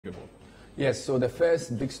Yes, so the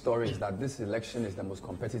first big story is that this election is the most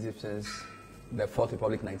competitive since the Fourth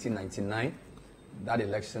Republic 1999. That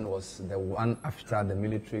election was the one after the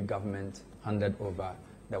military government handed over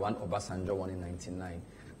the one Obasanjo won in 1999.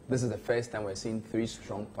 This is the first time we're seeing three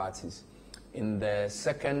strong parties. In the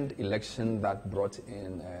second election that brought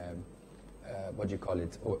in,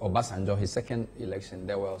 Obasanjo, his second election,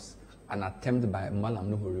 there was an attempt by Malam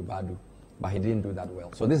Nuhu Ribadu, but he didn't do that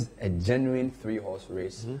well. So this is a genuine three-horse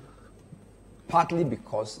race, partly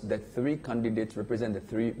because the three candidates represent the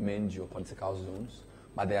three main geopolitical zones,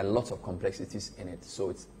 but there are lots of complexities in it. So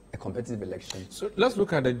it's a competitive election. So let's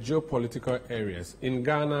look at the geopolitical areas. In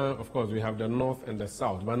Ghana, of course, we have the north and the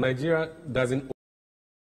south, but Nigeria doesn't.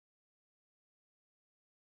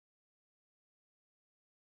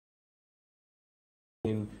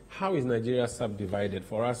 How is Nigeria subdivided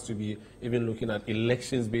for us to be even looking at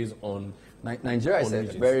elections based on Nigeria is a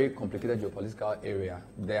very complicated geopolitical area.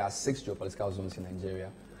 There are 6 geopolitical zones in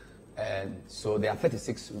Nigeria. And so there are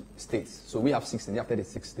 36 states. So we have 16, they have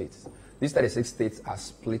 36 states. These 36 states are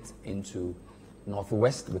split into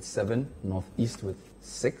northwest with 7, northeast with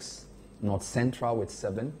 6, north central with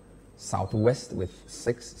 7, southwest with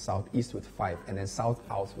 6, southeast with 5, and then south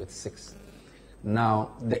out with 6.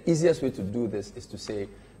 Now, the easiest way to do this is to say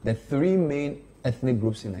the 3 main ethnic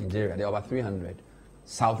groups in Nigeria, there are over 300.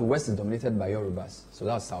 Southwest is dominated by Yorubas, so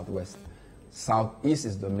that's southwest. Southeast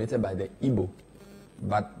is dominated by the Igbo,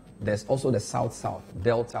 but there's also the south-south,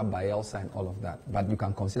 Delta, Bayelsa, and all of that. But you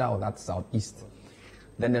can consider all that southeast.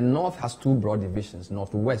 Then the north has 2 broad divisions.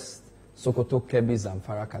 Northwest, Sokoto, Kebbi,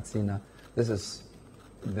 Zamfara, Katsina. This is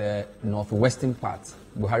the northwestern part.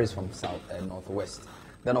 Buhari is from northwest.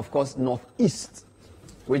 Then, of course, northeast,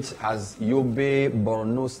 which has Yobe,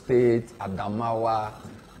 Borno State, Adamawa.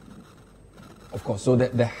 Of course, so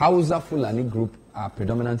the Hausa Fulani group are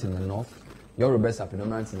predominant in the north. Yorubas are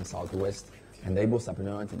predominant in the southwest. And the Igbos are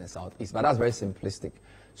predominant in the southeast. But that's very simplistic.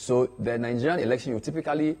 So the Nigerian election, you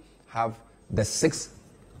typically have the 6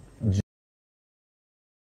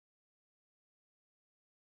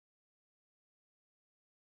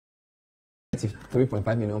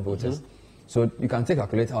 3.5 million voters. So you can take a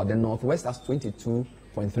calculator out. The northwest has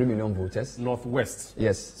 22.3 million voters. Northwest?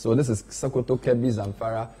 Yes. So this is Sokoto, Kebbi,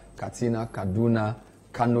 Zamfara, Katsina, Kaduna,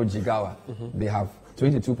 Kano, Jigawa. They have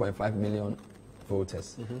 22.5 million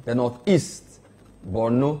voters. The northeast,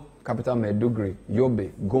 Borno, capital Maiduguri,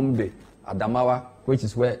 Yobe, Gombe, Adamawa, which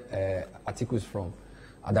is where Atiku is from.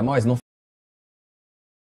 Adamawa is not.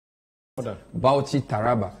 Bauchi,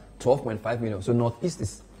 Taraba, 12.5 million. So northeast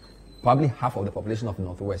is probably half of the population of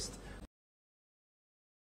northwest.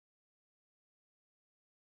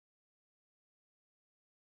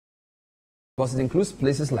 Because it includes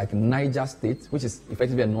places like Niger State, which is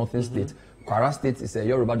effectively a northern state. Kwara State is a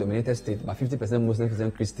Yoruba-dominated state, but 50% Muslim,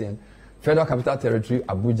 50% Christian. Federal Capital Territory,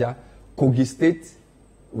 Abuja. Kogi State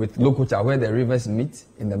with Lokoja, where the rivers meet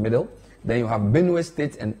in the middle. Then you have Benue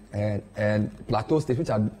State and Plateau State, which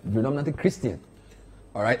are predominantly Christian.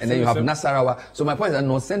 All right, and so then you have Nasarawa. So my point is that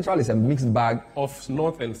North Central is a mixed bag of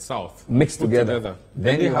north and south mixed together.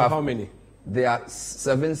 Then you have how many? There are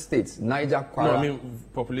 7 states. Niger, Kwara. No, I mean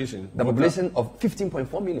population. The population of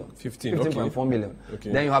 15.4 million. 15.4 million.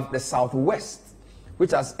 Okay. Then you have the Southwest,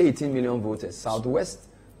 which has 18 million voters. Southwest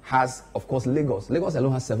has, of course, Lagos. Lagos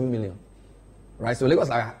alone has 7 million. Right? So Lagos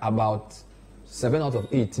are about 7 out of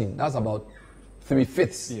 18. That's about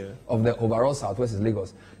 3/5 of the overall Southwest is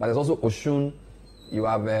Lagos. But there's also Osun. You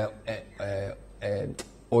have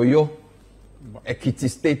Oyo, Ekiti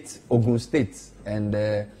State, Ogun State, and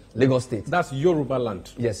Lagos State. That's Yoruba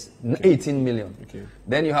land. Yes, 18 million. Okay.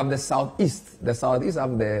 Then you have the Southeast. The Southeast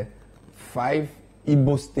have the 5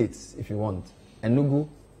 Igbo states, if you want. Enugu.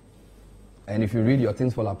 And if you read Your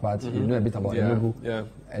Things Fall Apart, you know a bit about Enugu. Yeah.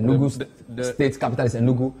 Enugu state capital is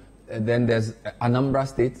Enugu. Then there's Anambra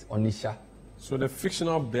State, Onitsha. So the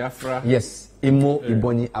fictional Biafra. Yes, Imo,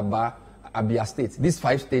 Ibonyi, Aba, Abia State. These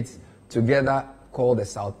 5 states together call the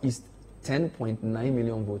Southeast 10.9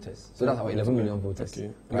 million voters. So that's about 11 million voters. Okay.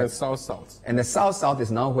 Right? And the South-South. And the South-South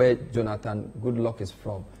is now where Jonathan Goodluck is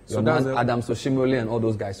from. So that's Adams Oshimole and all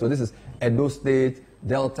those guys. So this is Edo State,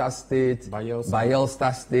 Delta State,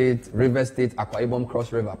 Bayelsa State, River State, Akwa Ibom,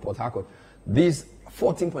 Cross River, Port Harcourt. These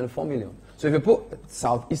 14.4 million. So if you put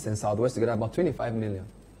Southeast and Southwest together, about 25 million,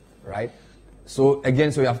 right? So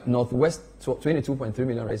again, so you have Northwest, 22.3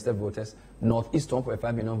 million registered voters, Northeast,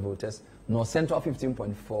 1.5 million voters, North Central,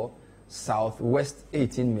 15.4, Southwest,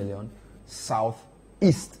 18 million,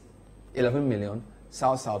 Southeast, 11 million,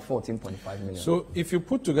 South-South, 14.5 million. So if you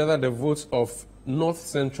put together the votes of North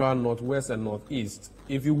Central, Northwest, and Northeast,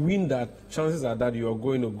 if you win that, chances are that you are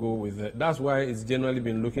going to go with it. That's why it's generally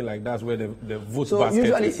been looking like that's where the vote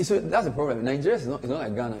basket is. So that's the problem. Nigeria is not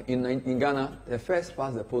like Ghana. In Ghana, the first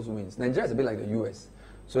past the post wins. Nigeria is a bit like the US.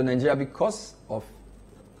 So Nigeria, because of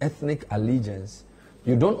ethnic allegiance,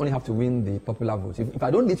 you don't only have to win the popular vote. If I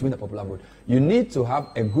don't need to win the popular vote, you need to have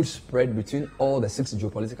a good spread between all the 6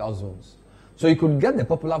 geopolitical zones. So you could get the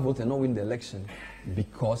popular vote and not win the election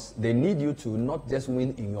because they need you to not just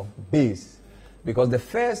win in your base. Because the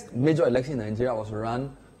first major election in Nigeria was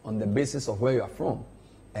run on the basis of where you are from.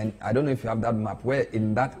 And I don't know if you have that map, where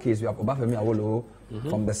in that case you have Obafemi Awolowo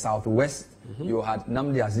from the southwest, you had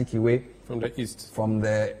Nnamdi Azikiwe from the east, from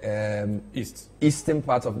the eastern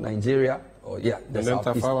part of Nigeria, the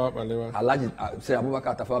southeast. Alhaji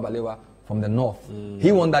Abubakar Tafawa Balewa from the north.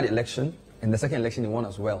 He won that election, and the second election he won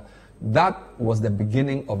as well. That was the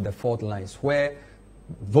beginning of the fault lines, where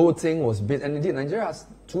voting was based, and indeed Nigeria has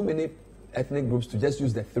too many ethnic groups to just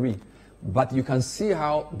use the 3. But you can see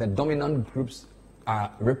how the dominant groups are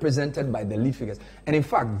represented by the lead figures. And in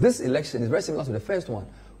fact, this election is very similar to the first one,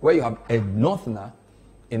 where you have a northerner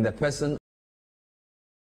in the person,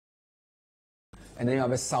 and then you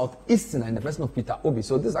have a southeasterner in the person of Peter Obi.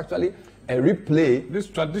 So this is actually a replay. This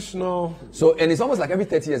traditional... So, and it's almost like every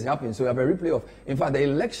 30 years it happens. So you have a replay of, in fact, the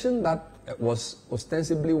election that was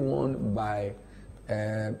ostensibly won by,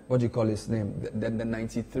 what do you call his name? The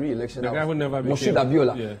 93 election. The guy who never became... Moshood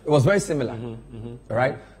Abiola. Yeah. It was very similar.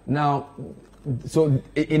 Right? Now, so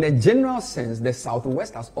in a general sense, the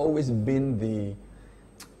Southwest has always been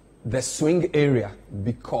the swing area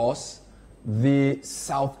because the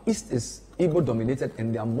Southeast is Igbo dominated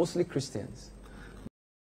and they are mostly Christians.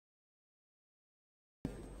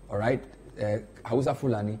 All right? Hausa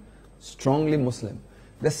Fulani, strongly Muslim.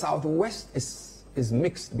 The Southwest is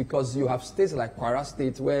mixed because you have states like Kwara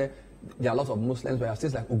State where there are a lot of Muslims, you have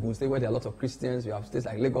states like Ogun State where there are a lot of Christians, you have states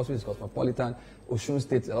like Lagos which is cosmopolitan, Osun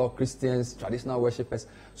State, a lot of Christians, traditional worshippers.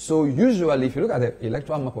 So usually if you look at the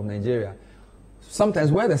electoral map of Nigeria,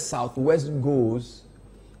 sometimes where the Southwest goes,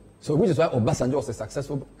 so which is why Obasanjo was a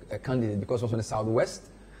successful candidate, because it was on the Southwest.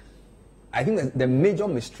 I think that the major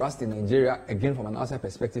mistrust in Nigeria, again from an outside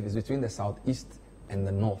perspective, is between the Southeast and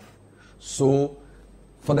the North. So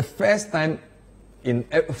for the first time,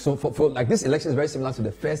 like this election is very similar to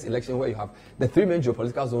the first election where you have the 3 main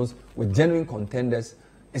geopolitical zones with genuine contenders.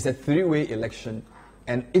 It's a 3-way election,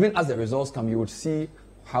 and even as the results come, you would see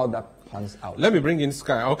how that pans out. Let me bring in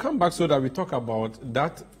Sky. I'll come back so that we talk about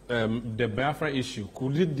that, the Biafra issue.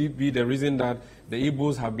 Could it be the reason that the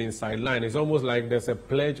Igbos have been sidelined? It's almost like there's a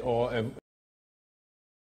pledge or a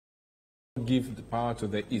give the power to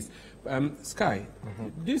the East. Sky,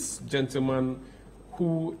 this gentleman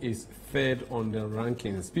who is third on the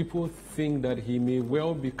rankings, people think that he may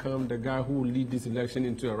well become the guy who will lead this election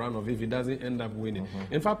into a runoff if he doesn't end up winning.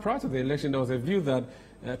 In fact, prior to the election, there was a view that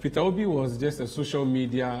Peter Obi was just a social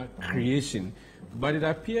media creation, but it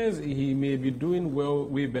appears he may be doing well,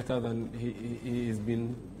 way better than he has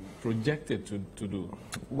been projected to do.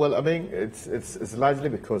 Well, I mean, it's largely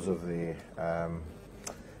because of the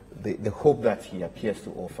hope that he appears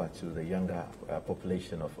to offer to the younger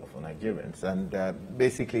population of Nigerians, and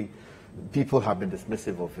basically, people have been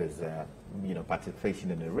dismissive of his,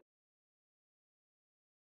 participation in the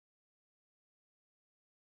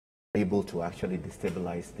able to actually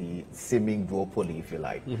destabilize the seeming duopoly, if you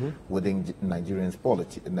like, within Nigeria's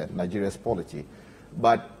polity.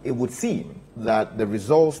 But it would seem that the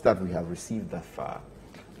results that we have received thus far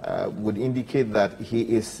would indicate that he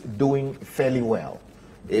is doing fairly well,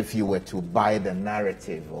 if you were to buy the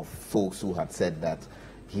narrative of folks who had said that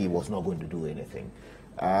he was not going to do anything.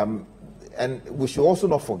 And we should also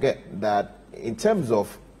not forget that in terms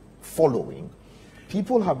of following,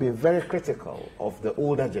 people have been very critical of the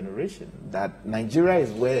older generation, that Nigeria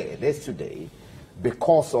is where it is today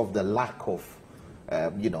because of the lack of,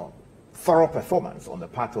 thorough performance on the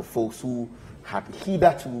part of folks who had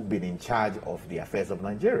hitherto been in charge of the affairs of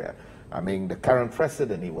Nigeria. I mean, the current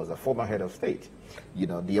president, he was a former head of state. You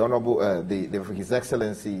know, the Honorable, His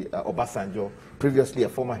Excellency Obasanjo, previously a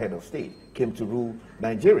former head of state, came to rule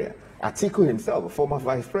Nigeria. Atiku himself, a former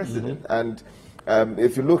vice president. And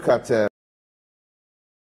if you look at it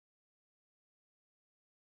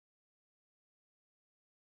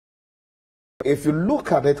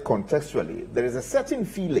contextually, there is a certain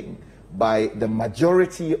feeling by the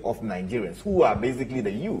majority of Nigerians, who are basically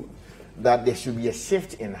the youth, that there should be a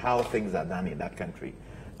shift in how things are done in that country.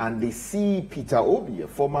 And they see Peter Obi, a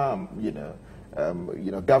former,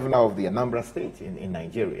 governor of the Anambra State in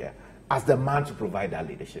Nigeria, as the man to provide that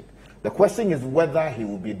leadership. The question is whether he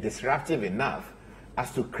will be disruptive enough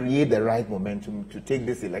as to create the right momentum to take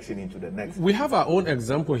this election into the next. We have our own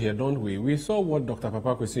example here, don't we? We saw what Dr.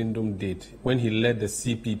 Papa Kwesi did when he led the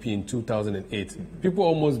CPP in 2008. People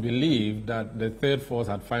almost believed that the third force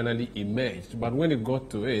had finally emerged, but when it got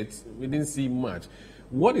to it, we didn't see much.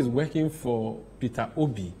 What is working for Peter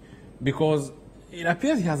Obi? Because it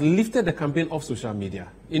appears he has lifted the campaign off social media.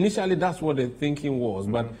 Initially, that's what the thinking was,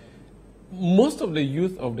 but most of the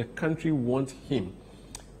youth of the country want him.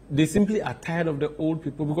 They simply are tired of the old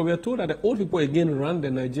people, because we are told that the old people again run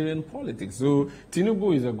the Nigerian politics. So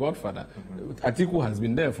Tinubu is a godfather. Atiku has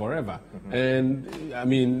been there forever. And I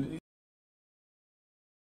mean,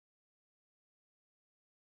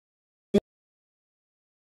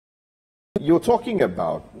 you're talking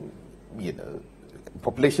about,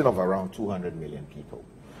 population of around 200 million people,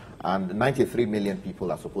 and 93 million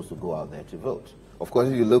people are supposed to go out there to vote. Of course,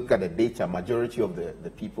 if you look at the data, majority of the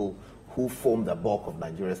people who form the bulk of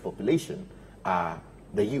Nigeria's population are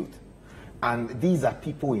the youth. And these are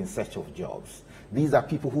people in search of jobs. These are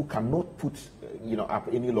people who cannot put, up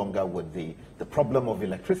any longer with the problem of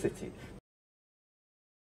electricity.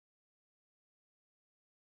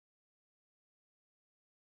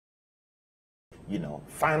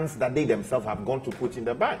 Funds that they themselves have gone to put in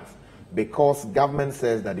the banks, because government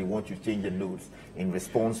says that they want to change the notes in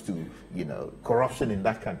response to, corruption in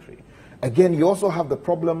that country. Again, you also have the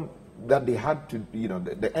problem that they had to,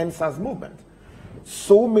 the NSAS movement.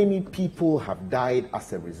 So many people have died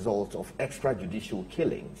as a result of extrajudicial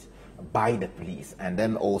killings by the police, and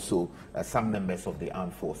then also some members of the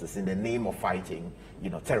armed forces in the name of fighting,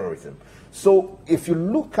 terrorism. So if you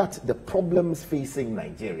look at the problems facing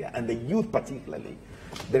Nigeria, and the youth particularly,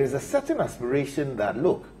 there is a certain aspiration that,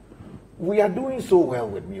 look, we are doing so well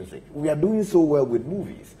with music. We are doing so well with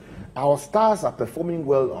movies. Our stars are performing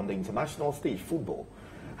well on the international stage, football.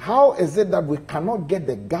 How is it that we cannot get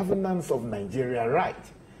the governance of Nigeria right?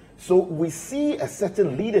 So we see a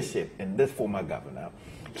certain leadership in this former governor.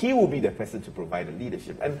 He will be the person to provide the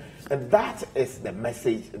leadership. And that is the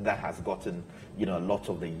message that has gotten, a lot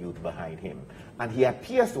of the youth behind him. And he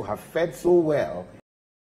appears to have fared so well.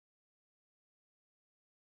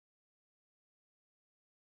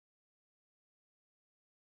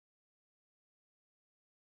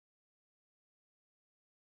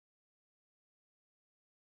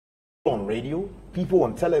 On radio, people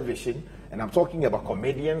on television, and I'm talking about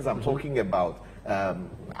comedians, I'm talking about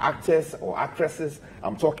actors or actresses,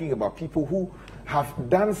 I'm talking about people who have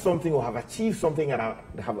done something or have achieved something and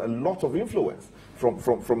have a lot of influence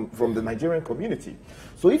from the Nigerian community.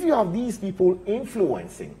 So if you have these people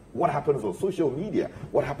influencing what happens on social media,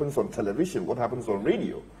 what happens on television, what happens on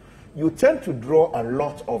radio, you tend to draw a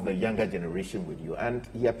lot of the younger generation with you, and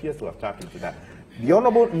he appears to have tapped into that. The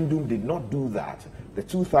Honorable Ndum did not do that the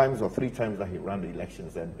 2 times or 3 times that he ran the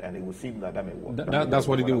elections, and it would seem that may work. That's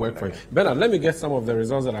what it didn't work for him. Bernard, let me get some of the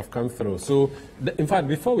results that have come through. So, in fact,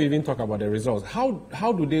 before we even talk about the results, how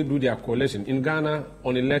do they do their collation? In Ghana,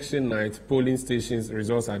 on election night, polling stations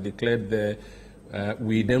results are declared there.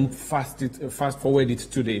 We then fast forward it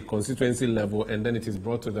to the constituency level, and then it is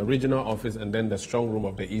brought to the regional office and then the strong room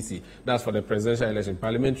of the EC. That's for the presidential election.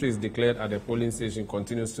 Parliamentary is declared at the polling station,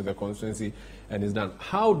 continues to the constituency, and is done.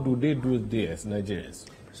 How do they do this, Nigerians?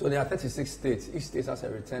 So there are 36 states. Each state has a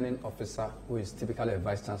returning officer who is typically a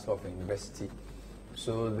vice chancellor of a university.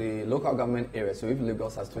 So the local government area, so if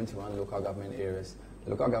Lagos has 21 local government areas,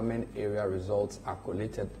 the local government area results are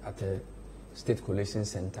collated at a state collation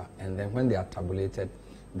center, and then when they are tabulated,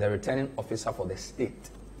 the returning officer for the state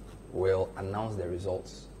will announce the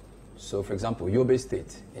results. So for example, Yobe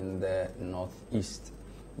State in the northeast,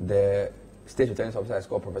 the state returning officer is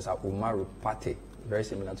called Professor Umaru Pate, very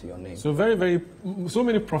similar to your name. So so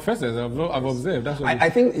many professors I've observed. That's I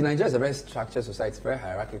think in Nigeria is a very structured society, it's very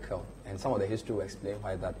hierarchical, and some of the history will explain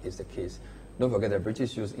why that is the case. Don't forget the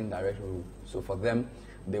British use indirect rule, so for them,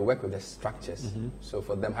 they work with the structures. So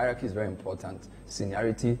for them, hierarchy is very important.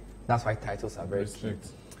 Seniority, that's why titles are very key.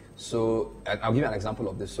 So I'll give you an example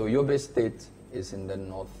of this. So Yobe State is in the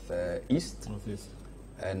northeast.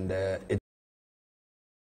 And it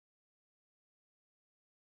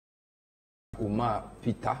Umar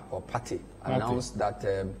Peter or Pate announced that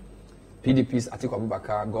PDP's Atiku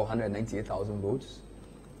Abubakar got 198,000 votes.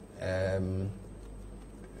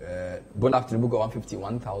 Bola Tinubu got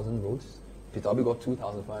 151,000 votes. Peter Obi got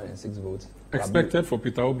 2,506 votes. Expected for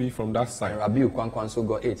Peter Obi from that side. And Rabiu Kwankwanso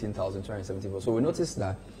got 18,270 votes. So we noticed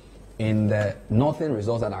that in the northern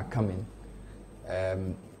results that are coming,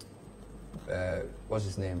 what's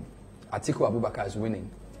his name? Atiku Abubakar is winning.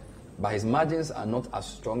 But his margins are not as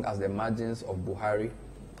strong as the margins of Buhari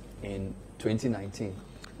in 2019.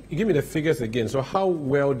 Give me the figures again. So how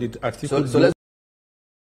well did Atiku do? So let's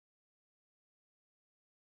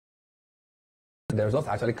the results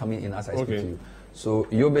are actually coming in as I speak to you. So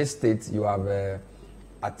Yobe State, you have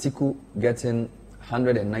Atiku getting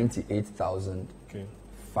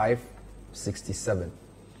 198,567.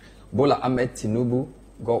 Bola Ahmed Tinubu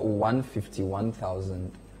got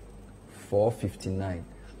 151,459.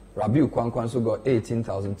 Rabiu Kwankwanso got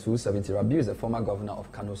 18,270. Rabiu is a former governor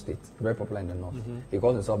of Kano State, very popular in the north. He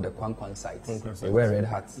calls himself the Kwankwan Sites. They wear red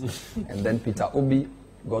hats. And then Peter Obi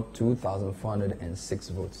got 2,406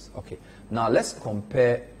 votes. Okay. Now let's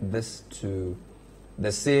compare this to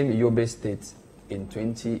the same Yobe State in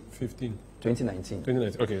 2019. 2019.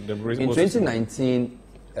 Okay. In 2019,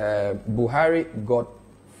 Buhari got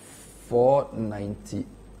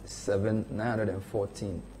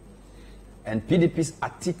 497,914. And PDP's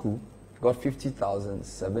Atiku got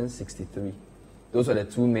 50,763. Those were the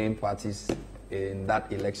two main parties in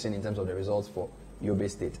that election in terms of the results for Yobe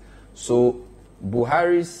State. So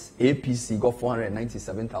Buhari's APC got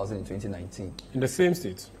 497,000 in 2019. In the same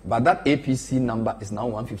state? But that APC number is now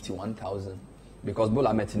 151,000 because Bola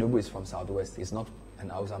Ahmed Tinubu is from Southwest. He's not an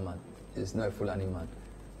Hausa man. He's not a Fulani man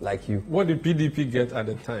like you. What did PDP get at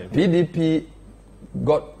the time? PDP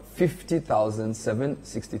got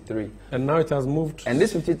 50,763. And now it has moved. And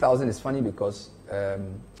this 50,000 is funny because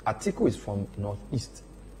Atiku is from Northeast.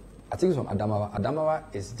 Atiku is from Adamawa. Adamawa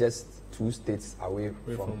is just 2 states away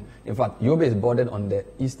from. In fact, Yobe is bordered on the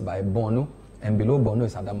east by Borno, and below Borno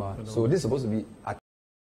is Adamawa. So this is supposed to be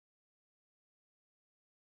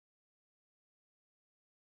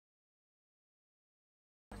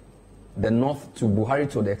the north to Buhari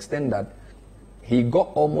to the extent that he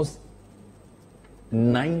got almost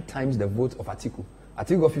 9 times the vote of Atiku.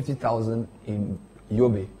 Atiku got 50,000 in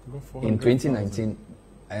Yobe in 2019,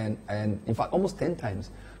 and in fact almost 10 times.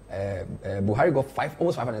 Buhari got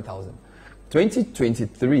almost 500,000.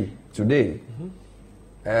 2023 today,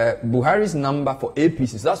 Buhari's number for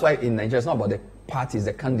APC. So that's why in Nigeria it's not about the parties,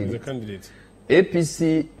 the candidate. The candidate.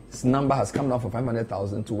 APC's number has come down from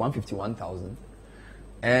 500,000 to 151,000,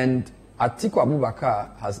 and Atiku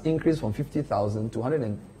Abubakar has increased from 50,000 to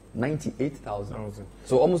 198,000.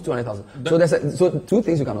 So almost 200,000. So 2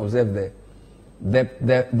 things you can observe there.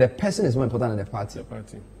 The person is more important than the party.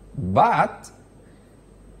 But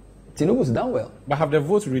Tinubu's done well. But have the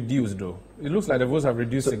votes reduced though? It looks like the votes have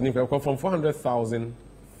reduced significantly. From 400,000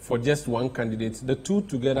 for just one candidate, the two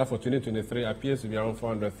together for 2023 appears to be around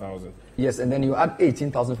 400,000. Yes, and then you add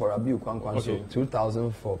 18,000 for Rabiu Kwankwan, so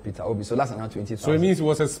 2,000 for Peter Obi, so that's around 20,000. So it means it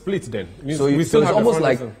was a split then? So it's almost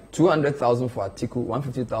like 200,000 for Atiku,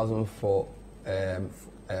 150,000 for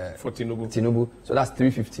Tinubu. So that's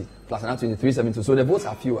 350 plus another 372. So the votes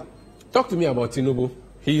are fewer. Talk to me about Tinubu.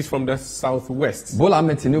 He is from the southwest. Bola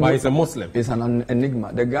Ahmed Tinubu, but he's a Muslim. Is an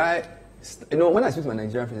enigma. The guy, when I speak to my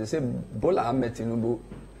Nigerian friends, they say Bola Ahmed Tinubu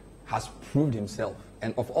has proved himself,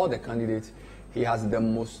 and of all the candidates, he has the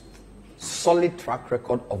most solid track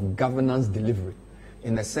record of governance delivery,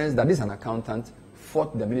 in the sense that this is an accountant,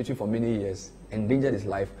 fought the military for many years, endangered his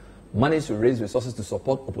life, managed to raise resources to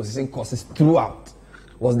support opposition causes throughout,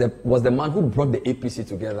 was the man who brought the APC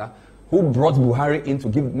together, who brought Buhari in to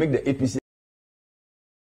make the APC.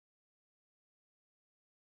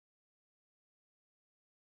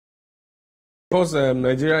 Because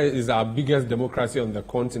Nigeria is our biggest democracy on the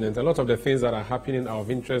continent, a lot of the things that are happening are of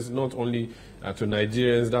interest not only to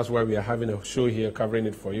Nigerians. That's why we are having a show here covering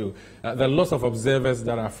it for you. There are lots of observers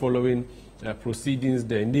that are following proceedings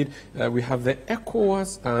there. Indeed, we have the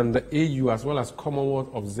ECOWAS and the AU as well as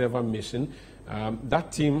Commonwealth Observer Mission.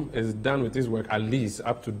 That team is done with this work at least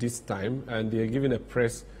up to this time, and they are giving a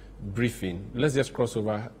press briefing. Let's just cross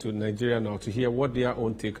over to Nigeria now to hear what their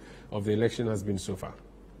own take of the election has been so far.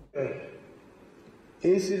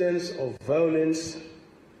 Incidents of violence,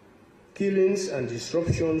 killings and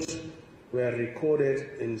disruptions were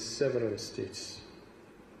recorded in several states.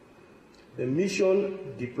 The mission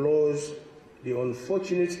deplores the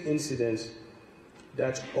unfortunate incidents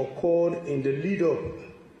that occurred in the lead-up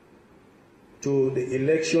to the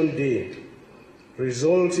election day,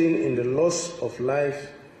 resulting in the loss of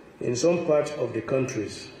life in some parts of the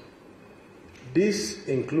countries. This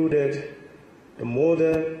included the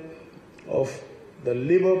murder of the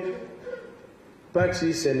Labour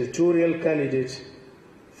Party senatorial candidate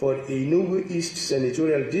for Enugu East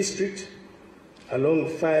Senatorial District, along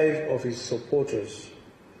 5 of his supporters,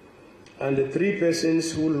 and the 3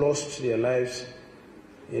 persons who lost their lives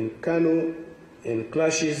in Kano in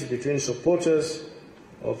clashes between supporters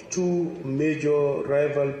of 2 major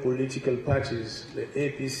rival political parties, the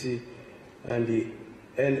APC and the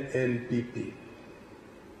NNPP.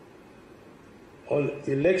 On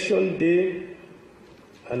election day,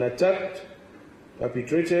 an attack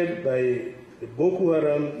perpetrated by the Boko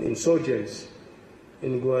Haram insurgents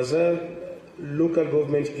in Gwaza local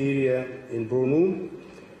government area in Borno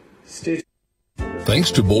State.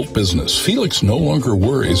 Thanks to Bolt Business, Felix no longer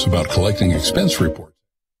worries about collecting expense reports.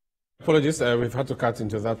 Apologies, we've had to cut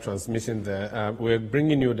into that transmission there. We're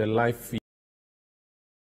bringing you the live feed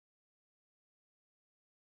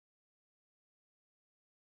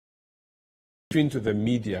to the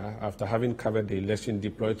media after having covered the election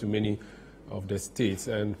deployed to many of the states,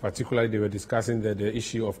 and particularly they were discussing the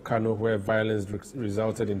issue of Kano, where violence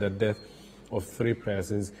resulted in the death of 3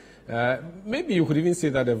 persons. Maybe you could even say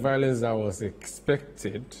that the violence that was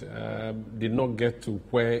expected did not get to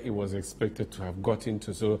where it was expected to have gotten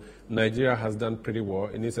to. So Nigeria has done pretty well.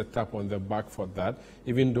 It needs a tap on the back for that,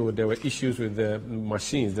 even though there were issues with the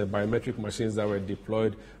machines, the biometric machines that were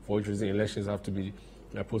deployed, for which reason elections have to be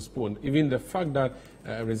postponed. Even the fact that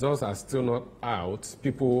results are still not out,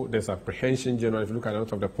 there's apprehension generally. If you look at a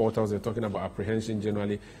lot of the portals, they're talking about apprehension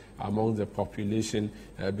generally among the population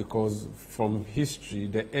because from history,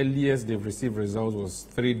 the earliest they've received results was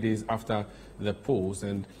 3 days after the polls,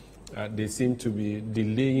 and they seem to be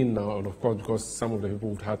delaying now, and of course, because some of the people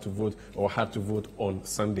would have to vote or had to vote on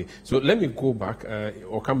Sunday. So let me go back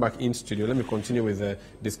or come back in studio. Let me continue with the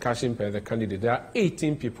discussion by the candidate. There are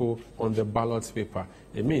 18 people on the ballot paper.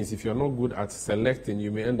 It means if you're not good at selecting,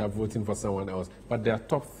 you may end up voting for someone else. But there are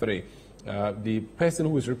top 3. The person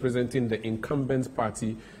who is representing the incumbent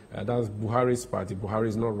party, that's Buhari's party. Buhari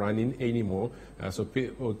is not running anymore. So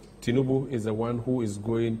Tinubu is the one who is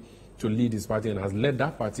going to lead his party and has led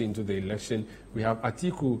that party into the election. We have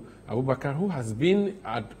Atiku Abubakar, who has been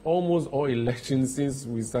at almost all elections since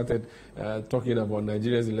we started talking about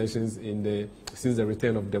Nigeria's elections since the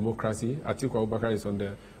return of democracy. Atiku Abubakar is on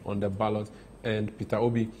the ballot, and Peter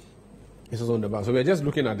Obi is also on the ballot. So we're just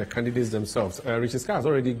looking at the candidates themselves. Richard Scar has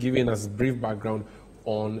already given us brief background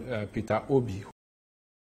on Peter Obi.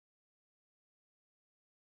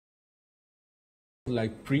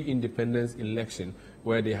 Like pre-independence election,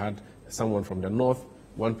 where they had someone from the north,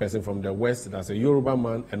 one person from the west, that's a Yoruba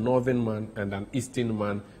man, a northern man, and an eastern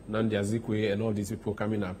man, Nnamdi Azikiwe, and all these people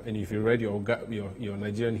coming up. And if you read your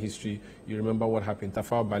Nigerian history, you remember what happened.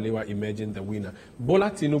 Tafawa Balewa emerging the winner.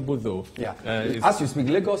 Bola Tinubu, though. Yeah. As you speak,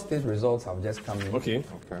 Lagos State results have just come in. Okay.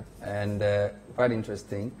 And quite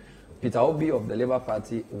interesting. Peter Obi of the Labour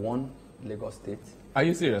Party won Lagos State. Are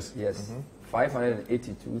you serious? Yes.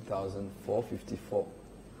 582,454.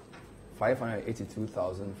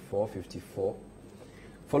 582,454.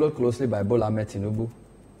 Followed closely by Bola Ahmed Tinubu,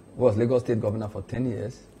 who was Lagos State Governor for 10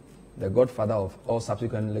 years, the godfather of all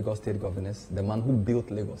subsequent Lagos State governors, the man who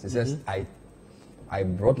built Lagos. He says, I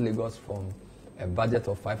brought Lagos from a budget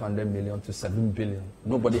of 500 million to 7 billion.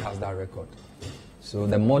 Nobody has that record. So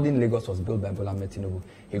the modern Lagos was built by Bola Ahmed Tinubu.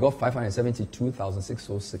 He got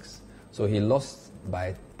 572,606. So he lost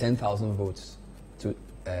by 10,000 votes to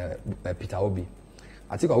Peter Obi.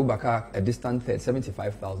 Atiku Abubakar, a distant third,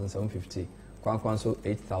 75,750. Kwankwanso,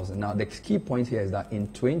 8,000. Now, the key point here is that in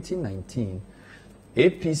 2019,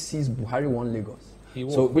 APC's Buhari won Lagos.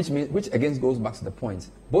 So, which again goes back to the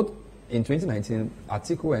point. Both in 2019,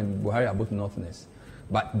 Atiku and Buhari are both Northerners.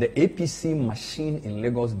 But the APC machine in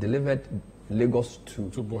Lagos delivered Lagos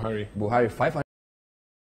to Buhari. Buhari, 500.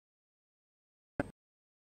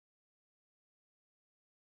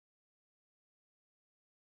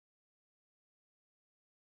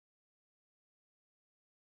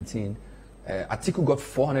 Atiku got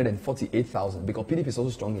 448,000 because PDP is also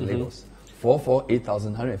strong in Lagos.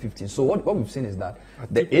 448,115. So what we've seen is that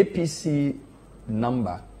the APC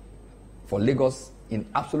number for Lagos in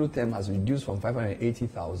absolute terms has reduced from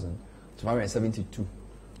 580,000 to 572.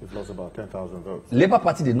 We've lost about 10,000 votes. Labour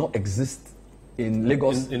Party did not exist in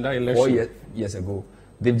Lagos in that election 4 years ago.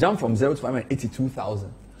 They've jumped from 0 to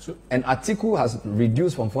 582,000. And Atiku has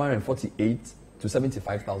reduced from 448 to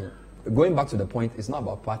 75,000. Going back to the point, it's not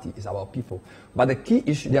about party, it's about people. But the key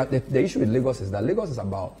issue, the issue with Lagos is that Lagos is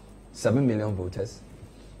about 7 million voters.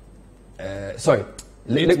 8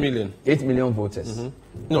 million. 8 million voters.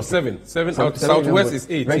 No, 7. Southwest is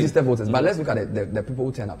 8. Registered voters. But let's look at the people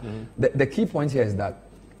who turn up. The key point here is that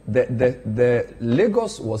the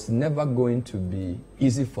Lagos was never going to be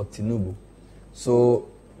easy for Tinubu. So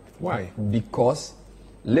why? Because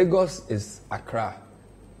Lagos is Accra,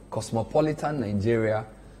 cosmopolitan Nigeria.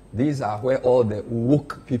 These are where all the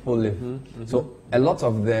woke people live. So a lot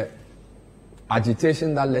of the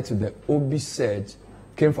agitation that led to the Obi surge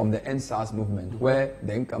came from the NSAS movement, where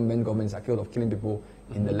the incumbent governments are killed of killing people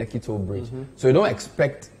in the Lekki Toll Bridge. So you don't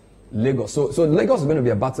expect Lagos. So Lagos is going to be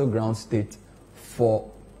a battleground state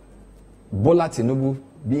for Bola Tinubu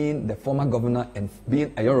being the former governor and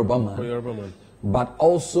being a Yoruba man. But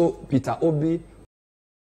also Peter Obi,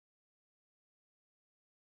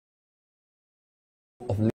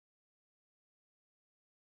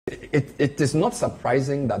 it is not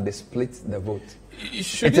surprising that they split the vote.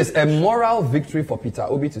 It is a moral victory for Peter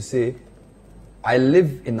Obi to say, I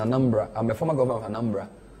live in Anambra, I'm a former governor of Anambra,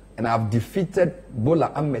 and I have defeated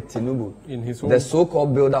Bola Ahmed Tinubu, the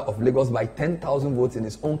so-called builder of Lagos, by 10,000 votes in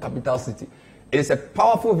his own capital city. It is a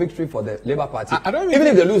powerful victory for the Labour Party. Even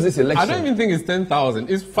if they lose this election. I don't even think it's 10,000.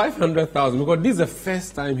 It's 500,000 because this is the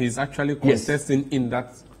first time he's actually contesting in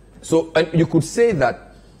that. So you could say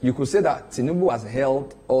that Tinubu has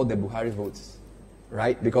held all the Buhari votes,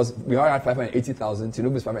 right? Because Buhari had 580,000,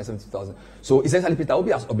 Tinubu is 570,000. So essentially, Peter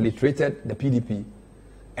Obi has obliterated the PDP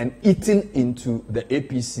and eaten into the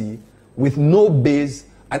APC with no base,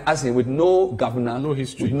 and as in with no governor, no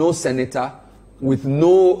history, with no senator, with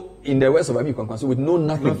no, in the words of Abi Kwankwaso, with no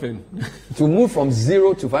nothing. To move from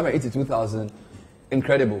 0 to 582,000,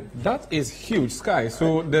 incredible. That is huge, Sky.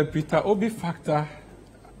 So the Peter Obi factor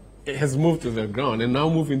has moved to the ground and now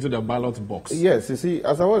moved into the ballot box. Yes, you see,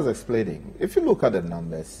 as I was explaining, if you look at the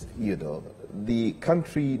numbers, you know, the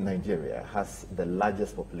country, Nigeria, has the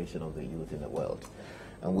largest population of the youth in the world.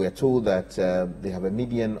 And we are told that they have a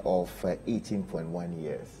median of 18.1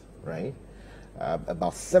 years, right?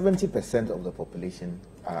 About 70% of the population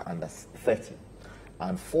are under 30,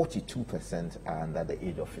 and 42% are under the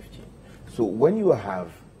age of 15. So when you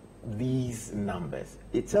have these numbers,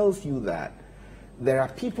 it tells you that there are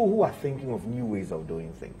people who are thinking of new ways of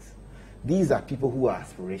doing things. These are people who are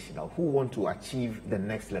aspirational, who want to achieve the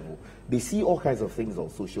next level. They see all kinds of things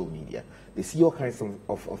on social media. They see all kinds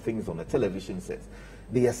of things on the television sets.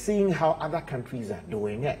 They are seeing how other countries are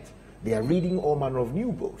doing it. They are reading all manner of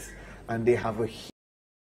new books. And they have a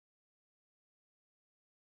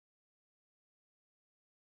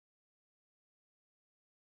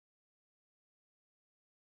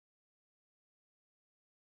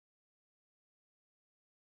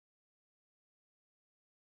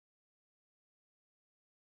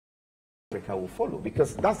Africa will follow,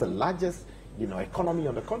 because that's the largest, you know, economy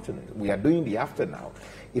on the continent. We are doing the after now.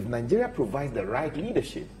 If Nigeria provides the right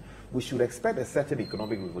leadership, we should expect a certain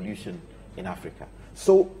economic revolution in Africa.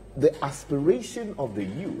 So the aspiration of the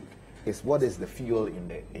youth is what is the fuel in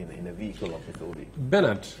the vehicle of Peter Obi.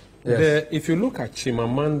 Bernard, yes. If you look at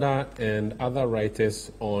Chimamanda and other writers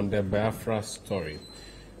on the Biafra story,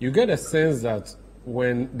 you get a sense that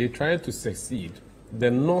when they tried to succeed, the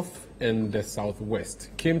North and the Southwest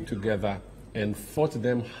came together and fought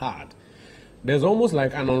them hard. There's almost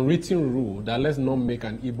like an unwritten rule that let's not make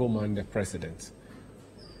an Igbo man the president.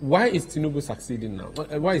 Why is Tinubu succeeding now?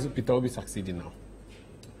 Why is Peter Obi succeeding now?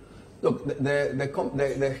 Look, again,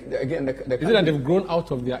 is it that they've grown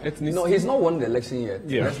out of their ethnicity? No, he's not won the election yet.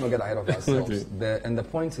 Yeah. Let's not get ahead of ourselves. Okay. And the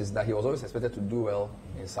point is that he was always expected to do well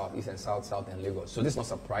in Southeast and South and Lagos. So this is not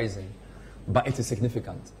surprising, but it is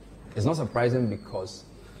significant. It's not surprising because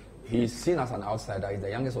he's seen as an outsider. He's the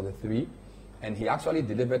youngest of the three, and he actually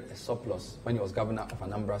delivered a surplus when he was governor of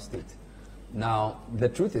Anambra State. Now, the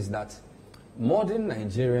truth is that modern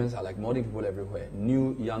Nigerians are like modern people everywhere.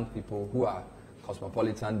 New young people who are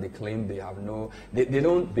cosmopolitan. They claim they have no. They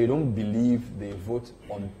don't believe they vote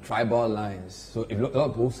on tribal lines. So if a lot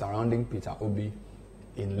of people surrounding Peter Obi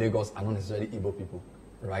in Lagos are not necessarily Igbo people,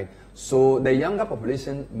 right? So the younger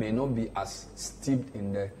population may not be as steeped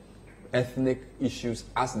in the ethnic issues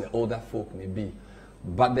as the older folk may be.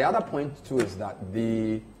 But the other point too is that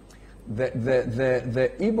the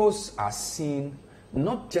Igbos are seen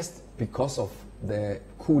not just because of the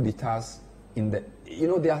coup d'etats in the, you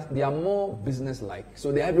know, they are more business-like.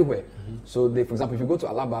 So they're everywhere. Mm-hmm. So they, for example, if you go to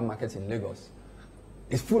Alaba market in Lagos,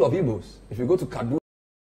 it's full of Igbos. If you go to Kaduna,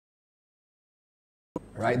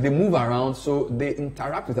 right, they move around, so they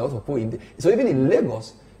interact with a lot of people. So even in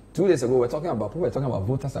Lagos, 2 days ago, people were talking about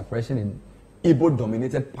voter suppression in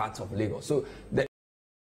Igbo-dominated parts of Lagos. So the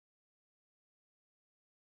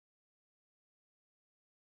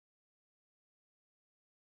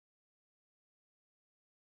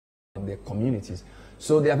their communities.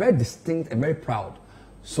 So they are very distinct and very proud.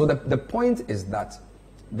 So the point is that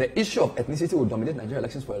the issue of ethnicity will dominate Nigerian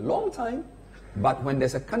elections for a long time, but when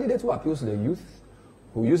there's a candidate who appeals to the youth,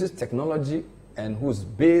 who uses technology, and whose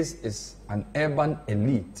base is an urban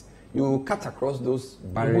elite, you cut across those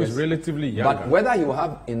barriers. Who is relatively younger. But whether you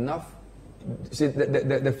have enough, see,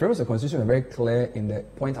 the framers of the Constitution are very clear in the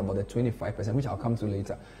point about the 25%, which I'll come to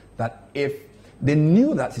later, that if they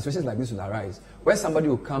knew that situations like this would arise, where somebody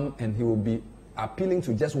will come and he will be appealing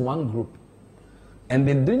to just one group, and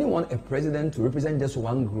they didn't want a president to represent just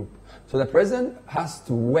one group. So the president has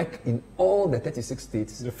to work in all the 36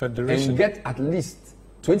 states the federation, and get at least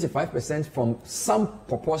 25% from some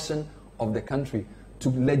proportion of the country to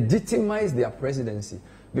legitimize their presidency.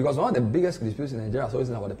 Because one of the biggest disputes in Nigeria is always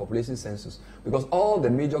about the population census. Because all the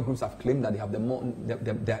major groups have claimed that they have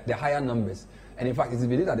the higher numbers. And in fact, it is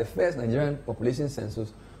believed that the first Nigerian population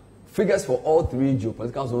census figures for all three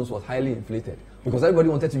geopolitical zones was highly inflated. Because everybody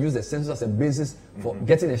wanted to use the census as a basis for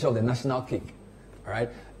getting a share of the national cake. All right?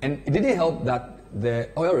 And it didn't help that the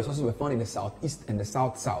oil resources were found in the southeast and the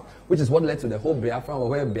south-south, which is what led to the whole Biafra,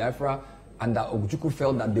 where Biafra and Ojukwu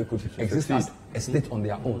felt that they could exist as a state on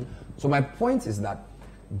their own. So my point is that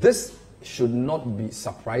this should not be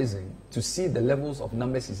surprising to see the levels of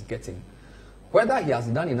numbers he's getting. Whether he has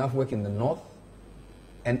done enough work in the north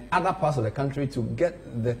and other parts of the country to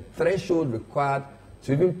get the threshold required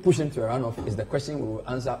to even push him to a runoff is the question we will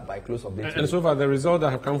answer by close of day. And so far, the results that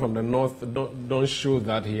have come from the north don't show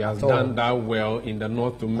that he has done that well in the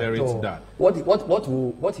north to merit that. What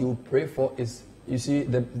he will pray for is, you see,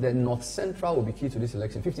 the North Central will be key to this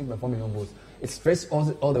election. 15.4 million votes. It's spreads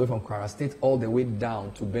all the way from Kwara State all the way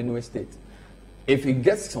down to Benue State. If he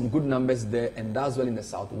gets some good numbers there and does well in the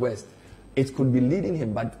Southwest, it could be leading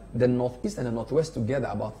him. But the Northeast and the Northwest together,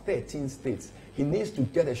 about 13 states, he needs to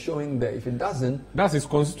get a showing there. If he doesn't... That's his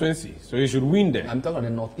constituency, so he should win there. I'm talking about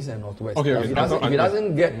the Northeast and Northwest. Okay, if he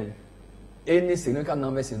doesn't get any significant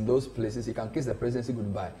numbers in those places, he can kiss the presidency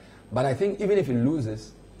goodbye. But I think even if he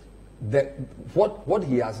loses, what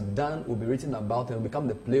he has done will be written about and will become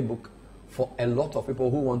the playbook for a lot of people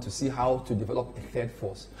who want to see how to develop a third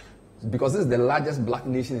force. Because this is the largest black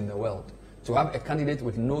nation in the world. To have a candidate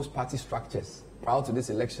with no party structures prior to this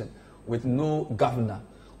election, with no governor,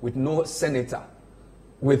 with no senator,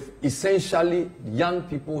 with essentially young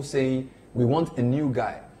people saying, we want a new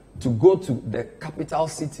guy, to go to the capital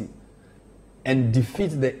city and defeat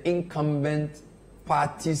the incumbent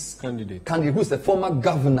party's candidate who's the former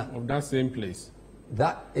governor of that same place.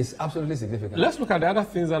 That is absolutely significant. Let's look at the other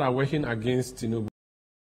things that are working against Tinubu.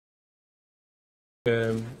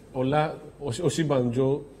 Ola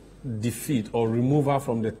Oshibanjo defeat or removal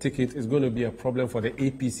from the ticket is going to be a problem for the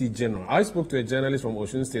APC general. I spoke to a journalist from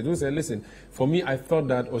Osun State who said, listen, for me, I thought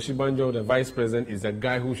that Oshibanjo, the vice president, is the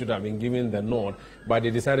guy who should have been given the nod, but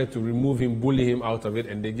they decided to remove him, bully him out of it,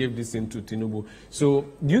 and they gave this in to Tinubu. So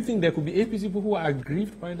do you think there could be APC people who are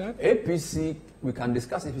aggrieved by that? APC, we can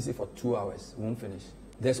discuss APC for 2 hours. We won't finish.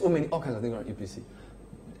 There's all kinds of things on APC.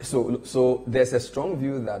 So there's a strong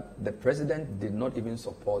view that the president did not even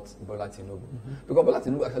support Bola Tinubu. Because Bola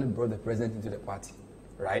Tinubu actually brought the president into the party,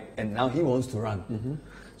 right? And now he wants to run.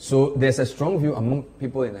 So there's a strong view among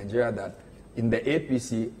people in Nigeria that in the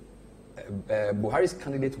APC, Buhari's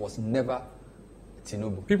candidate was never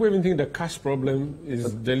Tinubu. People even think the cash problem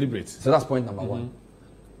is deliberate. So that's point number one.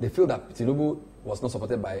 They feel that Tinubu was not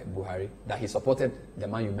supported by Buhari, that he supported the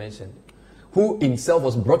man you mentioned, who himself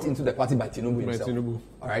was brought into the party by Tinubu himself.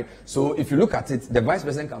 All right. So if you look at it, the vice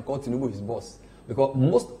president can call Tinubu his boss, because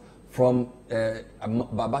most from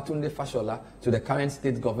Babatunde Fashola to the current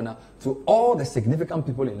state governor to all the significant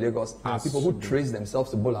people in Lagos are people who trace themselves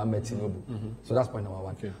to Bola Ahmed Tinubu. So that's point number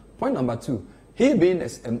one. Okay. Point number two, he being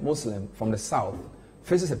a Muslim from the south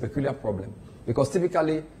faces a peculiar problem, because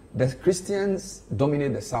typically the Christians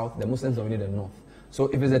dominate the south, the Muslims dominate the north. So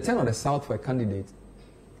if it's a turn of the south for a candidate,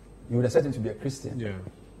 you would expect him to be a Christian. Yeah.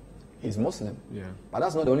 He's Muslim. Yeah. But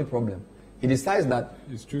that's not the only problem. He decides that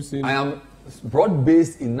I am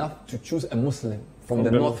broad-based enough to choose a Muslim from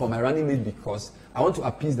the north for my running mate because I want to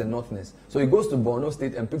appease the northness. So he goes to Borno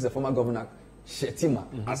State and picks the former governor Shetima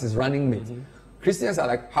as his running mate. Christians are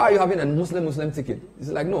like, how are you having a Muslim ticket? He's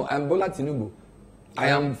like, no, I'm Bola Tinubu. I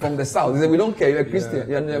am from the south. He said, we don't care, you're a Christian.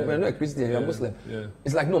 You're not a Christian, you're a Muslim.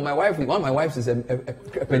 It's like, no, one of my wives is a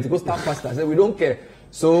Pentecostal pastor. I said, we don't care.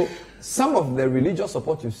 So some of the religious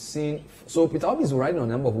support you've seen, so Peter Obi is riding on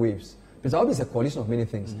a number of waves. Peter Obi is a coalition of many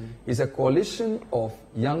things. It's a coalition of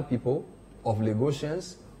young people, of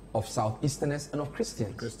Lagosians, of Southeasterners, and of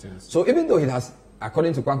Christians. So even though he has,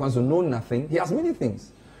 according to Kwankwanso, know nothing, he has many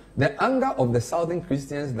things. The anger of the Southern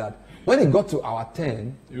Christians that when it got to our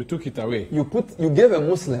turn, you took it away. You gave a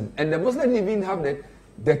Muslim, and the Muslim didn't even have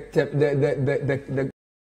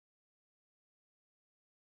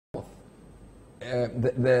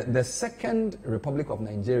the Second Republic of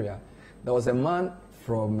Nigeria. There was a man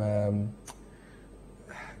from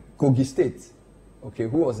Kogi State, okay,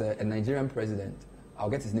 who was a Nigerian president. I'll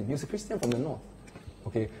get his name. He was a Christian from the north.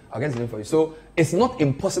 Okay, I'll get his name for you. So it's not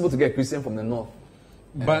impossible to get a Christian from the north.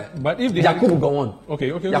 But if the Yakubu Gowon.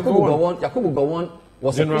 Yakubu Gowon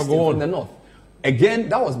was a Christian from the north. Again,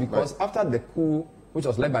 that was because after the coup, which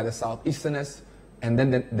was led by the Southeasterners, and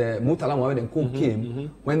then the Murtala Mohammed coup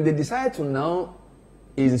came, when they decided to now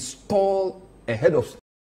install a head of state,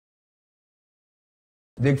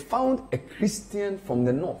 they found a Christian from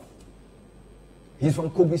the north. He's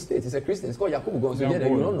from Kogi State. He's a Christian. It's called Yakubu Gowon. So you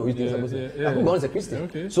don't know. Yakubu Gowon is a Christian.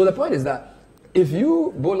 Okay. So the point is that if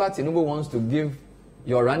you, Bola Tinubu, wants to give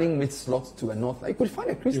your running mate slot to a Northerner, you could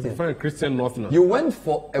find a Christian. You could find a Christian Northerner. You went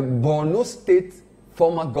for a Borno State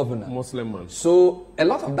former governor. Muslim man. So a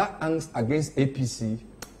lot of that angst against APC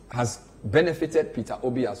has benefited Peter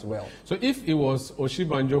Obi as well. So if it was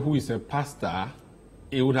Oshibanjo who is a pastor,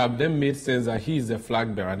 it would have then made sense that he is the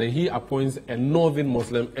flag bearer. Then he appoints a northern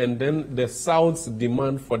Muslim, and then the South's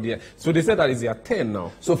demand for their... So they said that is their turn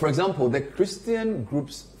now. So, for example, the Christian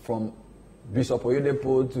groups from Bishop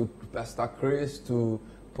Oyedepo to Pastor Chris to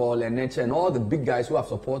Paul Eneche and all the big guys who have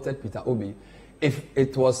supported Peter Obi, if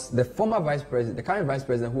it was the former vice president, the current vice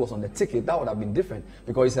president who was on the ticket, that would have been different,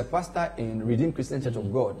 because he's a pastor in Redeemed Christian Church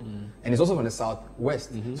of God, and he's also from the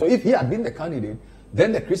Southwest. So if he had been the candidate,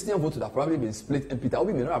 then the Christian vote would have probably been split, and Peter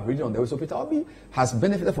Obi may not have read it on the way. So Peter Obi has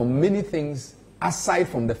benefited from many things aside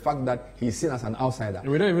from the fact that he's seen as an outsider.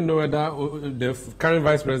 We don't even know whether the current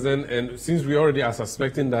vice president, and since we already are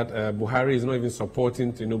suspecting that Buhari is not even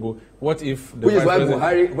supporting Tinubu, what if the Which is vice why president...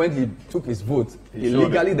 Buhari, when he took his vote, he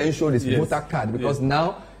legally then showed his voter card, because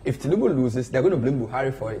now, if Tinubu loses, they're going to blame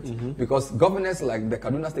Buhari for it. Because governors like the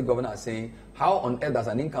Kaduna State governor are saying, how on earth does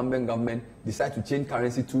an incumbent government decide to change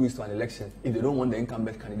currency 2 weeks to an election if they don't want the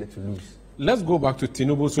incumbent candidate to lose? Let's go back to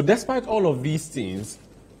Tinubu. So despite all of these things,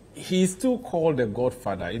 he's still called the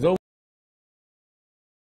Godfather. It's all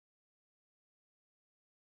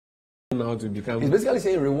now to become... He's basically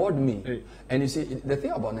saying, reward me. Hey. And you see, the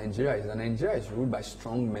thing about Nigeria is that Nigeria is ruled by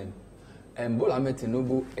strong men. And Bola Ahmed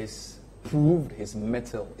Tinubu is proved his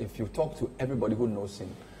mettle if you talk to everybody who knows him.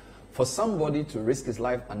 For somebody to risk his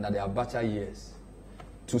life under the Abacha years,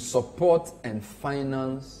 to support and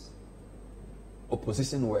finance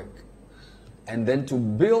opposition work, and then to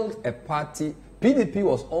build a party... PDP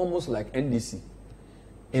was almost like NDC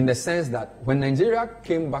in the sense that when Nigeria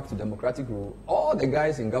came back to democratic rule, all the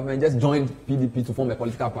guys in government just joined PDP to form a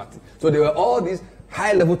political party. So there were all these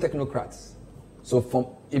high-level technocrats. So from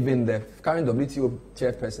even the current WTO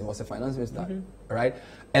chairperson was a finance minister, right?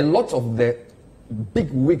 A lot of the big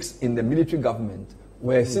wigs in the military government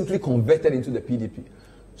were simply converted into the PDP.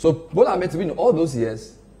 So Bola Ahmed Tinubu in all those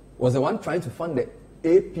years was the one trying to fund the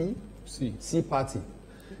APC party.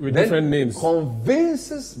 With then different names.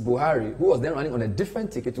 Convinces Buhari, who was then running on a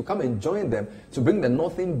different ticket, to come and join them to bring the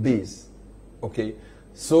northern base. Okay,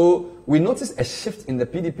 so we noticed a shift in the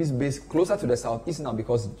PDP's base closer to the southeast now,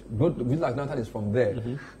 because Goodluck Jonathan is from there,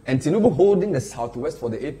 and Tinubu holding the southwest for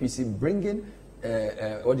the APC, bringing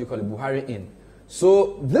Buhari in.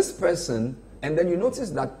 So this person, and then you notice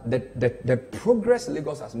that the progress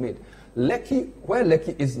Lagos has made. Lekki, where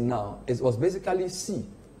Lekki is now, was basically sea.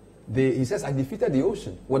 He says, I defeated the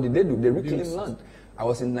ocean. What did they do? They reclaimed land. I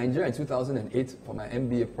was in Nigeria in 2008 for my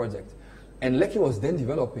MBA project. And Lekki was then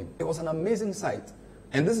developing. It was an amazing site.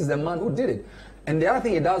 And this is the man who did it. And the other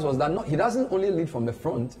thing he does was that he doesn't only lead from the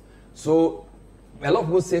front. So a lot of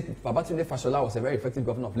people say Babatunde Fashola was a very effective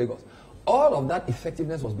governor of Lagos. All of that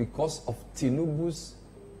effectiveness was because of Tinubu's,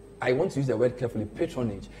 I want to use the word carefully,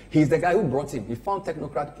 patronage. He's the guy who brought him. He found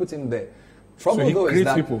technocrat, put him there. Trouble though is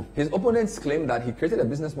that his opponents claim that he created a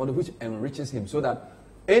business model which enriches him, so that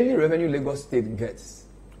any revenue Lagos State gets,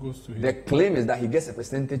 goes to him. The claim is that he gets a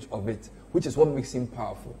percentage of it, which is what makes him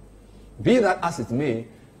powerful. Be that as it may,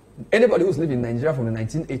 anybody who's lived in Nigeria from the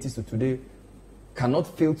 1980s to today cannot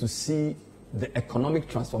fail to see the economic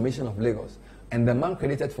transformation of Lagos. And the man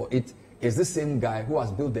credited for it is the same guy who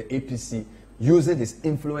has built the APC using his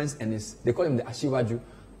influence and they call him the Ashiwaju,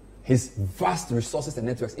 his vast resources and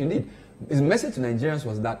networks. Indeed, his message to Nigerians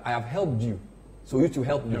was that I have helped you, so you to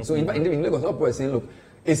help me. So in Lagos, people are saying, look,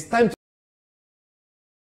 it's time to...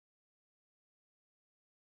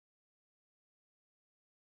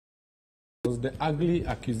 The ugly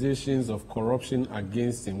accusations of corruption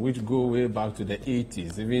against him, which go way back to the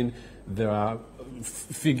 80s. Even there are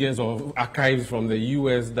figures of archives from the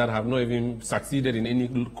US that have not even succeeded in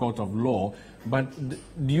any court of law. But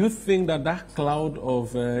do you think that that cloud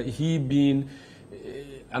of he being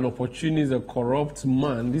an opportunist, a corrupt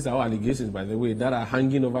man, these are allegations, by the way, that are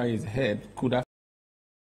hanging over his head, could have...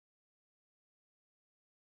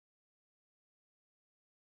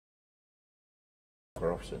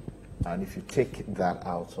 corruption? And if you take that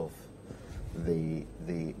out of the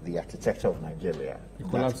architecture of Nigeria,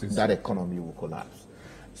 that economy will collapse.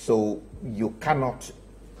 So you cannot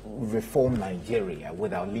reform Nigeria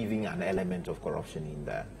without leaving an element of corruption in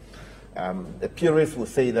there. The purists will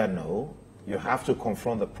say that no, you have to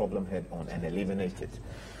confront the problem head on and eliminate it.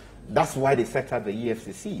 That's why they set up the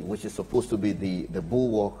EFCC, which is supposed to be the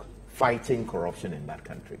bulwark fighting corruption in that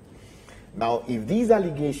country. Now, if these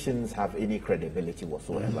allegations have any credibility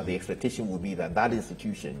whatsoever, the expectation would be that that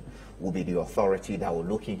institution will be the authority that will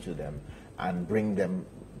look into them and bring them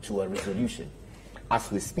to a resolution. As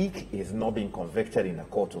we speak, he is not being convicted in a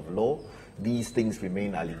court of law. These things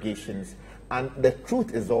remain allegations. And the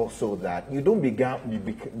truth is also that you don't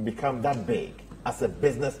become that big as a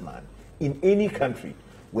businessman in any country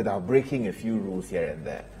without breaking a few rules here and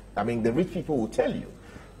there. I mean, the rich people will tell you.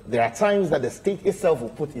 There are times that the state itself will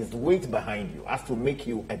put its weight behind you as to make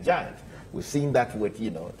you a giant. We've seen that with,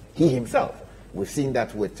 he himself. We've seen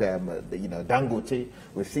that with, Dangote.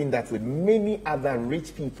 We've seen that with many other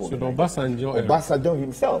rich people. So Obasanjo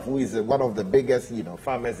himself, who is one of the biggest,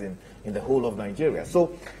 farmers in the whole of Nigeria.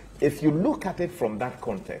 So if you look at it from that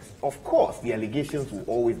context, of course, the allegations will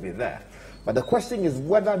always be there. But the question is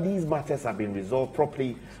whether these matters have been resolved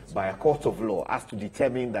properly by a court of law as to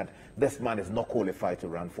determine that this man is not qualified to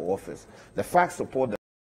run for office. The facts support that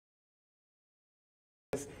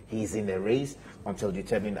he is in the race until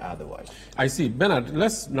determined otherwise. I see. Bernard,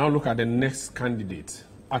 let's now look at the next candidate,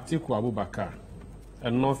 Atiku Abubakar, a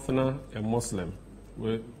Northerner, a Muslim.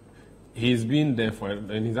 He's been there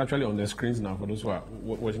and he's actually on the screens now for those who are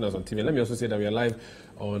watching us on TV. Let me also say that we are live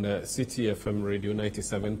on Citi FM Radio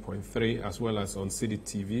 97.3 as well as on Citi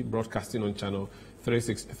TV, broadcasting on channel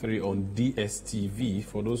 363 on DSTV.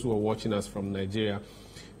 For those who are watching us from Nigeria,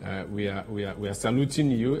 we are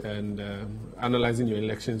saluting you and analyzing your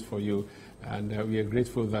elections for you, and we are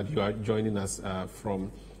grateful that you are joining us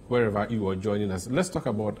from wherever you are joining us. Let's talk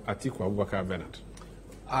about Atiku Abubakar, Bernard.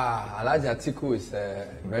 Alhaji Atiku is a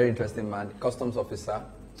very interesting man, customs officer,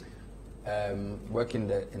 working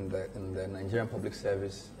in the Nigerian public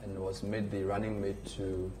service, and was made the running mate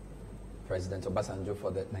to President Obasanjo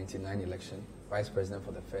for the 1999 election, vice president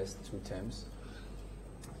for the first 2 terms.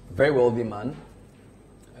 Very wealthy man,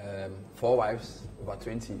 4 wives, over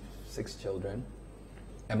 26 children,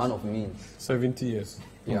 a man of means. 70 years.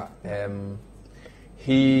 Yeah.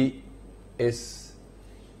 He is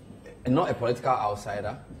not a political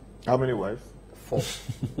outsider. How many wives? 4.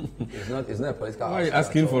 He's not a political outsider. Why are you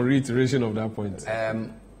asking for reiteration of that point?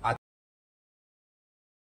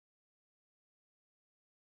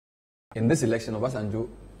 In this election, Obasanjo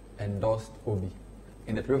endorsed Obi.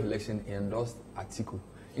 In the previous election, he endorsed Atiku.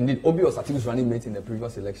 Indeed, Obi was Atiku's running mate in the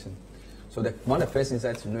previous election. So one of the first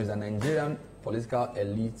insights to know is that Nigerian political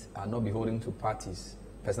elites are not beholden to parties.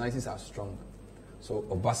 Personalities are strong. So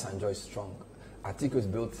Obasanjo is strong. Atiku has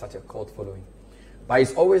built such a cult following. But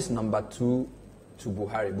he's always number 2 to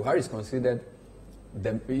Buhari. Buhari is considered,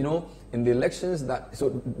 in the elections that,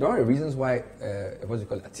 so there are reasons why,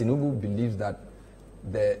 Tinubu believes that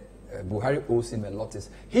Buhari owes him a lot.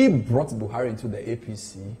 He brought Buhari into the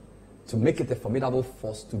APC to make it a formidable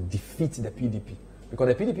force to defeat the PDP. Because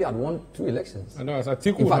the PDP had won 2 elections. I know, as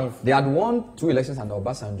Atiku in fact, they had won 2 elections under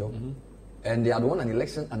Obasanjo, and they had won an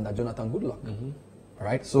election under Jonathan Goodluck.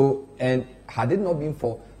 Right? So, and had it not been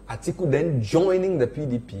for Atiku then joining the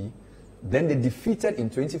PDP, then they defeated in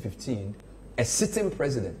 2015 a sitting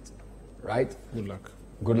president, right?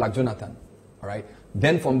 Goodluck Jonathan, all right?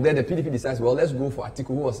 Then from there, the PDP decides, well, let's go for Atiku,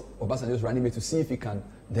 who was Obasanjo's running mate, to see if he can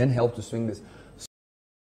then help to swing this.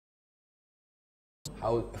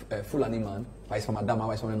 How Fulani man, he's from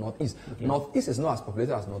Adamawa, he's from the Northeast. Northeast is not as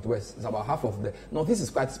populated as Northwest. It's about half of the Northeast is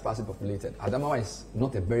quite sparsely populated. Adamawa is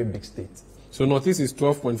not a very big state. So Northeast is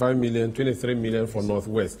 12.5 million, 23 million for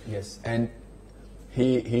Northwest. Yes, and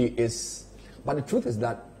he is, but the truth is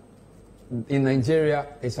that in Nigeria,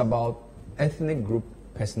 it's about ethnic group,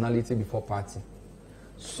 personality before party.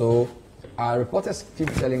 So our reporters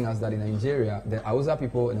keep telling us that in Nigeria, the Hausa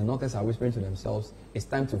people in the Northeast are whispering to themselves, it's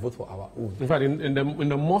time to vote for our own. In fact, in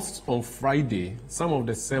the mosque on Friday, some of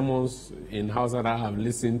the sermons in Hausa that I have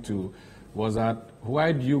listened to was that,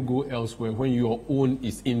 why do you go elsewhere when your own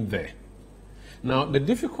is in there? Now, the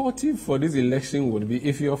difficulty for this election would be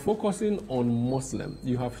if you're focusing on Muslim,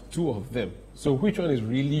 you have 2 of them. So which one is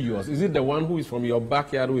really yours? Is it the one who is from your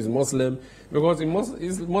backyard who is Muslim? Because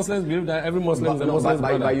Muslims believe that every Muslim is a Muslim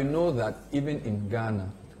brother. But you know that even in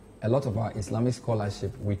Ghana, a lot of our Islamic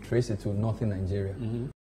scholarship, we trace it to northern Nigeria.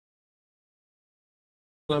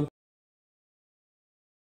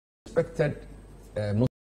 Respected Muslim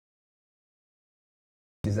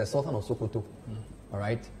is the Sultan of Sokoto, all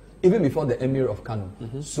right? Even before the Emir of Kano.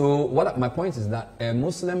 So my point is that a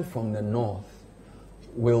Muslim from the north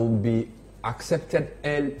will be accepted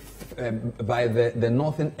by the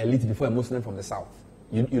northern elite before a Muslim from the south.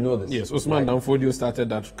 You know this. Yes, Usman Danfodio started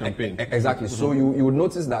that campaign. Exactly. So you would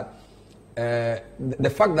notice that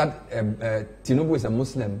the fact that Tinubu is a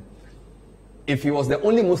Muslim, if he was the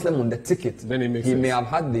only Muslim on the ticket, then he may have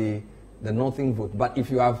had the northern vote. But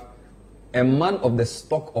if you have a man of the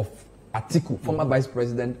stock of Atiku, former vice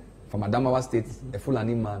president from Adamawa State, a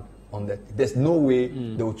Fulani man, there's no way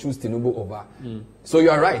they will choose Tinubu over. So you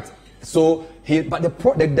are right. So but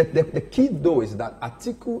the key though is that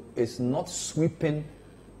Atiku is not sweeping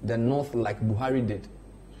the north like Buhari did.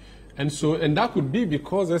 And that could be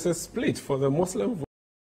because there's a split for the Muslim vote.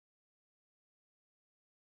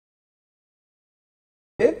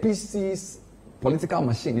 APC's political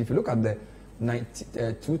machine, if you look at the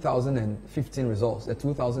 2015 results, the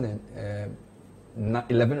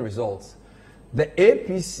 2011 results, the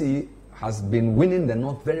APC has been winning the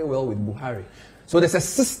north very well with Buhari. So there's a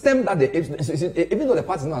system that even though the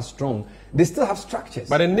party is not strong, they still have structures.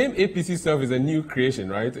 But the name APC itself is a new creation,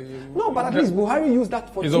 right? No, but at least Buhari used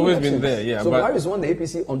that for it's 2 always elections. been there, yeah. So Buhari has won the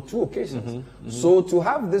APC on 2 occasions. So to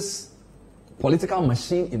have this political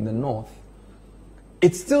machine in the north,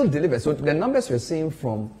 it still delivers. So the numbers you're seeing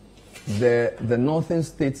from the northern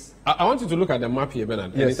states. I want you to look at the map here,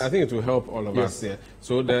 Bernard. Yes. And I think it will help all of us here.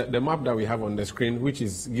 So the map that we have on the screen, which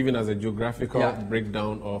is giving us a geographical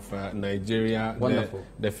breakdown of Nigeria,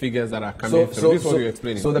 the figures that are coming through. This is what you're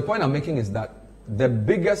explaining. So the point I'm making is that the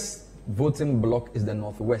biggest voting bloc is the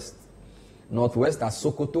northwest. Northwest has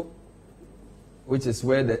Sokoto, which is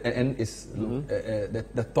where the N is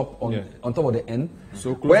the top on top of the N.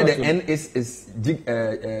 So where the N is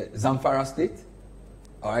Zamfara State.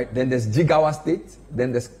 All right. Then there's Jigawa State.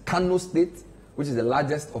 Then there's Kano State, which is the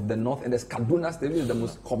largest of the north, and there's Kaduna State, which is the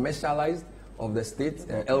most commercialized of the states.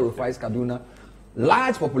 El Rufai's Kaduna,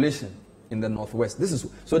 large population in the northwest.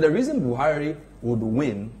 So the reason Buhari would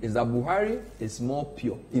win is that Buhari is more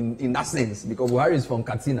pure in that sense, because Buhari is from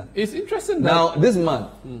Katsina. It's interesting. That now this man.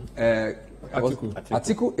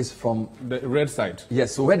 Atiku is from the red side.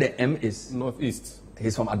 Yes, so where the M is northeast.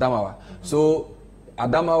 He's from Adamawa. So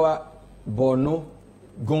Adamawa, Borno,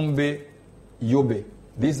 Gombe, Yobe.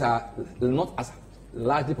 These are not as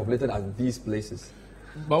largely populated as these places.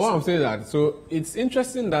 But what I'm saying is that, so it's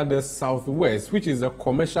interesting that the southwest, which is a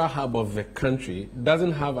commercial hub of the country,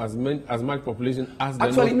 doesn't have as much population as the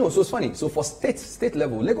Actually, no. So it's funny. So for state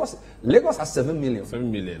level, Lagos has 7 million.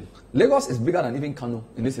 7 million. Lagos is bigger than even Kano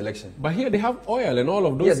in this election. But here they have oil and all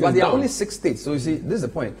of those. Yes, but there are only 6 states. So you see, this is the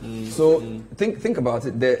point. Think about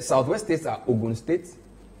it. The southwest states are Ogun State,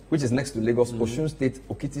 which is next to Lagos, Osun State,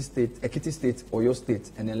 Ekiti State, Oyo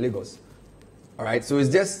State, and then Lagos. All right. So it's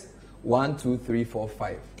just 1, 2, 3, 4,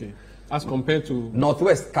 5. Okay. As compared to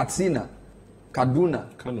northwest, Katsina,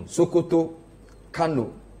 Kaduna, Kano, Sokoto,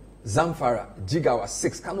 Kano, Zamfara, Jigawa,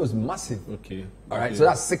 6. Kano is massive. Okay. All right. So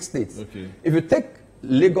that's 6 states. Okay. If you take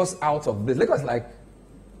Lagos out of this, Lagos is like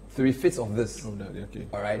 3/5 of this. Of that, okay.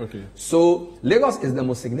 All right. Okay. So Lagos is the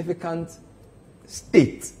most significant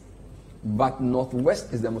state, but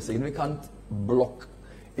Northwest is the most significant block.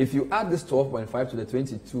 If you add this 12.5 to the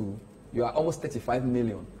 22, you are almost 35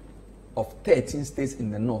 million of 13 states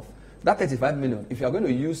in the north. That 35 million, if you are going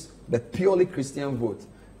to use the purely Christian vote,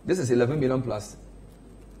 this is 11 million plus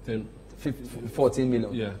 14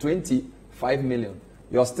 million, 25 million.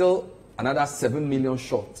 You're still another 7 million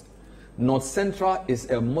short. North Central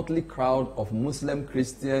is a motley crowd of Muslim,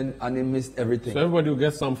 Christian, animist, everything. So everybody will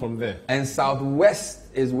get some from there. And Southwest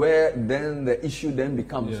is where then the issue then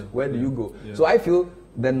becomes, where do you go? So I feel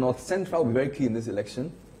the North Central will be very key in this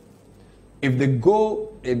election. If they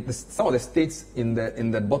go in some of the states in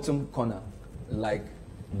the bottom corner, like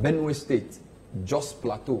Benue State, Jos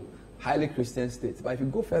Plateau, highly Christian states. But if you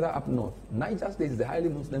go further up north, Niger State is the highly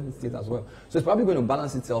Muslim state as well. So it's probably going to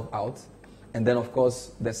balance itself out. And then, of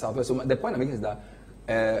course, the Southwest. So the point I'm making is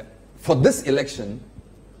that for this election,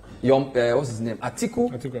 what's his name?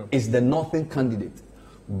 Atiku is the northern candidate.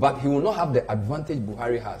 But he will not have the advantage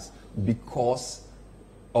Buhari has because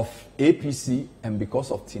of APC and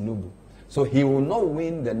because of Tinubu. So he will not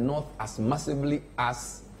win the north as massively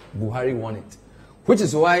as Buhari won it. Which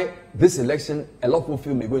is why this election, a lot of people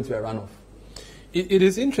feel may go into a runoff. It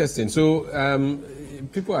is interesting. So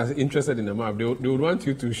people are interested in the map. They would want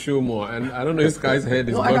you to show more. And I don't know if this guy's head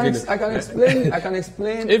is bugging. I can explain. I can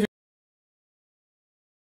explain. If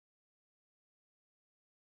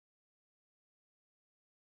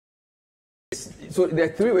so there are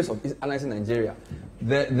 3 ways of analyzing Nigeria.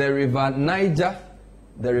 The river Niger,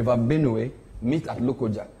 the river Benue meet at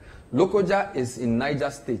Lokoja. Lokoja is in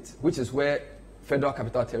Niger State, which is where Federal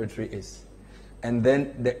Capital Territory is. And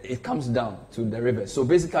then it comes down to the river. So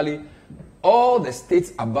basically, all the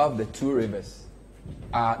states above the 2 rivers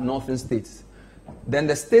are northern states. Then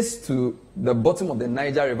the states to the bottom of the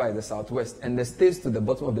Niger River is the southwest, and the states to the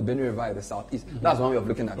bottom of the Benue River is the southeast. That's one way of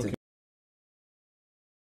looking at it.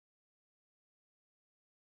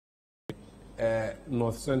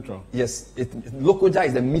 North Central. Yes, Lokoja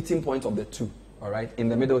is the meeting point of the two, all right, in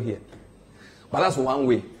the middle here. But that's one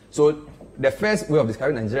way. So the first way of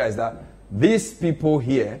describing Nigeria is that these people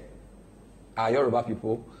here are Yoruba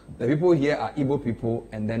people, the people here are Igbo people,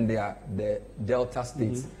 and then they are the Delta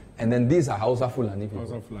states. And then these are Hausa Fulani people.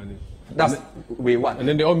 Hausa Fulani. That's way one. And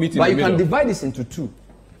then they all meet in but the you middle. can divide this into two.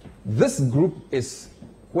 This group is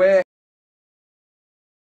where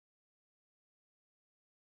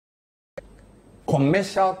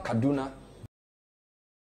commercial Kaduna,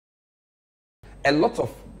 a lot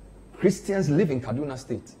of Christians live in Kaduna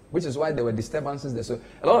State, which is why there were disturbances there. So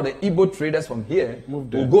a lot of the Igbo traders from here will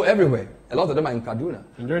go everywhere. A lot of them are in Kaduna.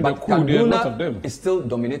 But Kaduna is still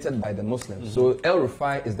dominated by the Muslims. So El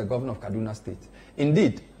Rufai is the governor of Kaduna State.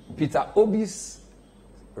 Indeed, Peter Obi's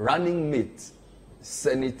running mate,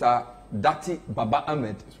 Senator Dati Baba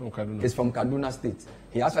Ahmed, is from Kaduna State.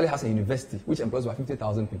 He actually has a university which employs about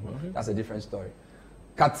 50,000 people. That's a different story.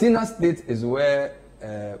 Katsina State is where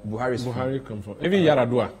Buhari is from. Come from. Even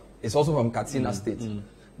Yaradua. It's also from Katsina State.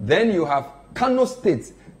 Then you have Kano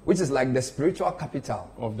State, which is like the spiritual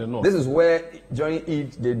capital of the north. This is where during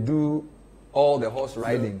Eid they do all the horse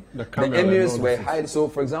riding. The emirs were hired. So,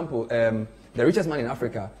 for example, the richest man in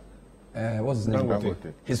Africa, what's his name?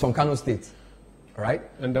 Dangote. He's from Kano State, right?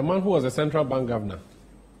 And the man who was a central bank governor.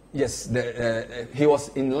 Yes, he was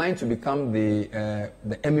in line to become the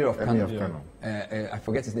emir of Kano. I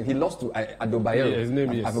forget his name. He lost to Adobayero. Yeah, his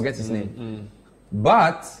name is. I forget his name.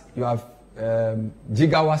 But you have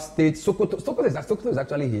Jigawa State. Sokoto is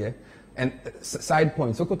actually here. And side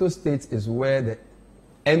point, Sokoto State is where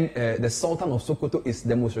the Sultan of Sokoto is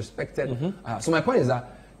the most respected. So my point is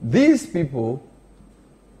that these people,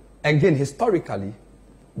 again, historically,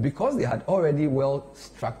 because they had already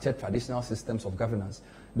well-structured traditional systems of governance,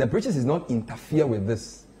 the British did not interfere with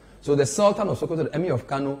this. So the Sultan of Sokoto, the Emir of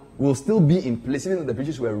Kano, will still be in place even though the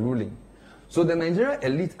British were ruling. So the Nigerian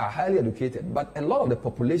elite are highly educated, but a lot of the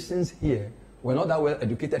populations here were not that well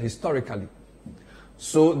educated historically.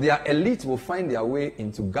 So their elite will find their way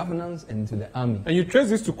into governance and into the army. And you trace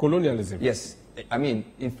this to colonialism? Yes. I mean,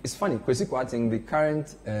 it's funny, Kwesi Kwarteng, the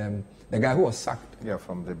current, the guy who was sacked. Yeah,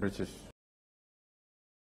 from the British.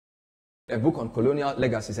 A book on colonial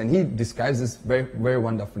legacies, and he describes this very, very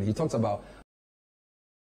wonderfully. He talks about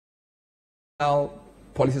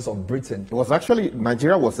policies of Britain. It was actually,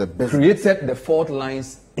 Nigeria was a business. Created the fault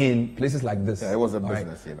lines in places like this. Yeah, it was a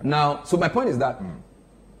business. Right? Now, so my point is that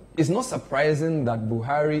it's not surprising that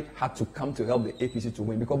Buhari had to come to help the APC to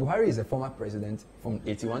win, because Buhari is a former president from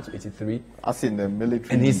 81 to 83. As in the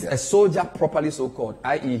military. And he's a soldier properly so-called,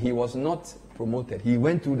 i.e. he was not promoted. He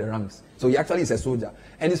went through the ranks. So he actually is a soldier.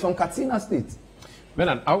 And he's from Katsina State.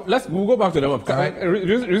 Bernard, we'll go back to the map.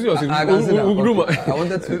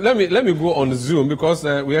 Let me go on Zoom, because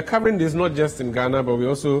we are covering this not just in Ghana, but we're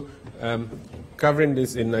also covering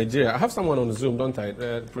this in Nigeria. I have someone on Zoom, don't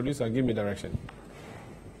I? Producer, give me direction.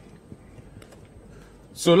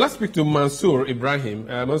 So let's speak to Mansour Ibrahim.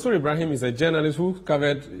 Mansour Ibrahim is a journalist who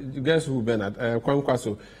covered, guess who, Bernard?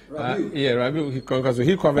 Kwankwaso. Rabiu Kwankwaso.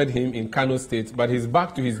 He covered him in Kano State, but he's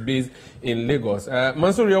back to his base in Lagos.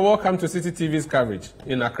 Mansour, you're welcome to Citi TV's coverage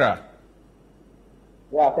in Accra.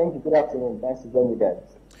 Yeah, thank you. Good afternoon. Nice to join you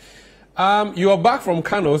guys. You are back from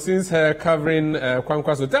Kano since covering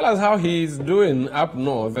Kwankwaso. Tell us how he's doing up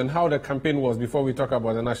north and how the campaign was before we talk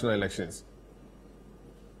about the national elections.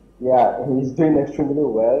 Yeah, he's doing extremely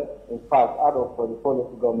well. In fact, out of 44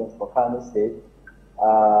 local governments for Kano State,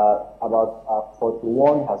 about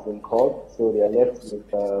 41 has been called, so they are left with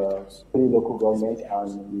 3 local governments,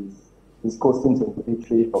 and he's coasting to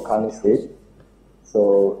victory for Kano State.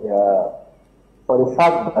 So, for the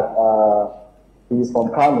fact that he's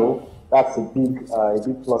from Kano, that's a big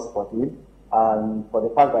plus for him, and for the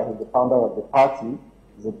fact that he's the founder of the party,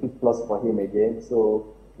 is a big plus for him again.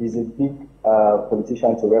 So he's a big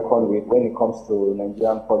politician to reckon with when it comes to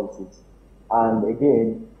Nigerian politics. And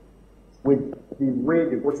again, with the way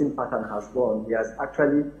the voting pattern has gone,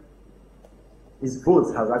 his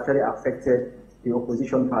votes has actually affected the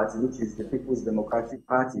opposition party, which is the People's Democratic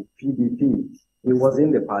Party, PDP. He was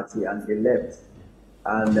in the party and he left.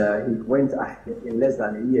 And he went ahead, in less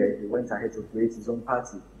than a year, he went ahead to create his own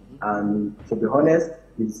party. And to be honest,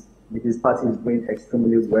 his party is doing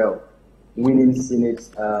extremely well, winning the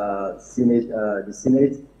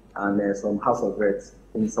Senate and some House of Reps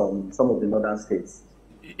in some of the northern states.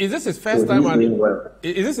 Is this his first time?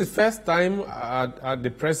 Is this his first time at the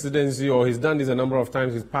presidency, or he's done this a number of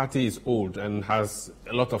times? His party is old and has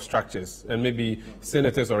a lot of structures and maybe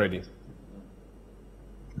senators already.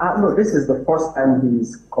 No, this is the first time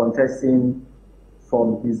he's contesting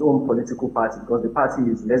from his own political party, because the party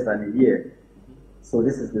is less than a year. So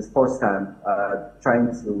this is the first time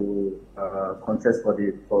trying to contest for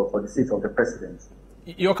the seat of the president.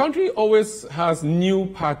 Your country always has new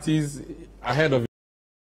parties ahead of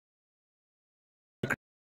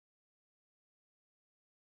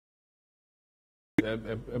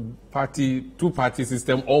a two-party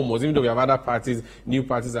system almost, even though we have other parties, new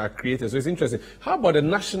parties are created. So it's interesting. How about the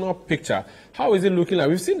national picture? How is it looking like?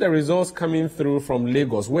 We've seen the results coming through from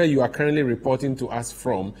Lagos, where you are currently reporting to us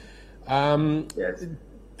from. Yes.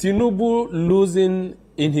 Tinubu losing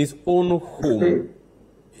in his own home.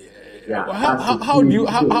 Yeah,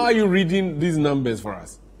 how are you reading these numbers for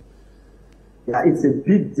us? Yeah, it's a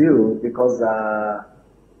big deal because,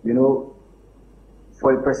 you know,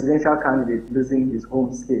 for a presidential candidate losing his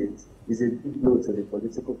home state is a big blow to the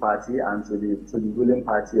political party and to the ruling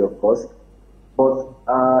party, of course. But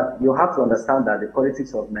you have to understand that the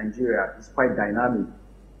politics of Nigeria is quite dynamic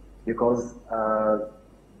because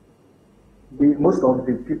most of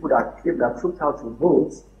the people that trooped out to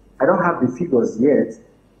vote, I don't have the figures yet,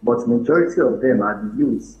 but majority of them are the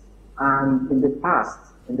youths. And in the past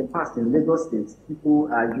in Lagos State, people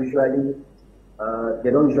are usually they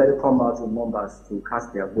don't usually come out in numbers to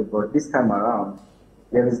cast their vote. But this time around,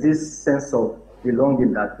 there is this sense of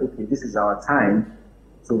belonging that, okay, this is our time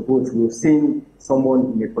to vote. We've seen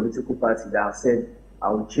someone in a political party that have said, I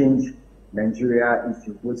will change Nigeria if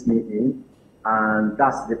you vote me in. And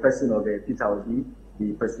that's the person of Peter Obi,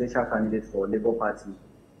 the presidential candidate for Labour Party,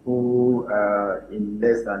 who in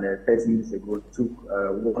less than 30 minutes ago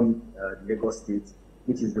won Lagos State,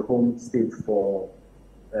 which is the home state for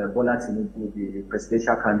Bola Tinubu, the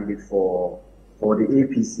presidential candidate for the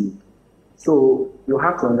APC. So you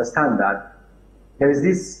have to understand that there is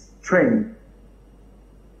this trend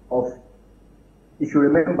of, if you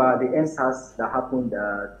remember the NSAS that happened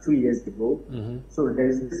 2 years ago, so there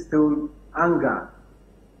is this still anger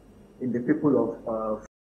in the people of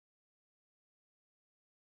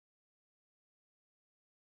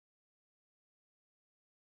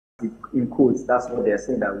in quotes, that's what they're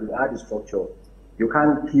saying, that without the structure, you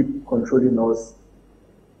can't keep controlling us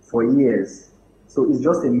for years. So it's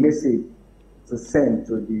just a message to send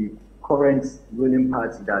to the current ruling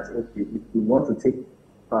party that, okay, if you want to take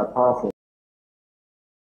power from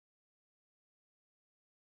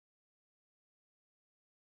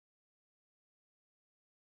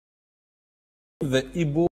the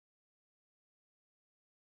Igbo,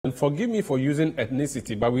 and forgive me for using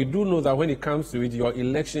ethnicity, but we do know that when it comes to it, your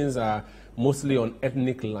elections are mostly on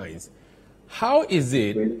ethnic lines. How is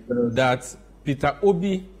it that Peter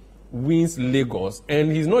Obi wins Lagos,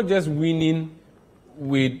 and he's not just winning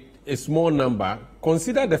with a small number?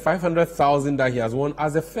 Consider the 500,000 that he has won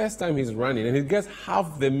as the first time he's running, and he gets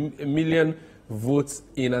half the million votes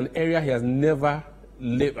in an area he has never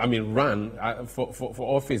run for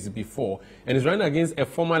office before, and he's running against a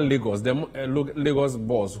former Lagos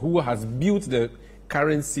boss who has built the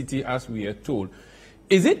current city, as we are told.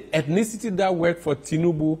 Is it ethnicity that worked for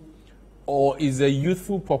Tinubu, or is the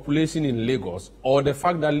youthful population in Lagos, or the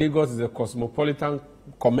fact that Lagos is a cosmopolitan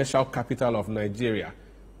commercial capital of Nigeria?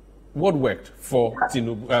 What worked for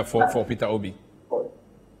Tinubu, for Peter Obi?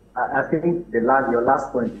 I think your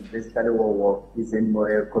last point is basically what worked is in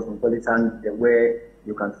more cosmopolitan, where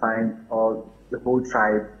you can find all the whole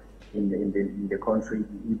tribe in the country,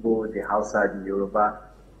 the Igbo, the Hausa, the Yoruba.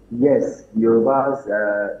 Yes, the Yorubas,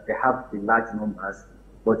 they have the large numbers,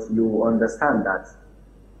 but you understand that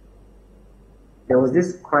there was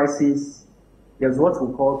this crisis, there's what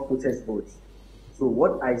we call protest votes. So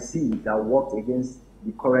what I see that worked against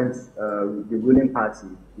the current, the ruling party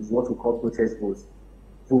is what we call protest votes.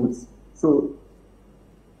 So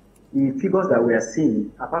the figures that we are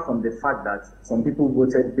seeing, apart from the fact that some people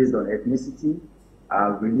voted based on ethnicity,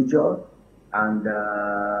 religion, and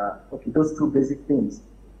okay, those two basic things,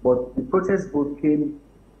 but the protest vote came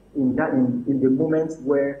in the moment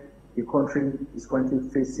where the country is currently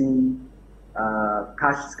facing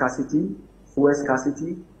cash scarcity, fuel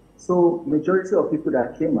scarcity. So majority of people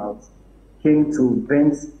that came out came to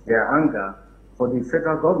vent their anger for the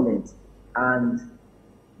federal government, and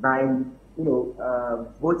by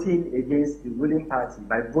voting against the ruling party,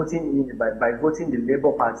 by voting the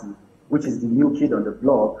Labour Party, which is the new kid on the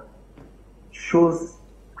block, shows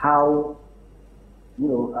how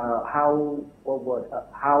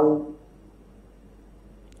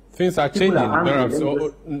things are changing.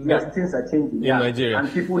 Yes, things are changing in Nigeria,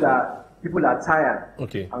 and people are tired.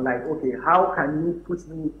 Okay, I'm like, okay, how can you put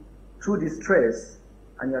me through this stress?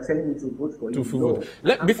 And you're telling me to vote for you.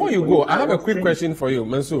 Before you go, I have a quick question for you,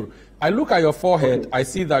 Mansour. I look at your forehead, I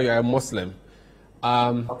see that you are a Muslim.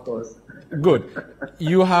 Of course. Good.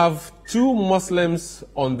 You have two Muslims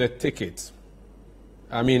on the ticket.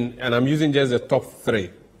 I mean, and I'm using just the top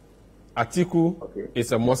three. Atiku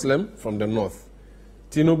is a Muslim from the north.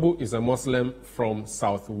 Tinubu is a Muslim from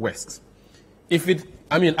southwest. If it,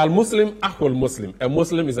 I mean, al-Muslim, ahul Muslim. A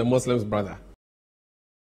Muslim is a Muslim's brother.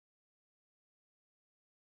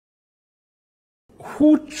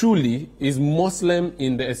 Who truly is Muslim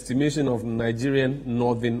in the estimation of Nigerian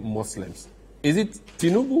northern Muslims? Is it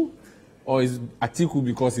Tinubu or is Atiku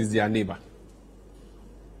because he's their neighbor?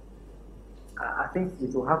 I think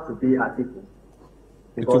it will have to be Atiku.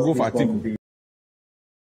 It will go for Atiku.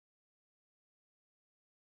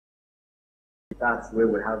 That's where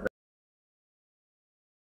we have.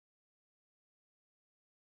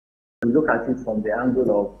 We look at it from the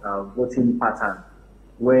angle of voting pattern,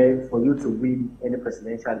 where for you to win any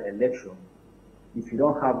presidential election, if you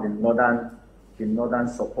don't have the northern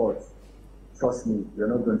support, trust me, you're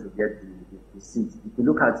not going to get the seat. If you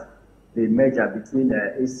look at the merger between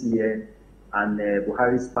ACN and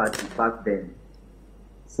Buhari's party back then,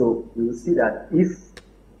 so you will see that if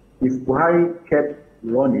Buhari kept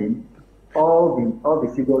running, all the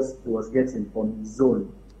figures he was getting from his zone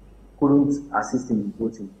couldn't assist him in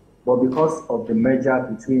voting. But because of the merger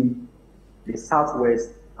between the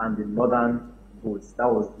southwest and the northern votes, that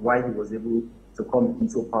was why he was able to come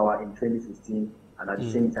into power in 2015 and at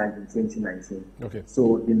the same time in 2019. Okay.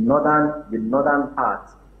 So the northern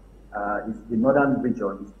part, the northern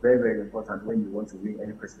region is very, very important when you want to win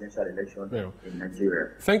any presidential election in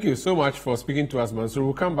Nigeria. Thank you so much for speaking to us, Mansour.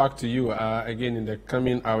 We'll come back to you again in the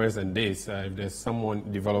coming hours and days if there's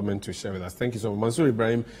someone development to share with us. Thank you so much. Mansour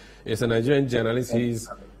Ibrahim is a Nigerian journalist.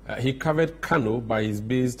 He covered Kano, but he's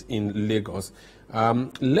based in Lagos.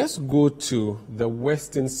 Let's go to the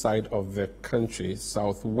western side of the country,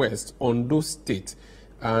 southwest, Ondo State,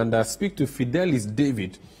 and speak to Fidelis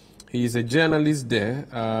David. He is a journalist there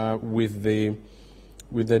with this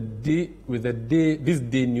day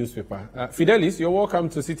newspaper. Fidelis, you're welcome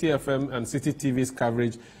to Citi FM and Citi TV's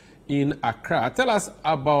coverage in Accra. Tell us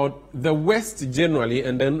about the West generally,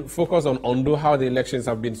 and then focus on Ondo, how the elections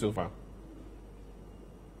have been so far.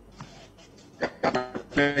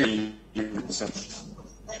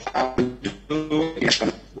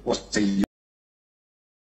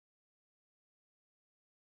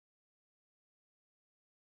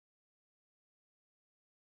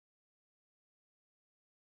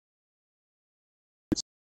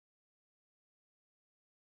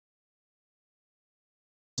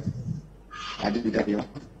 As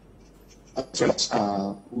well as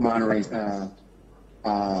human rights,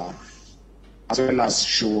 as well as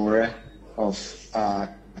sure of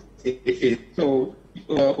so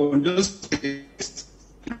on those cases,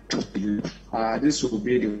 this will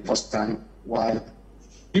be the first time while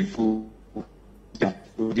people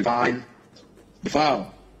define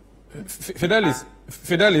Fidelis,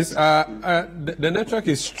 the network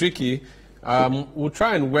is tricky. We'll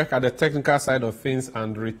try and work at the technical side of things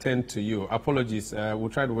and return to you. Apologies. We'll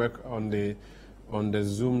try to work on the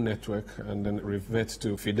Zoom network and then revert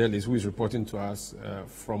to Fidelis, who is reporting to us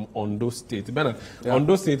from Ondo State. Bernard,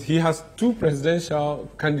 Ondo State, he has two presidential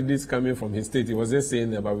candidates coming from his state. He was just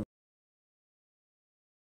saying about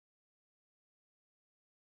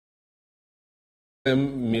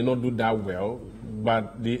them may not do that well,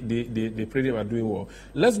 but they pretty are doing well.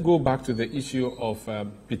 Let's go back to the issue of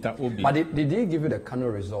Peter Obi. But did he give you the Kano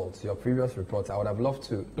results, your previous report? I would have loved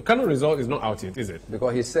to. The Kano result is not out yet, is it?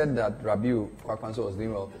 Because he said that Rabiu Kwakwanso was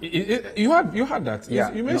doing well. You had that.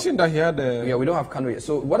 Yeah, you mentioned that he had a... Yeah, we don't have Kano yet.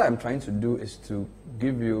 So what I'm trying to do is to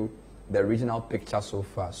give you the regional picture so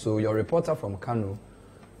far. So your reporter from Kano,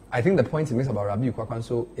 I think the point he makes about Rabiu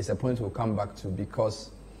Kwakwanso is a point we'll come back to,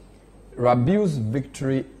 because Rabiu's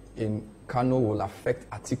victory in Kano will affect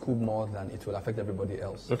Atiku more than it will affect everybody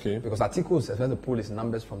else. Okay. Because Atiku is expected to pull his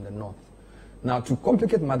numbers from the north. Now, to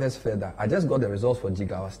complicate matters further, I just got the results for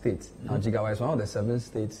Jigawa State. Now, Jigawa is one of the 7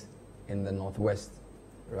 states in the northwest,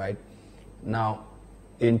 right? Now,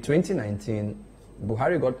 in 2019,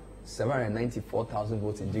 Buhari got 794,000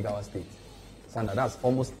 votes in Jigawa State. Sandra, that's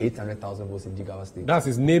almost 800,000 votes in Jigawa State. That's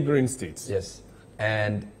his neighboring states. Yes.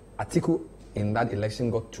 And Atiku in that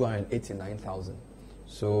election got 289,000.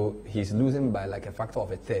 So he's losing by like a factor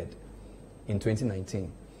of a third in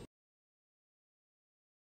 2019.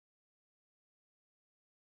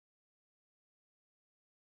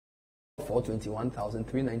 For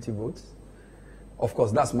 21,390 votes. Of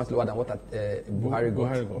course, that's much lower than what Buhari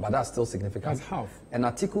got, but that's still significant. That's half. And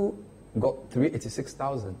Atiku got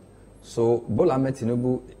 386,000. So Bola Ahmed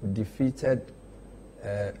Tinubu defeated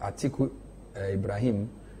Atiku Ibrahim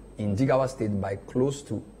in Jigawa State by close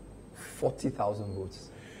to 40,000 votes.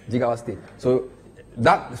 Jigawa State. So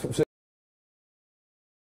that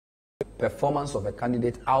performance of a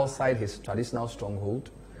candidate outside his traditional stronghold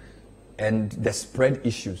and the spread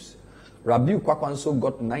issues. Rabiu Kwakwanso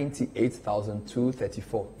got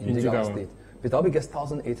 98,234 in Jigawa State. Peter Obi gets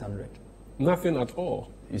 1,800. Nothing at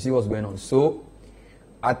all. You see what's going on. So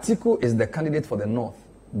Atiku is the candidate for the north,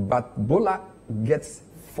 but Bola gets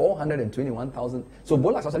 421,000. So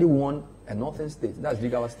Bola has actually won a northern state. That's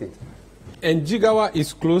Jigawa State. And Jigawa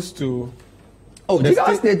is close to. Oh,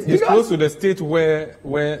 Jigawa State is close to the state where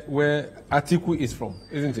Atiku is from,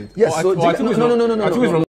 isn't it? Yes. So no. Atiku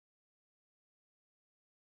is from.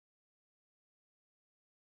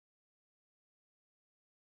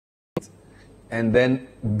 And then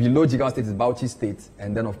below Jigawa State is Bauchi State,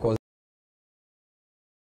 and then of course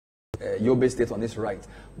Yobe State on its right.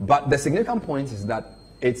 But the significant point is that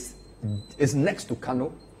it's next to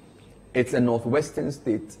Kano. It's a northwestern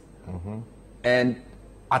state, and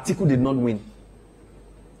Atiku did not win.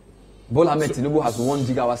 Bola Ahmed Tinubu has won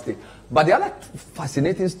Jigawa State. But the other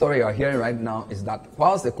fascinating story you are hearing right now is that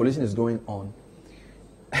whilst the coalition is going on,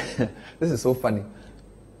 this is so funny.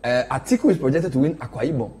 Atiku is projected to win Akwa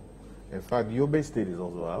Ibom. In fact, Yobe State is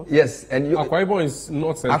also out. Yes, and Akwa Ibom is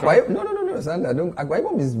not central. No, Sandra. Akwa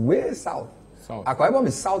Ibom is way south. Akwa Ibom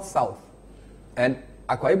is south, and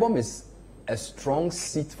Akwa Ibom is a strong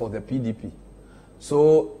seat for the PDP.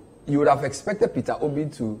 So you would have expected Peter Obi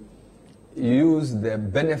to use the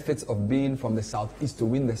benefits of being from the southeast to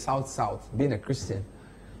win the south, being a Christian.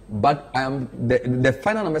 But the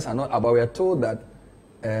final numbers are not about. We are told that.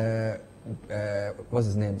 What's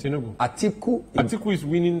his name? Tinubu. Atiku is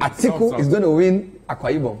winning. Atiku is going to win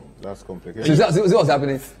Akwa Ibom. That's complicated. See what's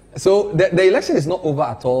happening. So the election is not over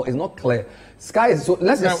at all. It's not clear. Sky. So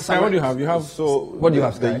let's just. What do you have? What do you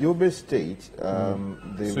have? The Yobe State. So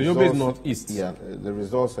Yobe is northeast. Yeah, the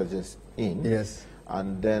results are just in. Yes.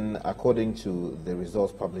 And then, according to the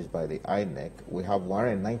results published by the INEC, we have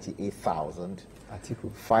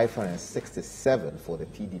 198,567 for the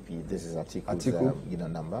PDP. This is Atiku's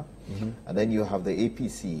number. And then you have the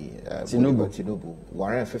APC, Tinubu,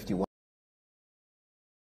 151.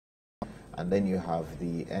 And then you have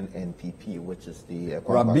the NNPP, which is the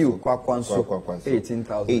Rabiu Kwakwanso,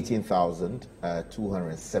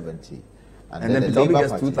 18,270. And then Peter Obi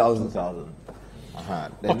gets 2,000.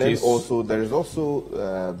 Then also there is also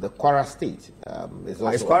the Kwara State.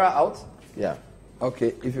 Is Kwara out? Yeah.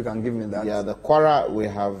 Okay, if you can give me that. Yeah, the Kwara we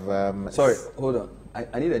have. Sorry, hold on.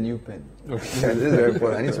 I need a new pen. Okay. This is very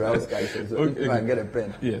important. I need to write Sky. So if I can get a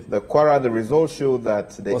pen. Yes. The Kwara, the results show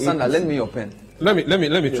that the. Sandra, lend me your pen. Let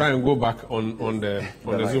me try and go back on the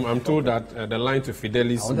Zoom. I'm told that the line to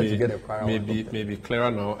Fidelis may be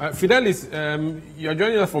clearer now. Fidelis, you're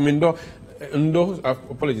joining us from Indo,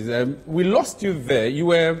 apologies. We lost you there. You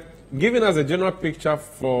were giving us a general picture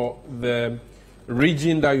for the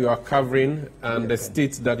region that you are covering and the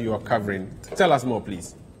states that you are covering. Tell us more,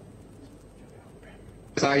 please.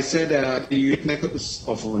 As I said, the uniqueness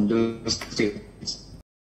of Ondo State.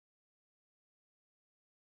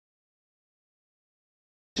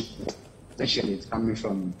 Essentially, it's coming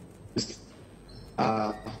from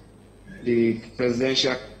the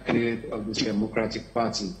presidential candidate of the Democratic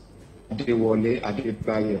Party, Adewale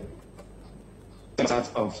Adebayo, out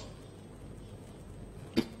of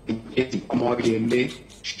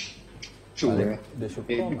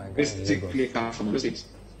basically come from the state.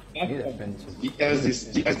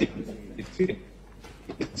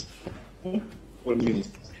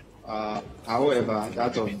 However,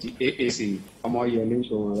 that of the AAC,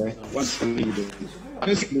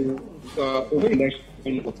 honestly, over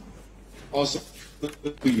election also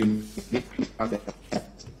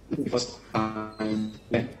first time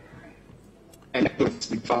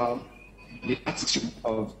electors found the attitude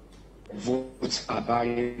of votes are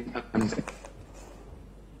buying and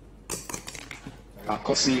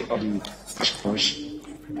courtesy of the cash push.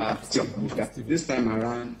 This time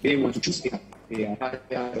around, they want to choose a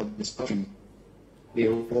tired of discussion. They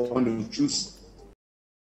want to choose.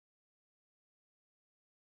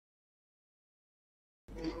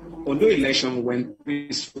 Although election went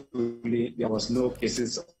peacefully, there was no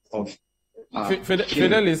cases of.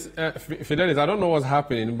 Fidelis, I don't know what's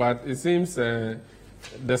happening, but it seems the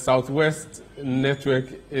Southwest network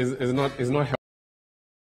is not helping.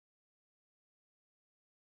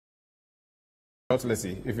 Let's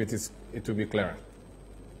see if it will be clearer.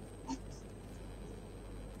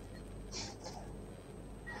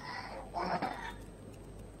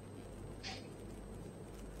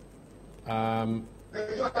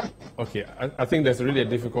 Okay, I think there's really a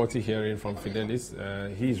difficulty hearing from Fidelis.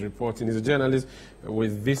 He's reporting, he's a journalist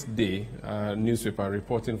with This Day newspaper,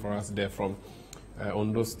 reporting for us there from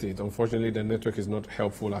Ondo State. Unfortunately, the network is not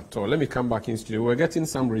helpful at all. Let me come back in studio. We're getting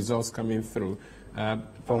some results coming through. From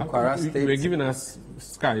Kwara State. You were giving us,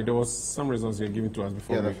 Sky, there was some results you were giving to us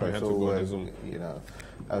before we had to go on Zoom. You know,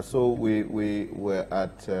 so we were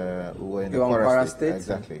at we were in the Kwara State.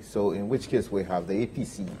 Exactly. So in which case we have the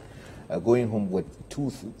APC going home with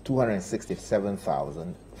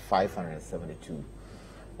 267,572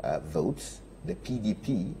 votes. The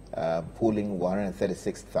PDP polling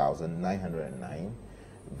 136,909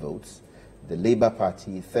 votes. The Labour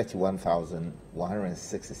Party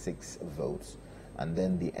 31,166 votes. And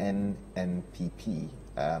then the NNPP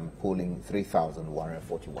polling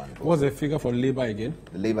 3,141 votes. What's the figure for Labour again?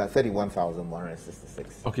 The Labour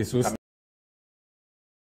 31,166. Okay, so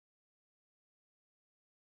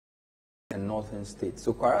and northern state.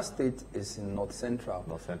 So Kwara State is in north central.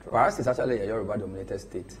 North Central. Kwara State is actually a Yoruba dominated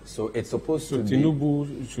state. So it's supposed to Tinubu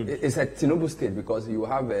be. should. It's a Tinubu state because you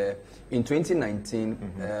have in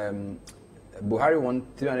 2019, Buhari won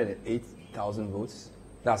 308,000 votes.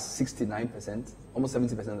 That's 69%. Almost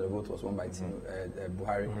 70% of the vote was won by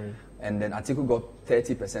Buhari. And then Atiku got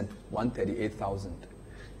 30%, 138,000.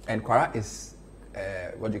 And Kwara is,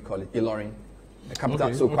 what do you call it, Ilorin. The capital.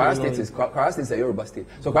 Okay, so Kwara State is a Yoruba state.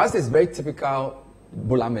 So Kwara State is very typical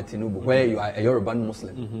Bulame Tinubu, where you are a Yoruba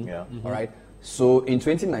Muslim. All right. So in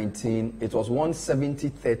 2019, it was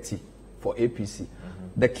 170-30 for APC.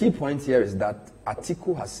 The key point here is that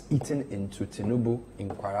Atiku has eaten into Tinubu in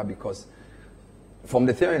Kwara because from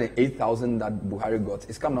the 308,000 that Buhari got,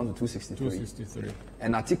 it's come down to 263.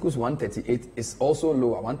 And Atiku's 138 is also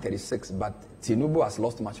lower, 136, but Tinubu has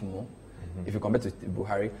lost much more if you compare to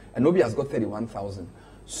Buhari. And Obi has got 31,000.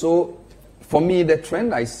 So for me, the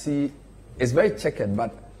trend I see is very checkered,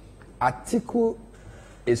 but Atiku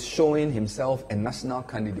is showing himself a national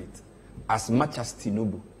candidate as much as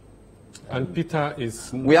Tinubu. And Peter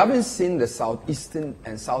is... We haven't seen the southeastern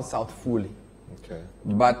and south-south fully. Okay.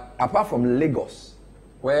 But apart from Lagos,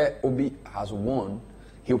 where Obi has won,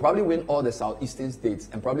 he'll probably win all the southeastern states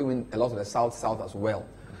and probably win a lot of the south-south as well.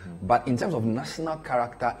 But in terms of national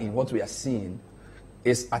character in what we are seeing,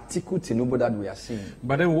 it's Atiku Tinubu that we are seeing.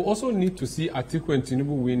 But then we also need to see Atiku and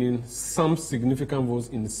Tinubu winning some significant votes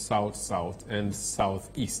in south-south and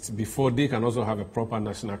southeast before they can also have a proper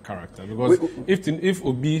national character. Because if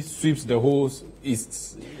Obi sweeps the whole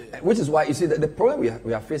east... Which is why, you see, the problem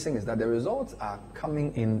we are facing is that the results are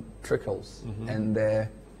coming in trickles. And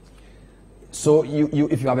so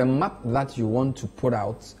if you have a map that you want to put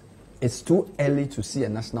out, it's too early to see a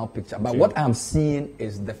national picture. But what I'm seeing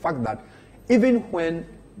is the fact that even when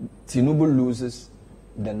Tinubu loses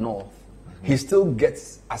the north, he still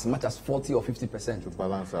gets as much as 40 or 50%. To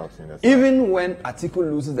balance out in that. Even when Atiku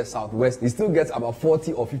loses the southwest, he still gets about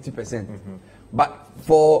 40 or 50%. But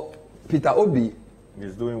for Peter Obi,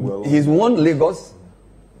 he's doing well. He's won Lagos,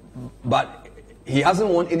 but he hasn't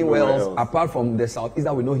won anywhere else apart from the southeast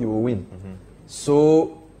that we know he will win.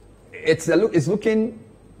 So it's looking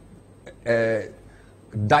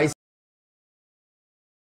dicey.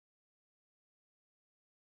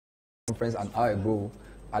 Conference an hour ago,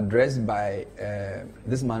 addressed by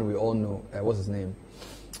this man we all know. What's his name?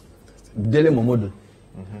 Dele Momodu.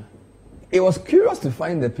 It was curious to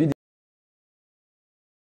find the PDP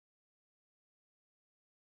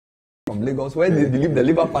from Lagos, where they believe the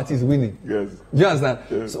Labour Party is winning. Yes. Do you understand?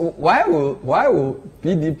 Yes. So why will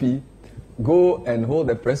PDP go and hold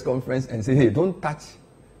a press conference and say, hey, don't touch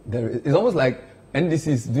it's almost like NDC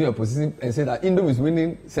is doing a position and say that Indom is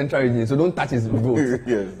winning Central Region, so don't touch his vote.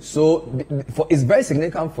 Yes. So it's very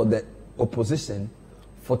significant for the opposition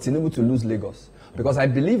for Tinubu to lose Lagos. Because I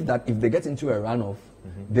believe that if they get into a runoff,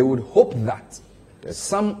 they would hope that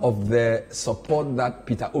some of the support that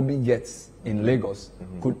Peter Obi gets in Lagos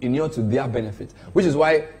could inure to their benefit. Which is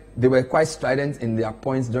why they were quite strident in their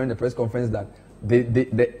points during the press conference that the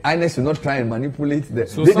INEC should not try and manipulate them.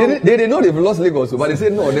 So they know they've lost Lagos, but they say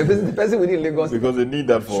no, the person within Lagos... Because they need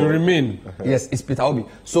that for... To remain. Yes, it's Peter Obi.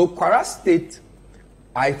 So Kwara State,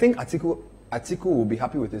 I think Atiku will be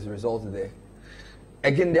happy with his results there.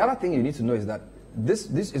 Again, the other thing you need to know is that this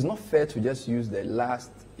is not fair to just use the last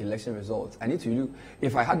election results. I need to look,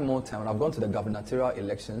 if I had more time, I've gone to the gubernatorial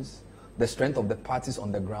elections, the strength of the parties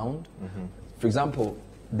on the ground. For example,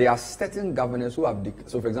 there are certain governors who have,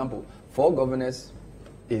 so for example, 4 governors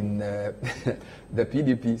in the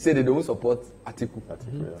PDP say they don't support Atiku.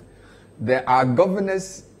 There are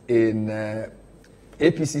governors in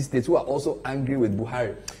APC states who are also angry with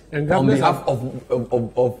Buhari on behalf of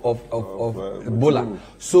Bola.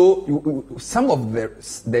 So some of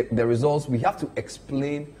the results we have to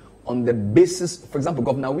explain on the basis. For example,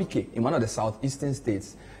 Governor Wike in one of the southeastern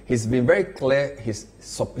states, he's been very clear his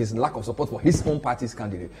lack of support for his own party's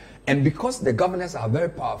candidate. And because the governors are very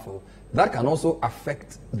powerful, that can also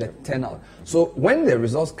affect the turnout. So when the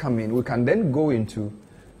results come in, we can then go into,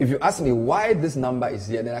 if you ask me why this number is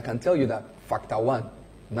here, then I can tell you that factor 1,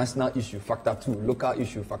 national issue, factor 2, local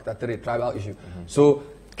issue, factor 3, tribal issue. So,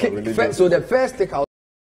 so the first takeout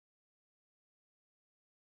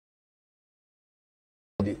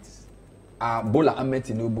are Bola Ahmed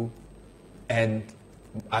Tinubu and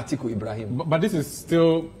Atiku Ibrahim. But this is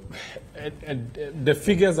still the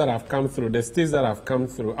figures that have come through, the states that have come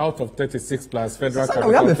through, out of 36 plus federal capital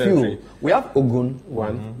we have a territory. few. We have Ogun,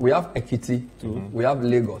 1. We have Ekiti, 2. We have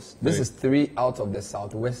Lagos. This is 3 out of the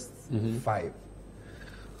southwest 5.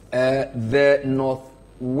 The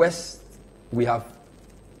northwest, we have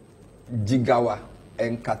Jigawa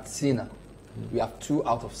and Katsina. We have 2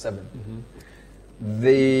 out of 7.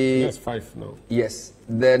 That's 5 now. Yes.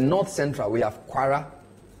 The north central, we have Kwara,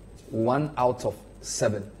 1 out of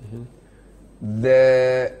 7.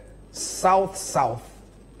 The south,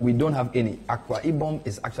 we don't have any. Akwa Ibom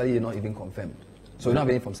is actually not even confirmed. So we don't have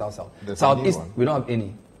any from south. Southeast, we don't have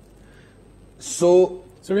any. So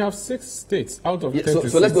we have 6 states out of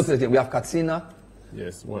 36. So let's go to the thing. We have Katsina.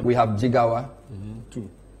 Yes, 1. We have Jigawa. 2.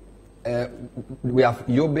 We have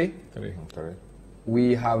Yobe. 3.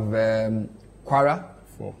 We have Kwara.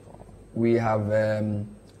 4. We have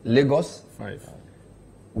Lagos. 5.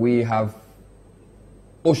 We have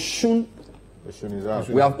Osun. Osun is out.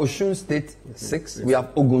 We have Osun State 6. We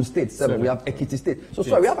have Ogun State 7. We have Ekiti State. So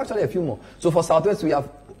sorry, we have actually a few more. So for Southwest, we have,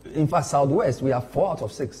 in fact, Southwest, we have 4 out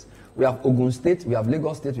of 6. We have Ogun State, we have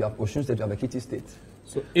Lagos State, we have Osun State, we have Ekiti State.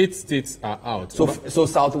 So 8 states are out. So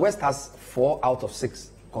Southwest has 4 out of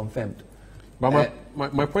 6 confirmed. But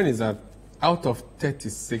my point is that out of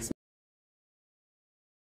 36,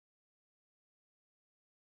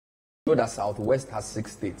 so that Southwest has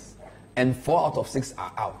 6 states, and 4 out of 6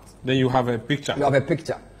 are out. Then you have a picture. You have a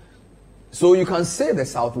picture. So you can say the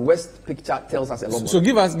Southwest picture tells us a lot more. So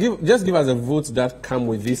just give us the votes that come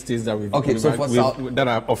with these states that that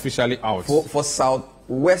are officially out. For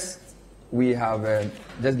Southwest, we have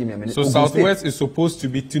just give me a minute. So Ogun Southwest State is supposed to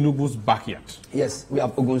be Tinubu's backyard. Yes, we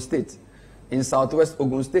have Ogun State. In Southwest,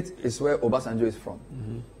 Ogun State is where Obasanjo is from.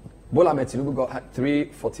 Bola Ahmed Tinubu got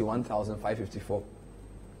 341,554.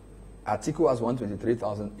 Atiku has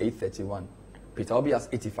 123,831. Peter Obi has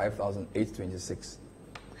 85,826.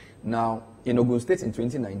 Now, in Ogun State in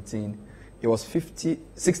 2019, it was 60%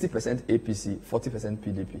 APC, 40%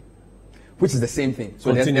 PDP, which is the same thing.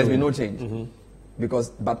 So there's been no change.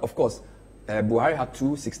 But of course, Buhari had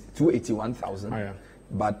 281,000,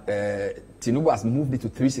 but Tinubu has moved it to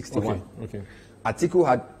 361. Okay. Atiku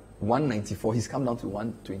had 194, he's come down to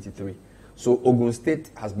 123. So Ogun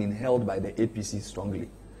State has been held by the APC strongly.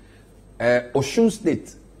 Osun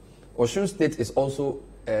State is also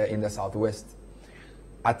in the southwest.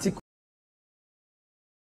 Atiku,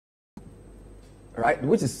 right,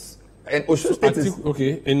 which is, and Osun State is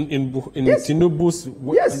okay. In yes. Tinubu's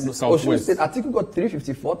southwest. Osun State, Atiku got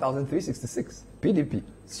 354,366 PDP,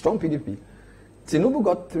 strong PDP. Tinubu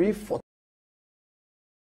got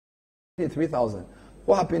 343,000.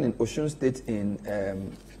 What happened in Osun State in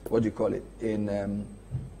what do you call it in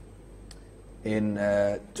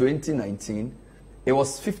 2019? It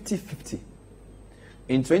was 50-50.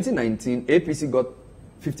 In 2019, APC got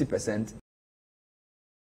 50%.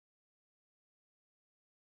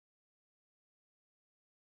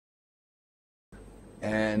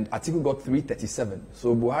 And Atiku got 337.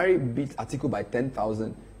 So Buhari beat Atiku by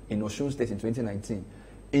 10,000 in Osun State in 2019.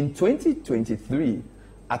 In 2023,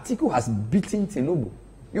 Atiku has beaten Tinubu.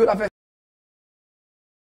 You would have heard.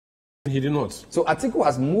 He did not. So Atiku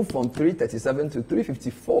has moved from 337 to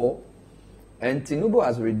 354, and Tinubu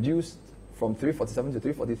has reduced from 347 to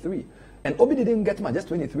 343. And Obi didn't get much, just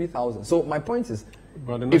 23,000. So my point is,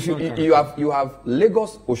 if you have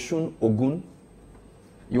Lagos, Osun, Ogun,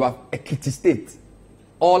 you have Ekiti State,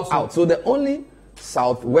 all out. So the only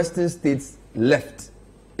southwestern states left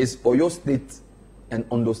is Oyo State and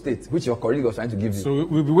Ondo State, which your colleague was trying to give you. So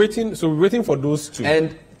we'll be waiting. So we're waiting for those two.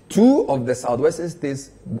 And 2 of the southwestern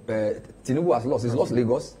states, Tinubu has lost. He's lost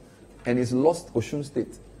Lagos, and he's lost Osun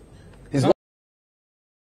State. He's lost.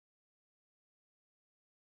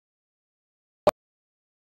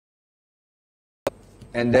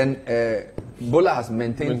 And then Bola has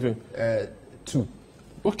maintained 2.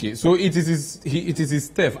 Okay, so it is his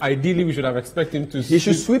step. Ideally, we should have expected him to. He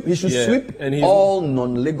should sweep. He should sweep all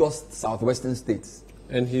non-Lagos southwestern states.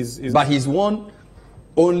 And but he's won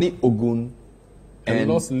only Ogun and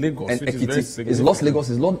lost Lagos, and which is very Ekiti. He's lost Lagos.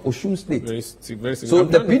 He's lost Osun State. Very so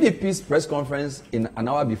the PDP's press conference in an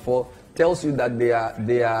hour before tells you that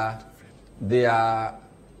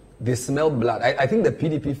they smell blood. I think the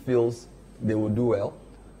PDP feels they will do well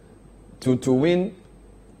to win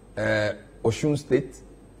Osun State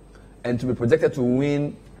and to be projected to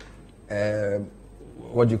win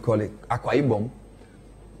what do you call it, Akwa Ibom.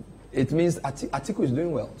 It means Atiku is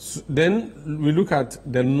doing well. So then we look at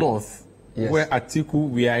the north, yes, where Atiku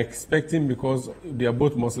we are expecting, because they are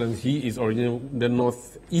both Muslims, he is originally the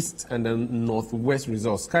northeast and the northwest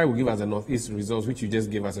results. Sky will give us the northeast results, which you just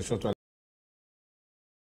gave us a short one.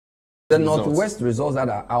 The northwest results that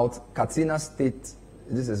are out, Katsina State,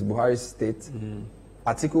 this is Buhari's state,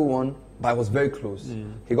 Atiku won, but it was very close.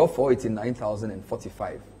 He got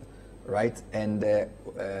 489,045, right? And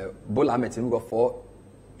Bola Ahmed Tinubu got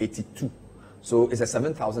 482. So it's a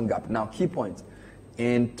 7,000 gap. Now, key point,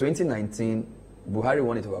 in 2019, Buhari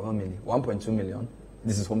won it over 1 million, 1.2 million.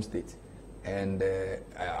 This is home state. And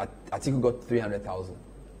Atiku got 300,000.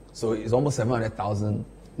 So it's almost 700,000.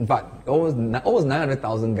 In fact, almost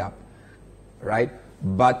 900,000 gap, right?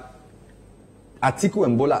 But Atiku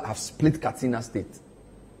and Bola have split Katsina State.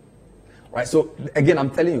 Right, so again, I'm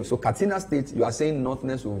telling you, so Katsina State, you are saying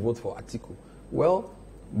Northerners will vote for Atiku. Well,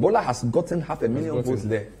 Bola has gotten 500,000 votes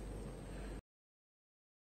there.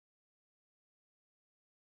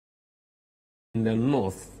 In the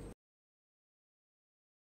north,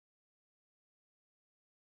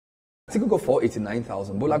 Atiku got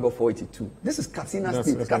 489,000, Bola got 482. This is Katsina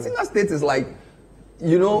State. Okay. Katsina State is like,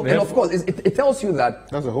 you know, and of course, it tells you that.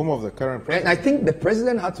 That's the home of the current president. And I think the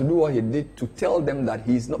president had to do what he did to tell them that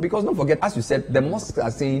he's not, because don't forget, as you said, the mosques are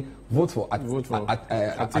saying vote for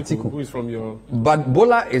Atiku. who is from your. But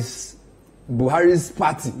Bola is Buhari's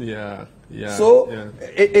party. Yeah. So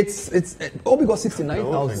it's Obi got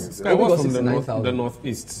 69,000. Sky, Obi got from 69,000. the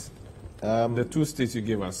northeast. The two states you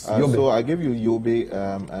gave us. So I give you Yobe,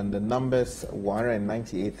 and the numbers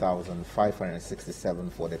 198,567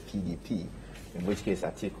 for the PDP, in which case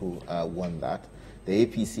Atiku won that. The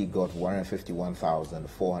APC got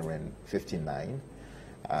 151,459.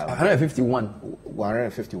 151.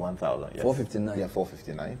 151,000. Yes. 459. Yeah,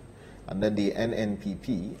 459. And then the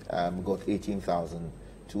NNPP got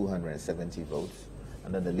 18,270 votes.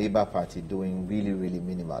 And then the Labour Party doing really, really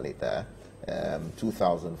minimally there.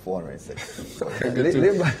 2,406.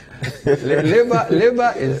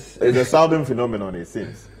 Labour is a southern phenomenon, it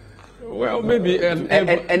seems. Well, maybe.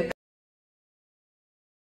 And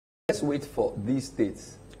let's wait for these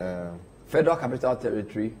states: Federal Capital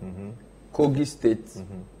Territory, Kogi State,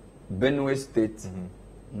 Benue State,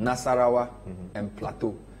 Nasarawa, and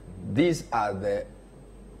Plateau. These are the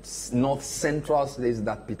north central states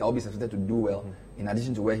that Peter Obi is expected to do well, in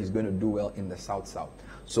addition to where he's going to do well in the south.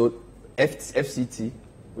 So FCT,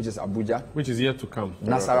 which is Abuja, which is yet to come.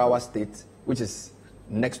 Nasarawa State, which is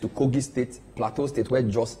next to Kogi State, Plateau State, where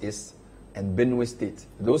Jos is, and Benue State.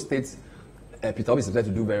 Those states, Peter Obi is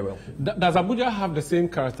expected to do very well. Does Abuja have the same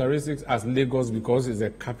characteristics as Lagos because it's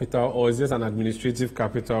a capital, or is this an administrative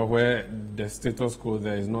capital where the status quo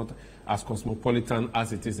there is not as cosmopolitan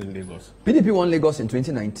as it is in Lagos? PDP won Lagos in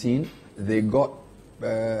 2019. They got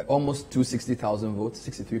almost 260,000 votes,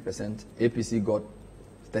 63%. APC got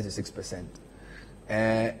 36%.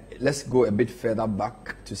 Let's go a bit further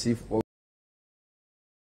back to see if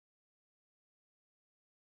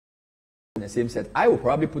in the same set. I will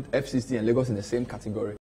probably put FCC and Lagos in the same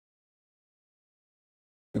category.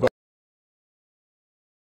 Because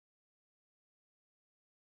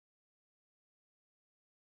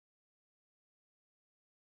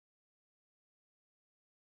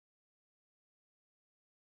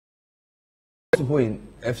people in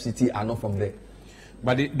FCT are not from there.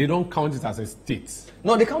 But they don't count it as a state.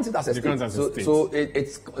 No, they count it as a state. Count it as a state.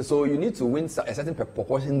 So you need to win a certain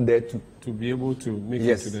proportion there to be able to make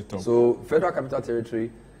it to the top. So Federal Capital Territory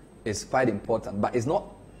is quite important, but it's not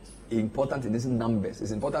important in these numbers. It's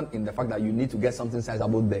important in the fact that you need to get something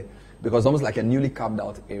sizable there, because it's almost like a newly carved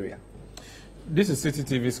out area. This is Citi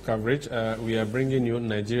TV's coverage. We are bringing you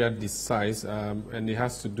Nigeria Decides, and it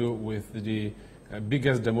has to do with the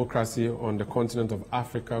biggest democracy on the continent of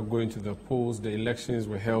Africa going to the polls. The elections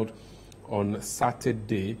were held on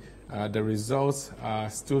Saturday. The results are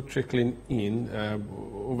still trickling in.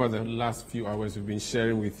 Over the last few hours, we've been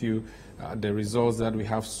sharing with you the results that we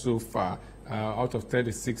have so far. Out of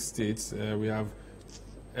 36 states, we have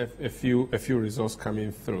a few results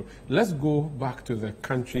coming through. Let's go back to the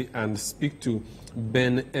country and speak to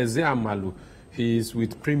Ben Ezeamalu. He is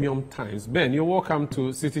with Premium Times. Ben, you're welcome to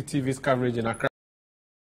Citi TV's coverage in Accra.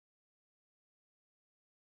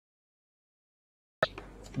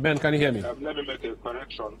 Ben, can you hear me? Let me make a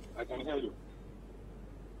correction. I can hear you.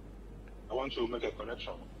 I want to make a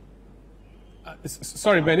correction.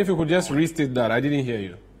 Sorry, Ben, if you could just restate that. I didn't hear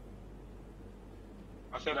you.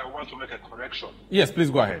 I said I want to make a correction. Yes, please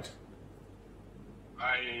go ahead.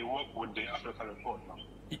 I work with the Africa Report now.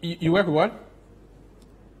 You work with what?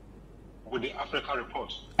 With the Africa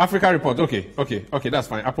Report. Africa Report, okay, that's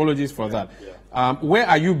fine. Apologies for that. Yeah. Where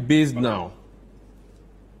are you based now?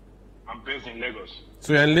 I'm based in Lagos.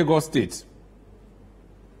 So you're in Lagos State?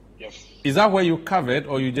 Yes. Is that where you covered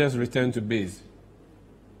or you just returned to base?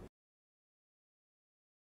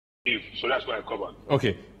 So that's where I covered.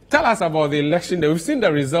 Okay. Tell us about the election. We've seen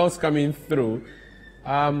the results coming through.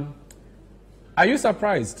 Are you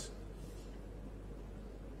surprised?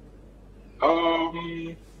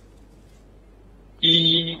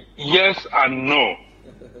 Yes and no.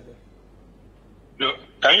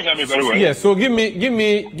 Can you hear me very well? Yes. So give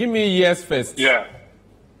me yes first. Yeah.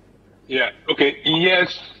 Okay.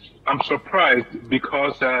 Yes, I'm surprised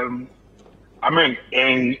because I mean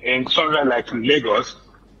in somewhere like Lagos,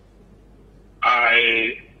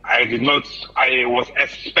 I was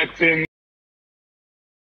expecting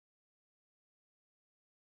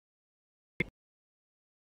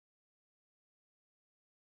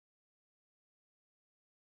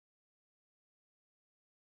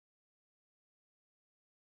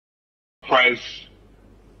price.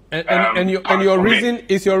 And your reason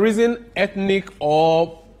is your reason ethnic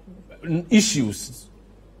or issues?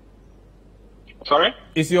 Sorry?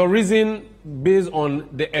 Is your reason based on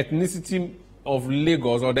the ethnicity of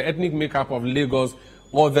Lagos or the ethnic makeup of Lagos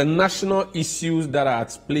or the national issues that are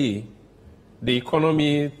at play, the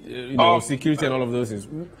economy, security and all of those things?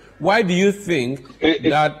 Why do you think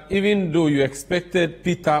that even though you expected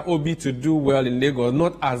Peter Obi to do well in Lagos,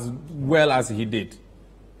 not as well as he did?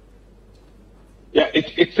 Yeah,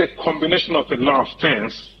 it's a combination of a lot of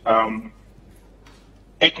things.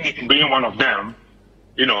 Ethnic being one of them,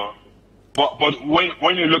 But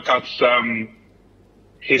when you look at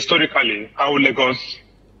historically how Lagos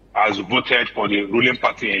has voted for the ruling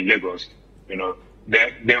party in Lagos,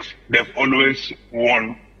 they've always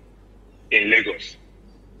won in Lagos.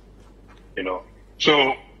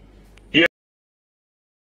 So yeah.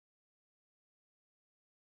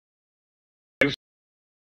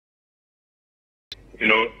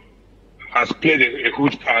 Has played a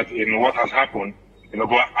huge part in what has happened, but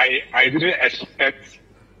I didn't expect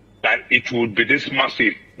that it would be this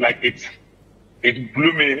massive. Like it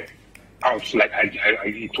blew me out. Like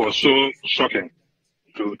it was so shocking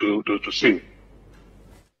to see.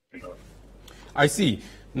 I see.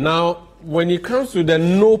 Now, when it comes to the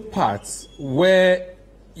no parts where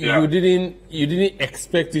you didn't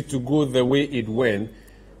expect it to go the way it went,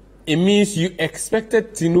 it means you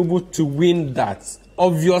expected Tinubu to win that.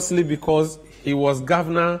 Obviously, because he was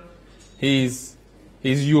governor, he's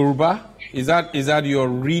Yoruba. Is that your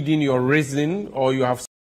reading, your reasoning, or you have?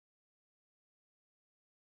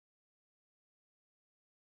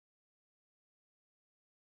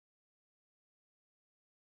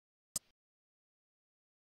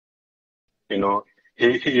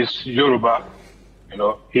 He is Yoruba.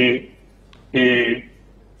 He.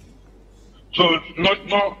 So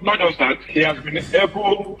not just that, he has been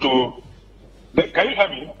able to. Can you hear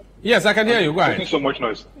me? Yes, I can hear you. Go ahead. So much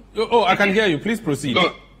noise. Oh, I can hear you. Please proceed.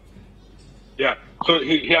 So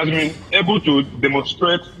he has been able to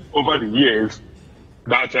demonstrate over the years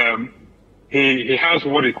that he has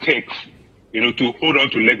what it takes, to hold on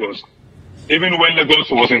to Lagos. Even when Lagos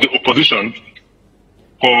was in the opposition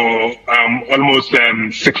for almost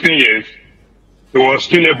 16 years, he was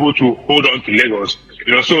still able to hold on to Lagos.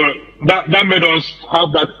 So that made us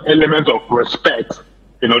have that element of respect.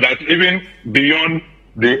 That even beyond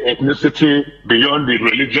the ethnicity, beyond the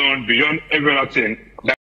religion, beyond everything,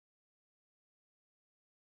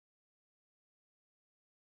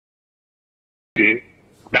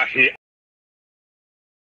 that he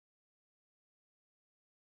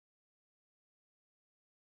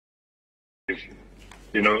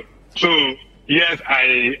So yes,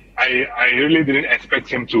 I really didn't expect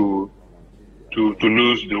him to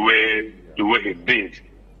lose the way he did.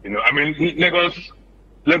 I mean,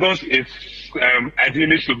 Lagos is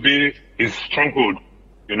ideally should be his stronghold.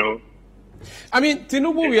 I mean,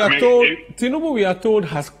 Tinubu, we are told,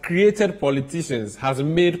 has created politicians, has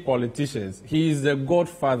made politicians. He is the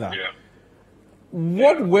godfather. Yeah.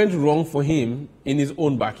 What went wrong for him in his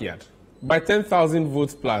own backyard? By 10,000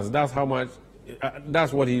 votes plus, that's how much.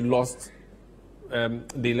 That's what he lost the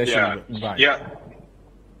election by.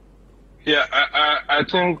 I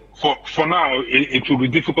think for now it will be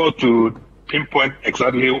difficult to pinpoint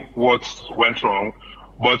exactly what went wrong,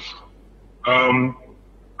 but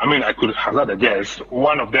I mean, I could hazard a guess.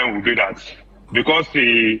 One of them would be that because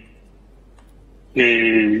he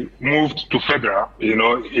he moved to Federal. You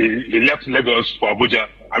know, he left Lagos for Abuja.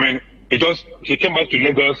 I mean, he came back to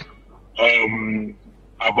Lagos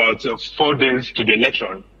about 4 days to the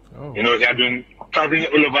election. Oh. You know, he had been traveling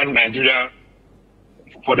all over Nigeria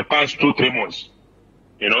for the past 2-3 months.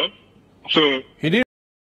 You know, so he did.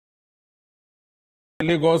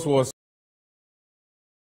 Lagos was.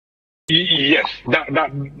 Yes,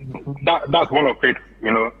 that's one of it.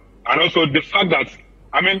 You know, and also the fact that,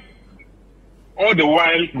 I mean, all the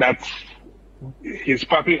while that his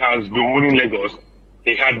party has been winning Lagos,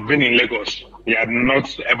 he had been in Lagos. He had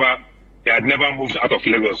never moved out of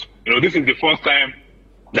Lagos. You know, this is the first time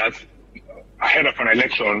that ahead of an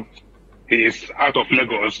election, he is out of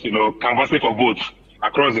Lagos, you know, canvassing for votes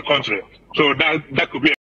across the country. So that could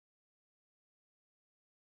be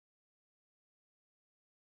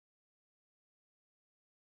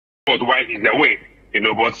why he's away, you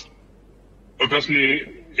know, but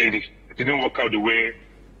obviously it didn't work out the way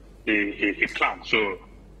he planned. So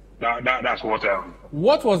that's what.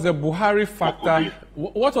 What was the Buhari factor?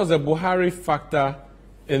 What was the Buhari factor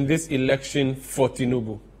in this election for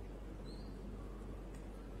Tinubu?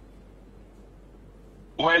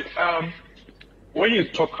 Well, when you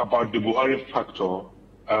talk about the Buhari factor,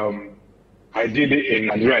 ideally in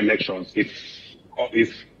Nigerian elections, it's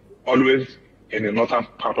always in the northern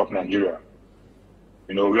part of Nigeria,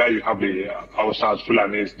 you know, where you have the Hausas,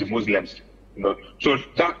 Fulanis, the Muslims, you know. So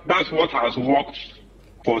that's what has worked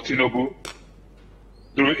for Tinubu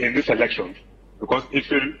in this election. Because if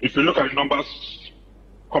you look at the numbers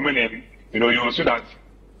coming in, you know, you will see that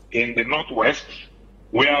in the northwest,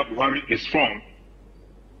 where Buhari is from,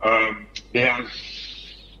 he has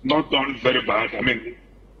not done very bad. I mean,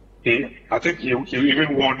 I think he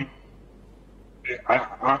even won.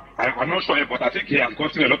 I'm not sure, but I think he has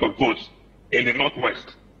gotten a lot of votes in the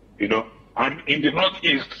northwest, you know, and in the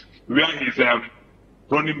northeast, where his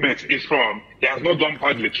running mate is from, he has not done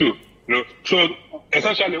badly too, you know. So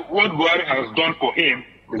essentially, what Buhari has done for him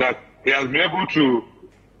is that he has been able to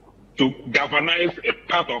galvanize a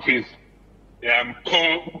part of his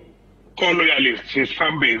core loyalists, his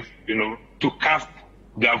fan base, you know, to cast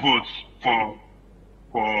their votes for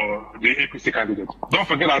the APC candidate. Don't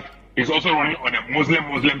forget that he's also running on a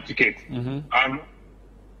Muslim ticket. Mm-hmm. And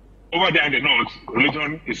over there in the north,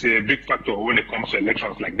 religion is a big factor when it comes to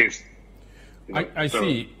elections like this. You know? I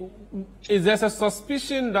see. Is there a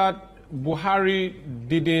suspicion that Buhari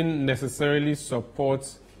didn't necessarily support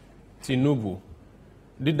Tinubu?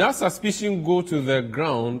 Did that suspicion go to the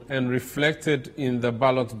ground and reflected in the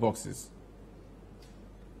ballot boxes?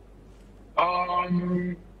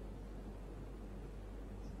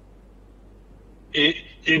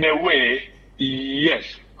 In a way, yes.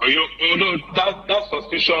 Although that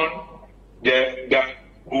suspicion,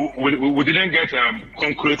 we didn't get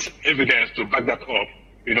concrete evidence to back that up.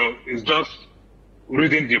 You know, it's just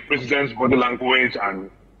reading the president's body language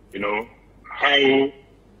and, you know, how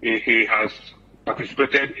he has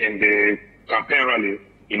participated in the campaign rally,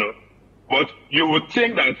 you know. But you would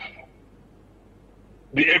think that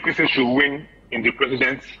the APC should win in the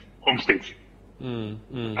president's home state.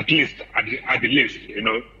 At least, at the least, you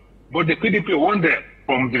know. But the PDP won there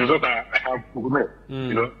from the result I have made,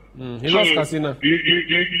 you know. He lost Casino.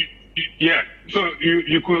 Yeah. So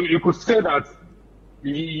you could say that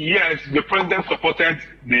yes, the president supported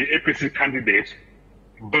the APC candidate,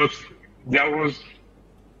 but there was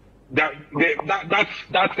that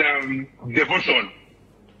devotion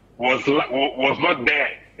was not there,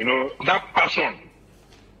 you know. That passion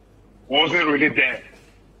wasn't really there.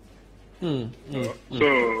 So,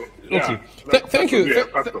 yeah, okay. Thank you.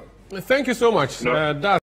 Thank you so much.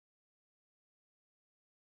 No.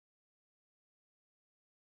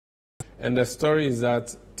 And the story is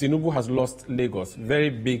that Tinubu has lost Lagos. Very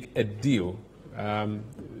big a deal.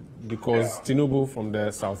 Because Tinubu from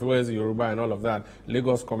the southwest, Yoruba and all of that,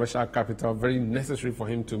 Lagos commercial capital, very necessary for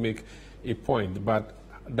him to make a point. But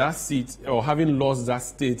that seat, or having lost that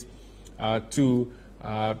state to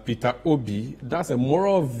Peter Obi, that's a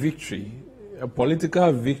moral victory, a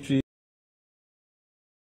political victory,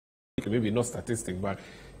 maybe not statistic, but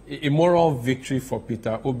a moral victory for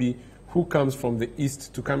Peter Obi, who comes from the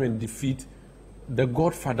east to come and defeat the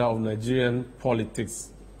godfather of Nigerian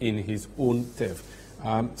politics in his own turf.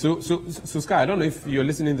 So Sky, I don't know if you're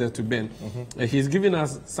listening there to Ben. He's giving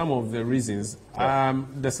us some of the reasons.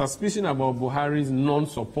 The suspicion about Buhari's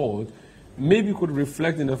non-support maybe could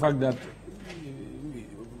reflect in the fact that,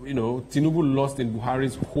 you know, Tinubu lost in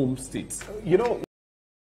Buhari's home state. You know,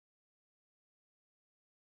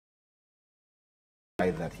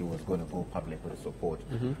 that he was going to go public with support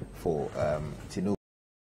for Tinubu.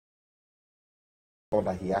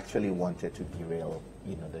 thought that he actually wanted to derail,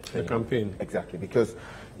 the campaign. Exactly, because,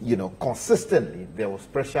 consistently there was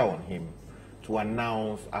pressure on him to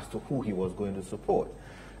announce as to who he was going to support.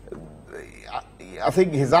 I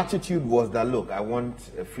think his attitude was that, look, I want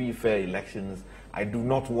free, fair elections. I do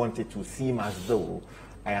not want it to seem as though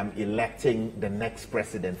I am electing the next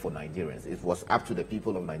president for Nigerians. It was up to the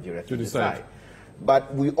people of Nigeria to decide.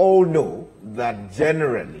 But we all know that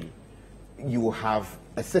generally you have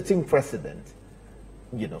a sitting president,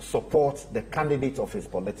 support the candidate of his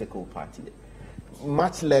political party.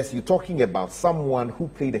 Much less you're talking about someone who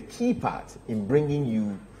played a key part in bringing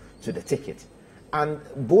you to the ticket. And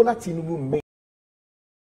Bola Tinubu made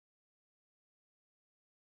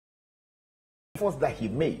efforts that he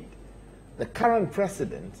made. The current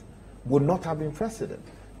president would not have been president.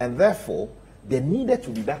 And therefore, there needed to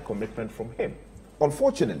be that commitment from him.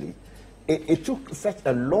 Unfortunately, it took such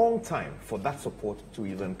a long time for that support to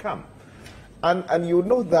even come. And you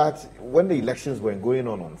know that when the elections were going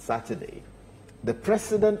on Saturday, the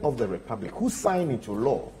President of the Republic, who signed into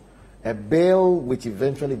law a bill which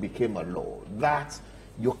eventually became a law, that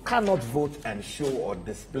you cannot vote and show or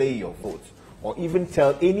display your vote, or even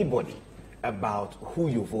tell anybody about who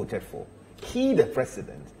you voted for. He, the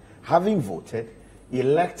President, having voted,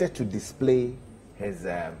 elected to display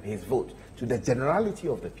his vote to the generality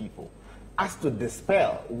of the people, as to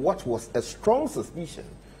dispel what was a strong suspicion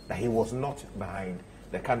that he was not behind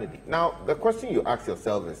the candidate. Now, the question you ask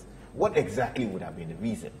yourself is, what exactly would have been the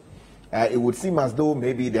reason? It would seem as though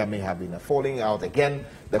maybe there may have been a falling out. Again,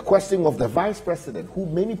 the question of the vice president, who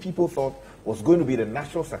many people thought was going to be the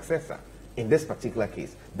natural successor in this particular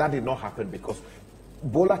case. That did not happen because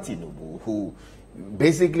Bola Tinubu, who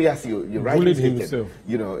basically, as you rightly stated, is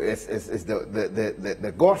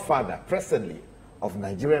the godfather presently of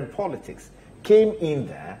Nigerian politics, came in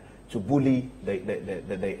there to bully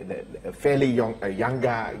the fairly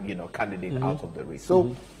younger candidate out of the race.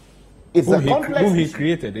 So it's a complex whom he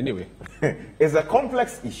created anyway. It's a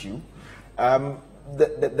complex issue.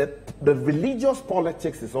 The religious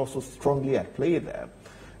politics is also strongly at play there,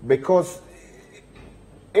 because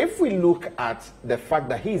if we look at the fact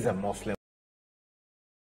that he is a Muslim,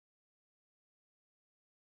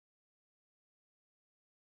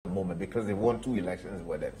 moment, because they won 2 elections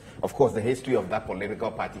with it. Of course, the history of that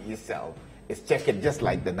political party itself is checkered, just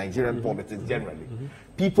like the Nigerian politics generally.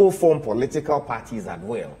 People form political parties at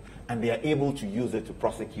will, and they are able to use it to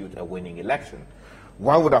prosecute a winning election.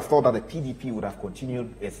 One would have thought that the PDP would have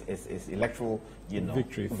continued its electoral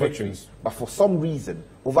victories. But for some reason,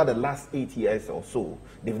 over the last 8 years or so,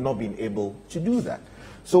 they've not been able to do that.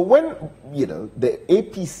 So when the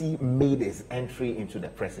APC made its entry into the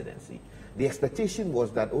presidency, the expectation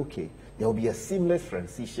was that, okay, there will be a seamless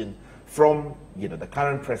transition from the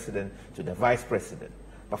current president to the vice president.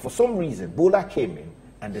 But for some reason, Bola came in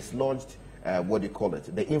and dislodged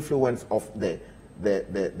the influence of the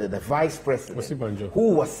vice president,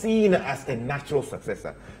 who was seen as a natural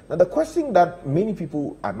successor. Now, the question that many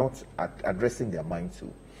people are not addressing their mind to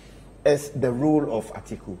is the role of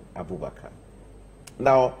Atiku Abubakar.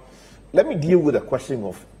 Now, let me deal with the question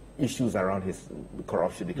of issues around his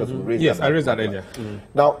corruption, because we raised I raised that earlier.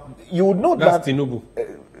 Now, you would know that's that Tinubu.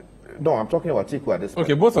 No, I'm talking about Atiku at this point.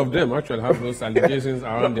 Okay, both of them actually have those allegations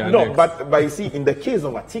around their necks. No, but you see, in the case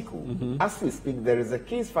of Atiku, as we speak, there is a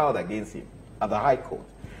case filed against him at the High Court.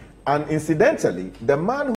 And incidentally, the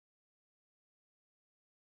man who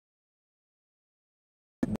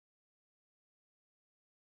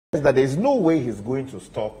that there is no way he's going to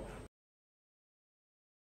stop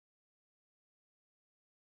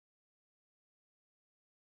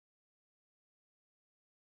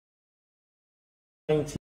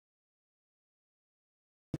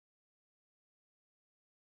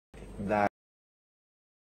that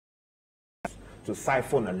to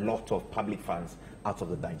siphon a lot of public funds out of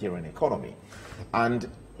the Nigerian economy. And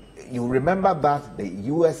you remember that the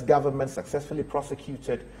US government successfully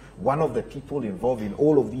prosecuted one of the people involved in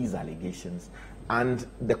all of these allegations, and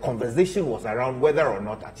the conversation was around whether or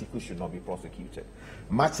not Atiku should not be prosecuted.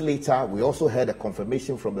 Much later, we also had a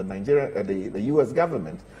confirmation from the US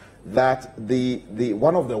government that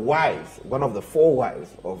one of the 4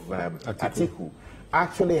 wives of Atiku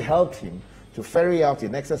actually helped him to ferry out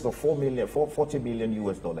in excess of $40 million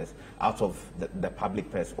US out of the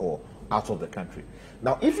public purse or out of the country.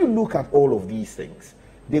 Now, if you look at all of these things,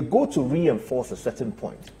 they go to reinforce a certain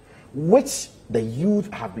point, which the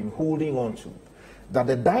youth have been holding on to, that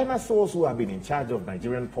the dinosaurs who have been in charge of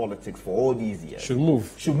Nigerian politics for all these years should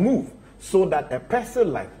move, so that a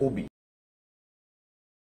person like Obi,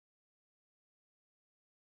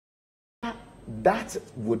 that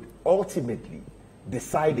would ultimately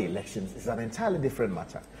decide the elections is an entirely different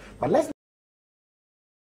matter. But let's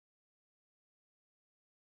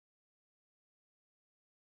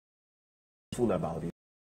about it,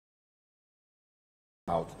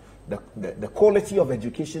 about the quality of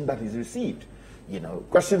education that is received. You know,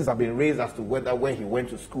 questions have been raised as to where he went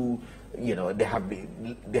to school. You know, there has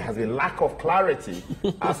been lack of clarity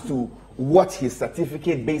as to what his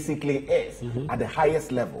certificate basically is at the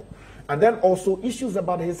highest level. And then also issues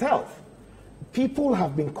about his health. People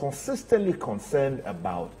have been consistently concerned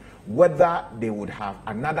about whether they would have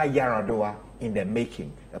another Yar'Adua in the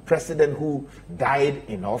making. A president who died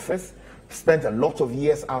in office, spent a lot of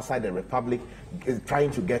years outside the Republic trying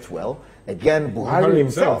to get well. Again, Buhari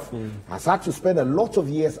himself has had to spend a lot of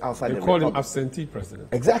years outside the Republic. They call him absentee president.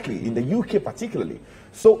 Exactly, in the UK particularly.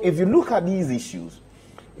 So if you look at these issues,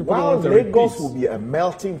 while Lagos will be a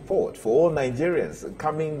melting pot for all Nigerians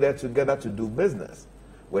coming there together to do business,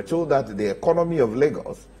 we're told that the economy of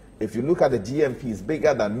Lagos, if you look at the GMP, is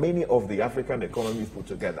bigger than many of the African economies put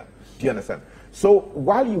together. Do you understand? So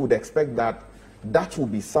while you would expect that that will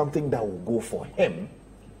be something that will go for him,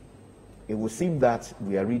 it would seem that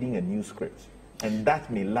we are reading a new script. And that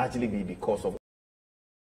may largely be because of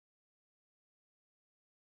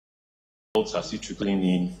results are still trickling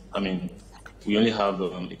in. I mean, we only have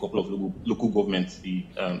a couple of local governments. The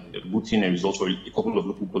voting results for a couple of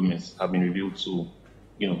local governments have been revealed. So,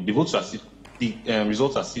 you know, the votes are still, the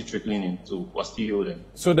results are still trickling in. So we're still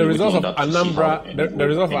so the result of Anambra, the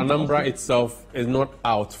result of Anambra itself is not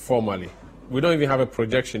out formally. We don't even have a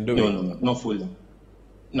projection, do we? No, not fully.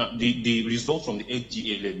 No, the results from the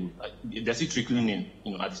HGA level, they're still trickling in,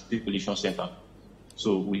 you know, at the State Coalition Center.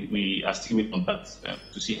 So we are still waiting on that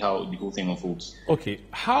to see how the whole thing unfolds. Okay,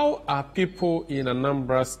 how are people in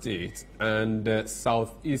Anambra State and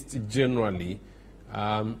Southeast generally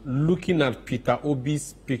looking at Peter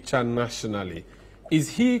Obi's picture nationally? Is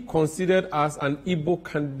he considered as an Igbo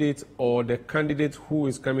candidate or the candidate who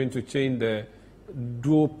is coming to change the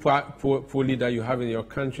dual poly that you have in your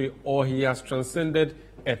country, or he has transcended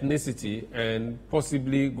ethnicity and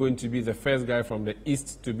possibly going to be the first guy from the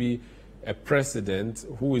East to be a president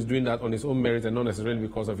who is doing that on his own merit and not necessarily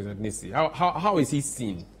because of his ethnicity? How is he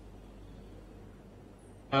seen?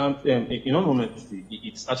 In all honesty,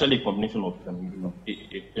 it's actually a combination of a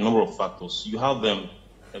number of factors. You have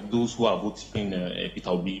those who are voting Peter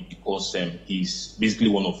Obi because he's basically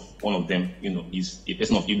one of them. You know, he's a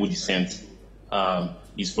person of Igbo descent.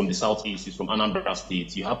 He's from the Southeast. He's from Anambra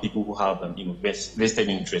State. You have people who have vested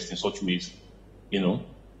interest in such ways. You know,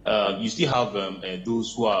 you still have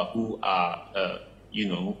those who are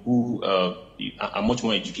much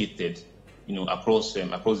more educated. You know, across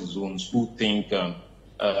the zones, who think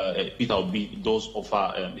Peter Obi does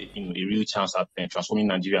offer a real chance at transforming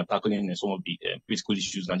Nigeria and tackling some of the critical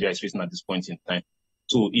issues Nigeria is facing at this point in time.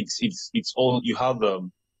 So it's all you have.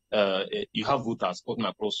 You have voters voting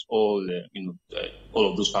across all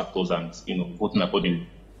of those factors and voting accordingly.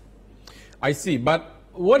 I see, but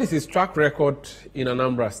what is his track record in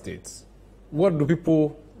Anambra State? What do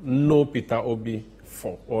people know Peter Obi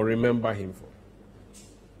for or remember him for?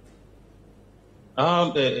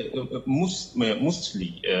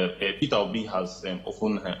 Mostly, Peter Obi has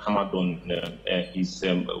often hammered on his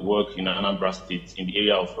work in Anambra State in the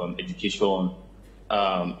area of education.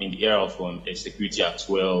 In the area of security as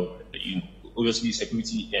well. Obviously,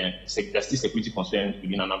 security, there's still security concerns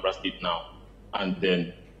within Anambra State now. And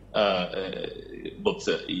then, but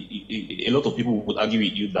a lot of people would argue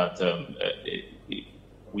with you that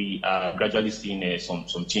we are gradually seeing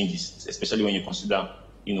some changes, especially when you consider,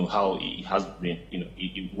 how it has been,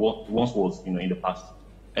 it once was, in the past.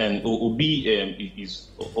 And Obi is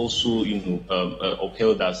also,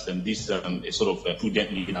 upheld as this sort of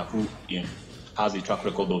prudent leader who, has a track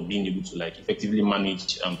record of being able to effectively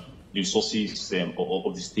manage the resources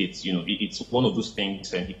of the states. It's one of those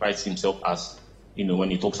things, and he prides himself as, when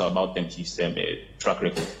he talks about them, his track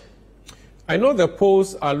record. I know the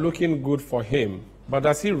polls are looking good for him, but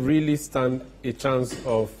does he really stand a chance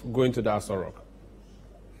of going to the Aso Rock?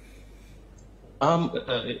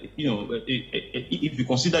 If you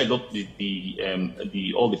consider a lot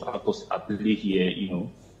all the factors at play here,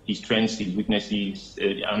 his strengths, his weaknesses.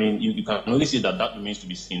 You can only say that remains to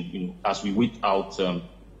be seen. As we wait out the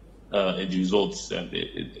results,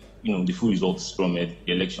 the full results from the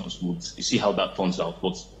elections, we'll see how that turns out.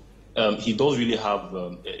 But he does really have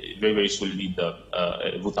a very, very solid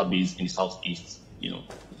voter base in the Southeast.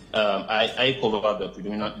 I cover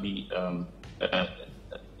predominantly an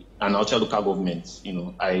outside local government.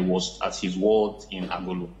 I was at his ward in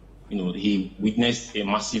Agolo. He witnessed a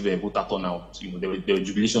massive voter turnout. There were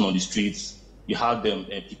jubilation on the streets. you had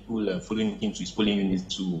people following him to his polling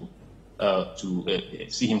units to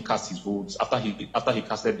see him cast his votes. After he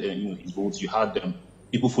casted his votes, you had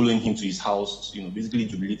people following him to his house, basically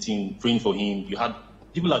jubilating, praying for him. You had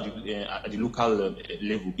people at the local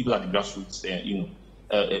level, people at the grassroots,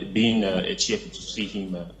 being cheerful to see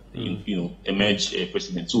him, emerge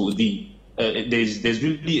president. So there's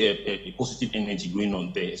really a positive energy going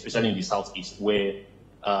on there, especially in the southeast, where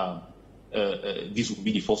this will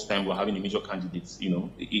be the first time we're having a major candidate.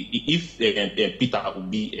 If Peter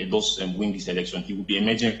Obi does win this election, he will be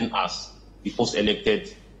emerging as the first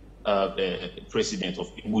elected president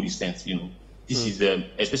of Igbo descent. This is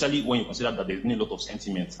especially when you consider that there's been a lot of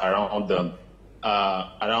sentiment around the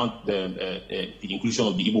inclusion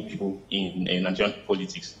of the Igbo people in Nigerian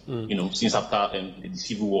politics. Since after the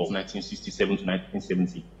civil war of 1967 to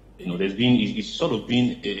 1970. There's been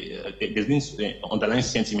underlying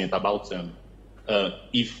sentiment about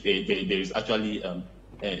if there is actually an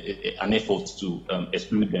effort to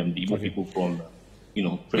exclude the Igbo people from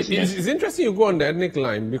presidency. It's interesting you go on the ethnic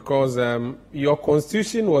line, because your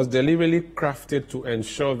constitution was deliberately crafted to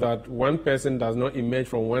ensure that one person does not emerge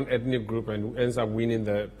from one ethnic group and ends up winning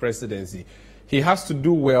the presidency. He has to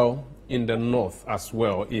do well in the north as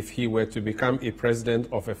well if he were to become a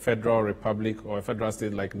president of a federal republic or a federal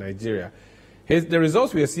state like Nigeria. The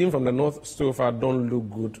results we are seeing from the north so far don't look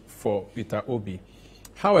good for Peter Obi.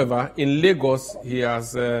 However, in Lagos, he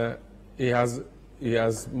has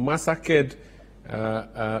massacred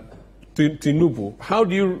Tinubu. How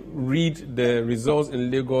do you read the results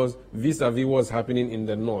in Lagos vis-a-vis what's happening in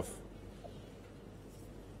the north?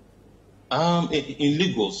 In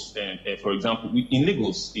Lagos, for example,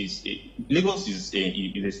 Lagos is a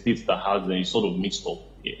state that has a sort of mixed up.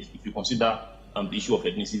 If you consider the issue of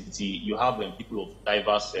ethnicity, you have people of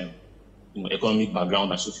diverse economic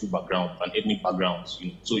background and social background and ethnic backgrounds.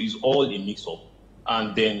 So it's all a mix up.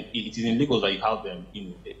 And then it is in Lagos that you have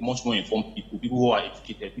much more informed people who are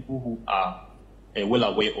educated, people who are well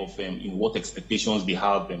aware of what expectations they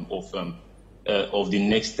have of the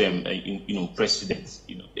next president.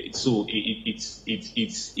 So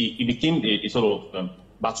it became a sort of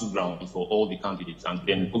battleground for all the candidates, and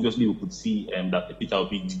then obviously we could see that Peter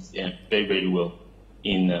Obi did very, very well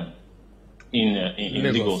in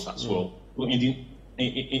Lagos as well. So in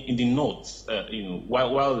the north,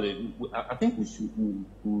 while I think we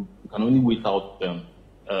can only wait out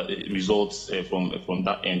results from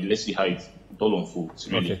that end. Let's see how it all unfolds,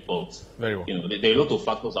 really. Okay. But very well. There are a lot of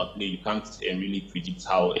factors at play. You can't really predict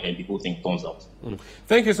how the whole thing turns out.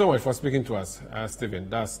 Thank you so much for speaking to us, Stephen.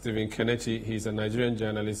 That's Stephen Kenechi. He's a Nigerian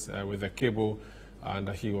journalist with the Cable, and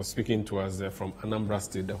he was speaking to us from Anambra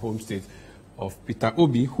State, the home state of Peter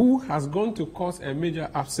Obi, who has gone to cause a major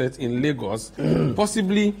upset in Lagos,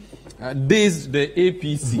 possibly dazed the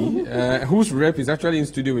APC, whose rep is actually in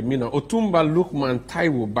studio with me now. Otumba Lukman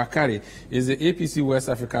Taiwo Bakari is the APC West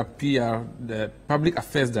Africa PR, the Public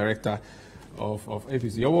Affairs Director of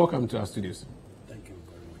APC. You're welcome to our studios. Thank you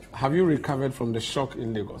very much. Have you recovered from the shock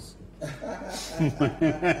in Lagos?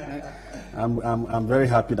 I'm very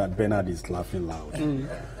happy that Bernard is laughing loud.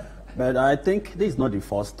 But I think this is not the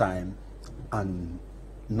first time and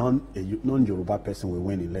non-Yoruba person will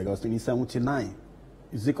win in Lagos. In 1979,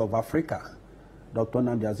 Zik of Africa, Dr.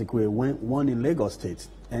 Nnamdi Azikiwe won in Lagos State,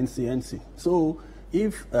 NCNC. So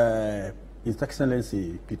if His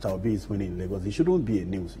Excellency Peter Obi is winning in Lagos, it shouldn't be a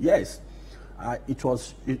news. Yes,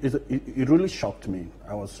 it really shocked me.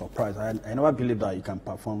 I was surprised. I never believed that he can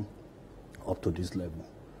perform up to this level.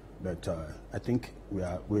 But I think we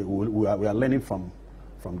are learning from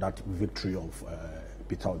that victory of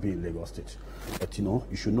Peter Obi in Lagos State. But you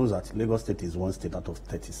should know that Lagos State is one state out of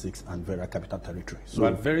 36 and very capital territory. So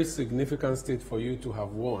but very significant state for you to have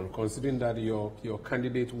won, considering that your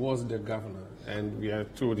candidate was the governor, and we are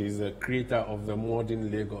told he's the creator of the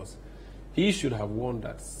modern Lagos. He should have won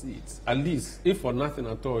that seat. At least, if for nothing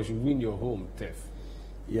at all, you should win your home turf.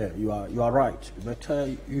 Yeah, you are right. But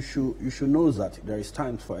you should know that there is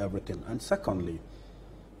time for everything. And secondly,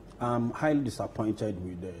 I'm highly disappointed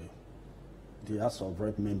with the House of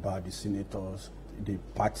Rep member, the senators, the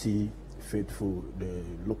party faithful, the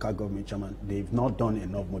local government chairman. They've not done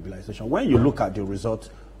enough mobilization. When you look at the results,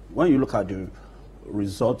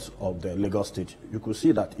 of the Lagos State, you could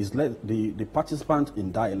see that the participants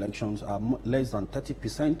in that elections are less than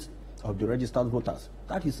 30% of the registered voters.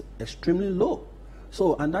 That is extremely low.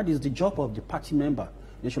 So, and that is the job of the party member.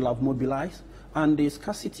 They should have mobilized. And the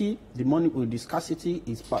scarcity, the money with the scarcity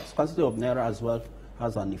of Naira as well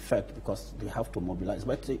has an effect because they have to mobilize.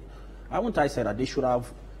 But I say that they should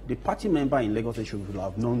have, the party member in Lagos, they should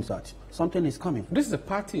have known that something is coming. This is a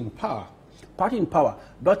party in power. Party in power.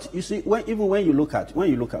 But you see, even when you look at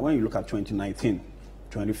 2019,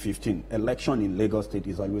 2015, election in Lagos State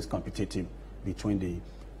is always competitive between the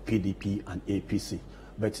PDP and APC.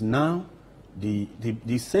 But now, the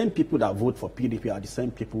same people that vote for PDP are the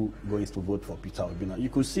same people going to vote for Peter Obi. Now, you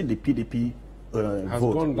could see the PDP has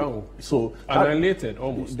vote gone down. So annihilated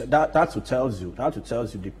almost. That's what tells you. That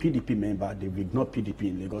tells you the PDP member, they've ignored PDP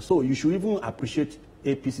in Lagos. So you should even appreciate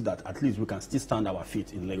APC that at least we can still stand our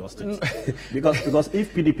feet in Lagos State. because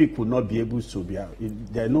if PDP could not be able to be,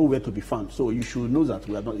 there's nowhere to be found. So you should know that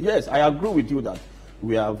we are not. Yes, I agree with you that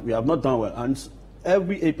we have not done well. And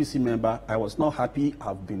every APC member, I was not happy.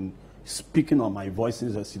 I've been speaking on my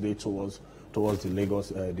voices yesterday towards the Lagos,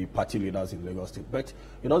 the party leaders in Lagos State. But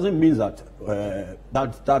it doesn't mean that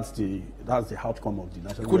that's the outcome of the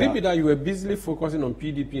national. Could it be that you were busily focusing on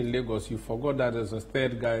PDP in Lagos? You forgot that there's a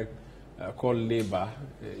third guy called Labour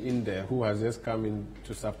in there who has just come in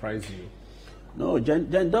to surprise you? No,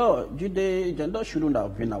 gender shouldn't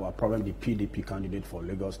have been our problem. The PDP candidate for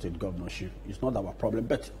Lagos State governorship, it's not our problem.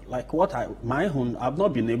 But like I've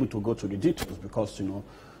not been able to go to the details because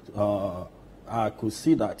I could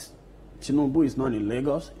see that Tinubu is not in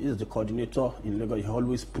Lagos. He's the coordinator in Lagos. He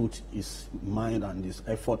always put his mind and his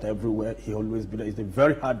effort everywhere. He always be there. He's a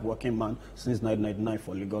very hard-working man since 1999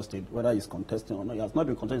 for Lagos State. Whether he's contesting or not, he has not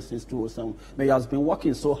been contesting since 2007. But he has been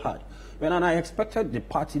working so hard. And I expected the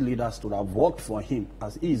party leaders to have worked for him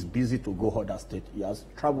as he is busy to go other state. He has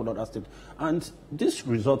traveled other state. And this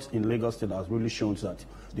result in Lagos State has really shown that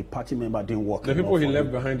the party member didn't work. The people he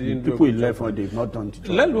left behind didn't do it. The people he left behind, they've not done the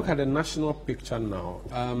job. Let's look at the national picture now.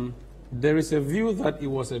 There is a view that it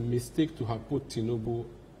was a mistake to have put Tinubu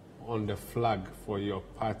on the flag for your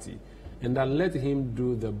party and then let him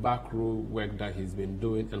do the back row work that he's been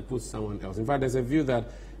doing and put someone else. In fact, there's a view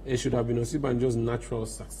that it should have been Osibanjo's natural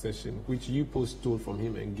succession, which you stole from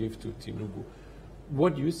him and gave to Tinubu.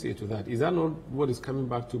 What do you say to that? Is that not what is coming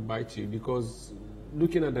back to bite you? Because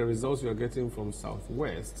looking at the results you're getting from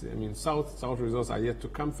Southwest, I mean, South results are yet to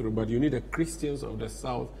come through, but you need the Christians of the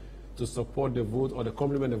South to support the vote or to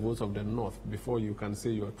complement the votes of the North before you can say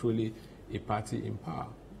you are truly a party in power.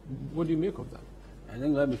 What do you make of that? I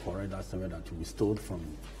think let me correct that statement that we stole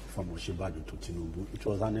from Osibanjo to Tinubu. It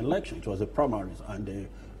was an election, it was a primaries, and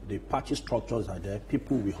the party structures are there.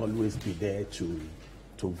 People will always be there to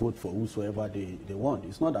vote for whosoever they want.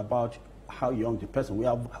 It's not about how young the person. We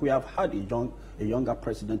have had a younger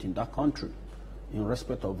president in that country, in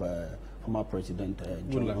respect of former President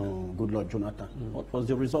Goodluck Jonathan. What was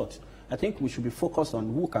the result? I think we should be focused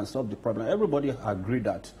on who can solve the problem. Everybody agreed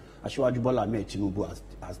that Asiwaju Bola Ahmed Tinubu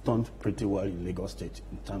has done pretty well in Lagos State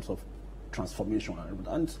in terms of transformation,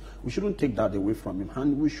 and we shouldn't take that away from him.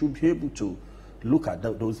 And we should be able to look at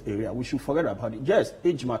those areas. We should forget about it. Yes,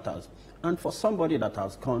 age matters. And for somebody that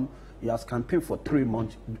has gone, he has campaigned for 3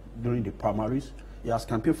 months during the primaries. He has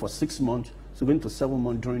campaigned for 6 months. So going to 7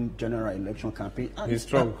 months during general election campaign. He's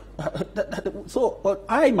strong. But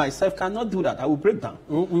I myself cannot do that. I will break down.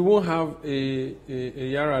 We won't have a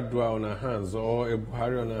Yaradua on our hands or a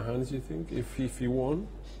Buhari on our hands, you think, if he won?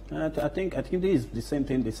 I think this is the same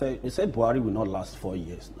thing. They said Buhari will not last 4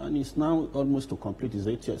 years, and it's now almost to complete his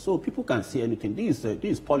 8 years. So people can say anything. This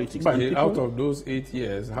is politics. But out of those 8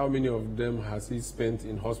 years, how many of them has he spent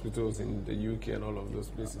in hospitals in the UK and all of those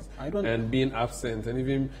places? And being absent, and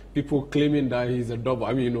even people claiming that he's a double.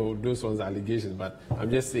 I mean, those ones are allegations, but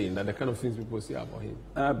I'm just saying that the kind of things people say about him.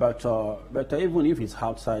 But even if it's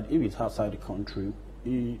outside the country,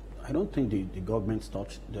 I don't think the government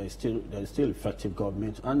stopped. There is still effective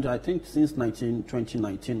government, and I think since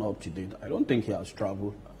 2019 up to date, I don't think he has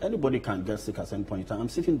traveled. Anybody can get sick at some point in time. I'm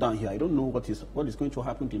sitting down here. I don't know what is going to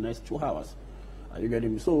happen in the next 2 hours. Are you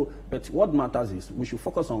getting me? So, but what matters is we should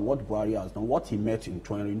focus on what Buhari has done, what he met in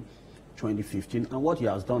 2015, and what he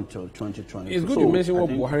has done till 2020. It's good you mention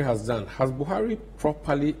what Buhari has done. Has Buhari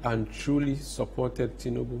properly and truly supported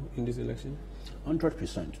Tinubu in this election?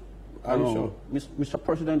 100%. Are you sure? Mr.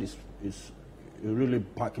 President is really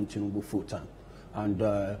backing Tinubu full time,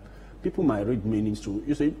 and people might read meanings to.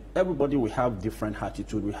 You see, everybody will have different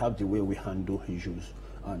attitude. We have the way we handle issues,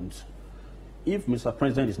 and if Mr.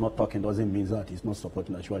 President is not talking, doesn't mean that he's not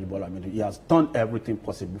supporting Asiwaju Bola Ahmed. He has done everything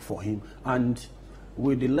possible for him, and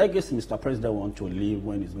with the legacy Mr. President wants to leave,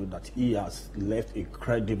 when it's good that he has left a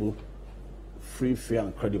credible, free, fair,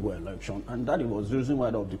 and credible election, and that it was the reason why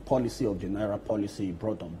of the policy of the Naira policy he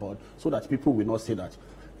brought on board, so that people will not say that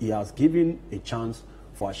he has given a chance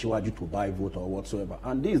for Asiwaju to buy vote or whatsoever.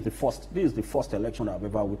 And this is the first election I've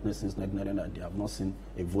ever witnessed since 1999 that they have not seen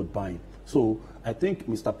a vote buying. So I think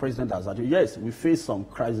Mr. President has said, yes, we face some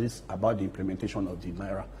crisis about the implementation of the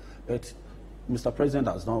Naira, but Mr. President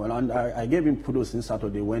has done well, and I gave him kudos since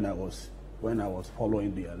Saturday when I was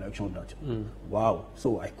following the election. That wow,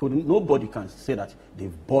 so nobody can say that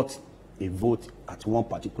they've bought a vote at one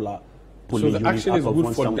particular polling unit. So the action is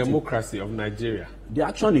good for 170. democracy of Nigeria. The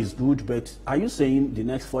action is good, but are you saying the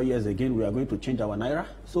next 4 years again we are going to change our naira?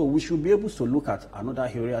 So we should be able to look at another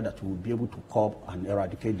area that will be able to curb and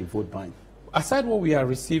eradicate the vote buying. Aside what we are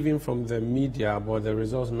receiving from the media about the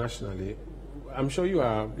results nationally, I'm sure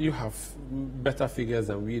you have better figures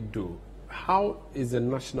than we do. How is the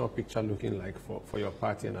national picture looking like for your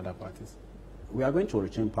party and other parties? We are going to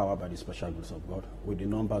retain power by the special grace of God with the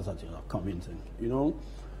numbers that are coming in. You know,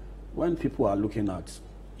 when people are looking at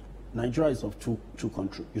Nigeria is of two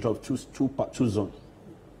countries, it's of two zones,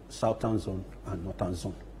 southern zone and northern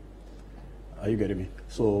zone. Are you getting me?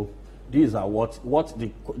 So these are what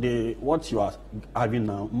you are having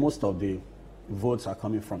now. Most of the votes are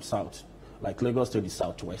coming from south, like Lagos State is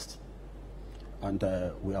southwest, and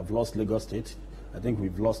we have lost Lagos State. I think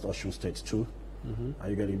we've lost Osun State too. Are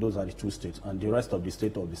you getting? Those are the two states, and the rest of the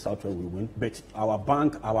state of the southwest we win. But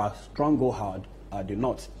our stronghold are the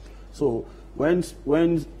north. So before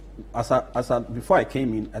I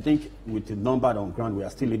came in, I think with the number on ground, we are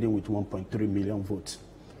still leading with 1.3 million votes.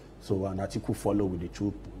 So an article follow with the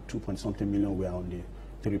 2.something million, we are on the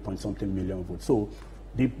 3.something million votes. So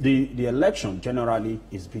the election generally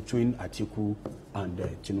is between Atiku and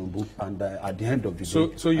Tinubu, and at the end of the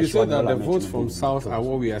day. So you said that the votes from South are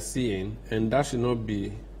what we are seeing, and that should not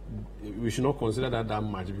be, we should not consider that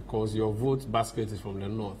much because your vote basket is from the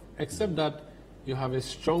North, except that you have a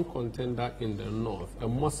strong contender in the North, a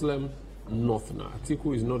Muslim North now.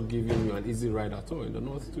 Atiku is not giving you an easy ride at all in the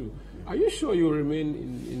North too. Are you sure you remain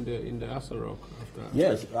in the Aso Rock after?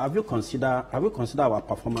 Yes. Have you considered our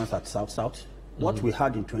performance at South? What we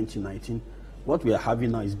had in 2019, what we are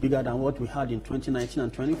having now is bigger than what we had in 2019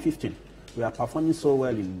 and 2015. We are performing so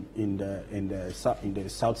well in the South,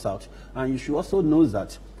 and you should also know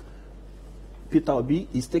that Peter Obi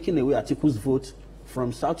is taking away Atiku's vote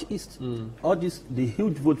from Southeast. All the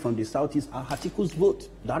huge vote from the Southeast are Atiku's vote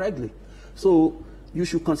directly. So you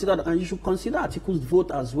should consider that, and you should consider Atiku's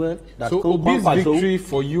vote as well. That so Obi's victory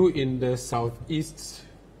for you in the Southeast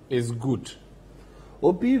is good.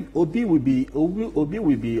 Obi will be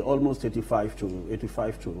almost 85 to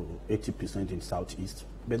 80% in Southeast,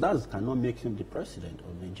 but that cannot make him the president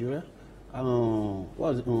of Nigeria.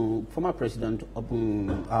 Former President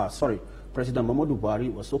President Muhammadu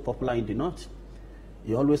Buhari was so popular in the North.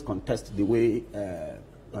 He always contests the way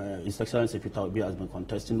His Excellency Peter Obi has been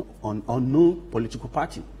contesting on no political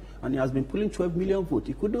party, and he has been pulling 12 million votes.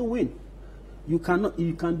 He couldn't win. You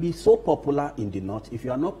can be so popular in the North if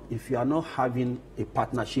you are not having a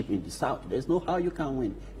partnership in the South. There's no how you can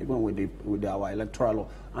win, even with our electoral law.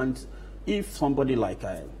 And if somebody like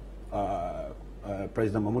President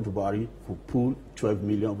Muhammadu Buhari could pull 12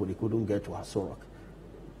 million, but he couldn't get to Aso Rock,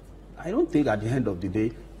 I don't think at the end of the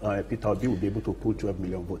day Peter Obi will be able to pull 12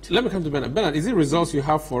 million votes. Let me come to Bernard. Bernard, is it results you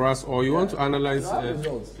have for us, or you want to analyze?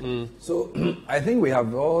 Results. So I think we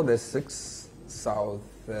have all the 6 South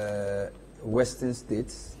Western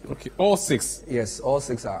states. Okay, all 6? Yes, all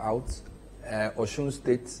 6 are out. Osun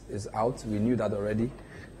State is out. We knew that already.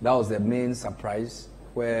 That was the main surprise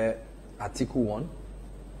where Atiku won,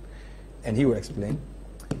 and he will explain.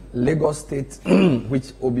 Lagos State,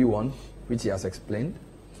 which Obi won, which he has explained.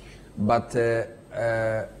 But BAT,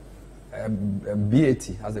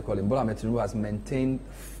 as they call him, Bola Ahmed Tinubu, has maintained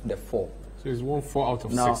the 4. So he's won 4 out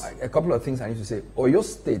of 6. Now, a couple of things I need to say. Oyo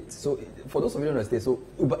State, so for those of you who don't know the state, so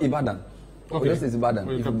Ibadan. Okay. Oyo State is Ibadan.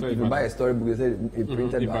 Well, if you buy a storybook, they say it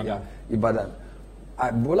printed by Ibadan.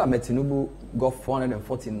 Bola Ahmed Tinubu got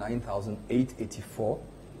 449,884.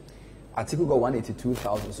 Atiku got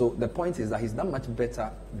 182,000. So the point is that he's done much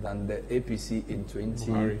better than the APC in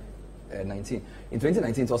 2019. In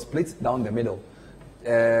 2019, it was split down the middle.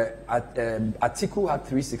 Atiku had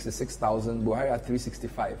 366,000, Buhari had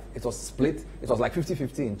 365. It was split. It was like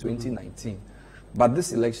 50-50 in 2019. But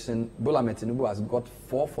this election, Bola Ahmed Tinubu has got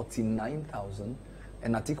 449,000,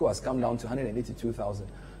 and Atiku has come down to 182,000.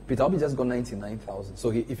 Peter Obi just got 99,000.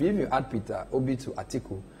 So if you add Peter Obi to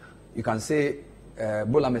Atiku, you can say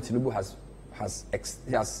Bola Ahmed Tinubu has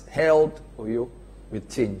held Oyo with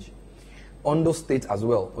change. Ondo State as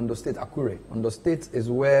well. Ondo State, Akure. Ondo State is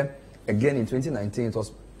where, again, in 2019, it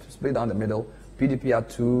was split down the middle. PDP at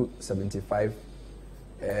 275,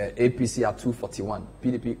 APC at 241.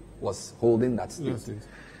 PDP was holding that state. Yes, yes.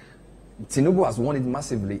 Tinubu has won it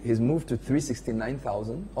massively. He's moved to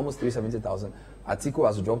 369,000, almost 370,000. Atiku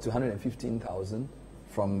has dropped to 115,000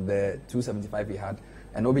 from the 275 he had.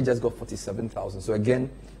 And Obi just got 47,000. So again,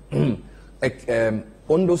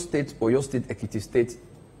 Ondo State, Oyo State, Ekiti State,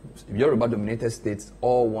 Yoruba-dominated states,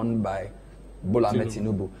 all won by Bola Ahmed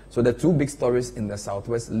Tinubu. So the two big stories in the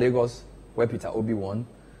southwest, Lagos, where Peter Obi won,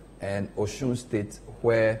 and Osun State,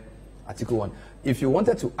 where Atiku won. If you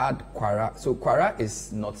wanted to add Kwara, so Kwara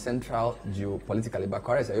is not central geopolitically, but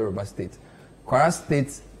Kwara is a Yoruba state. Kwara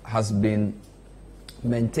State has been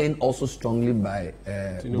maintained also strongly by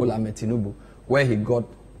Bola Ahmed Tinubu, where he got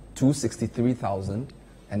 263,000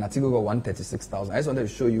 and Atiku got 136,000. I just wanted to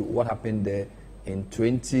show you what happened there in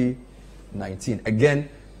 2019. Again,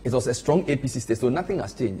 it was a strong APC state, so nothing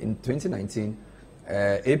has changed. In 2019,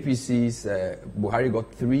 APC's Buhari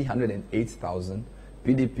got 308,000,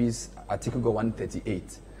 PDP's Atiku got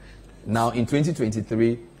 138. Now, in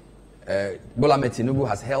 2023, Bola Ahmed Tinubu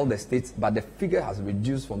has held the state, but the figure has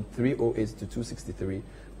reduced from 308 to 263,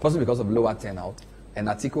 possibly because of lower turnout, and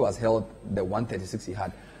Atiku has held the 136 he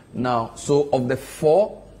had. Now, so of the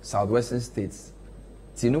 4 southwestern states,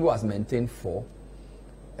 Tinubu has maintained 4,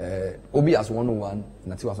 Obi has won 1,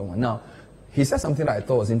 and Atiku has won 1. Now, he said something that I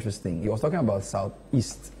thought was interesting. He was talking about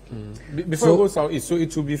southeast. Before we go southeast, so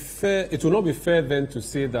it will be fair. It will not be fair then to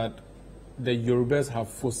say that the Yorubas have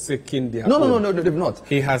forsaken their No, they've not.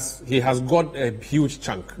 He has got a huge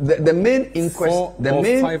chunk. The main inquest,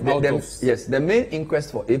 the main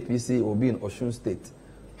inquest for APC will be in Osun State.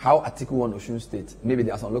 How Atiku won Osun State. Maybe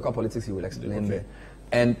there are some local politics he will explain there.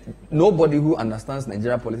 And nobody who understands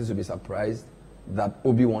Nigerian politics will be surprised that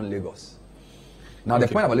Obi won Lagos. Now the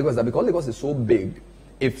point about Lagos is that because Lagos is so big,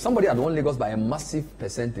 if somebody had won Lagos by a massive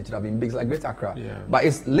percentage, it would have been big, like Greater Accra. Yeah. But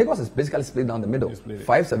Lagos is basically split down the middle,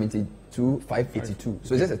 572, 582.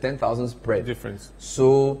 So it's just a 10,000 spread. Difference.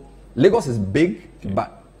 So Lagos is big,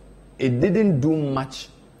 but it didn't do much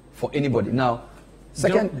for anybody. Now,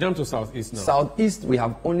 second, jump to southeast now. Southeast, we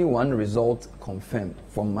have only one result confirmed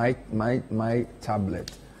from my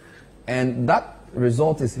tablet, and that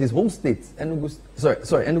result is his home state, Enugu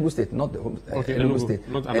State, not the home Enugu State,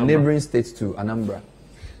 a neighboring state to Anambra.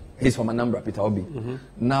 He's from Anambra, Peter Obi.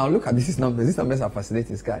 Now look at these numbers. These numbers are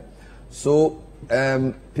fascinating, Sky. So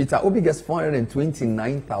Peter Obi gets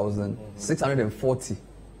 429,640.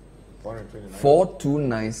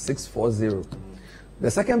 429,640.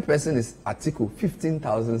 The second person is Atiku,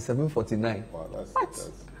 15,749. Wow, that's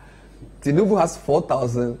Tinubu has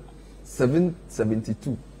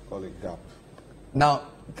 4,772. Call it gap. Now,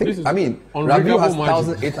 Rabiu has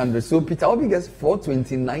 1,800. So Peter Obi gets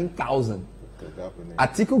 429,000.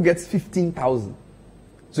 Atiku gets 15,000.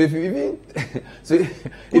 So if you even if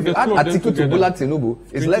you add Atiku to Bola Tinubu,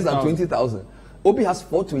 it's less than 20,000. Obi has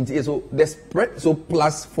 428. So the spread, so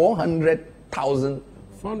plus 400,000.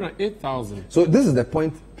 408,000. So this is the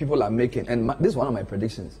point people are making, and this is one of my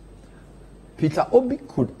predictions. Peter Obi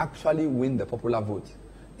could actually win the popular vote,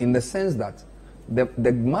 in the sense that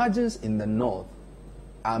the margins in the north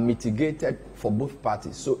are mitigated for both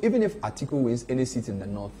parties. So even if Atiku wins any seat in the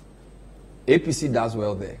north, APC does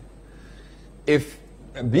well there. If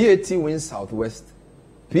BAT wins southwest,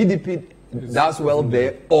 PDP does well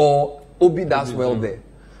there, or Obi does well there.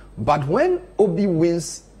 But when Obi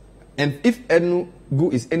wins, and if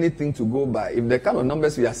Enugu is anything to go by, if the kind of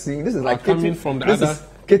numbers we are seeing, this is like coming from the other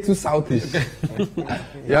K2 Southish.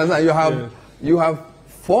 You understand? You have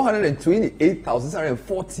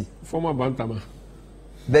 428,640. Former Bantama.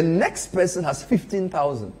 The next person has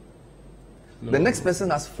 15,000. The next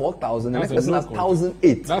person has 4,000. The next person has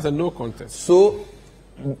 1,008. That's a no contest. So,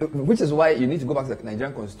 which is why you need to go back to the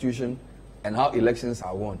Nigerian Constitution and how elections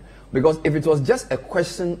are won. Because if it was just a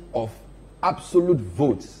question of absolute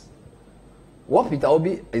votes, what Peter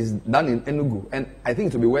Obi is done in Enugu, and I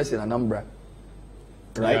think it will be worse in Anambra,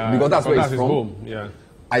 right? Yeah, because that's where he's from. Home. Yeah.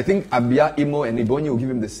 I think Abia, Imo, and Ibonyi will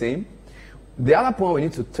give him the same. The other point we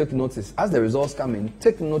need to take note is, as the results come in,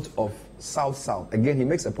 take note of South-South. Again, he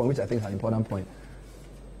makes a point which I think is an important point.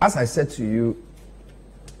 As I said to you,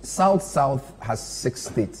 South-South has 6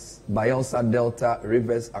 states: Bayelsa, Delta,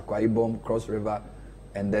 Rivers, Akwa Ibom, Cross River,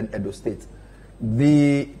 and then Edo State.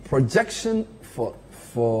 The projection for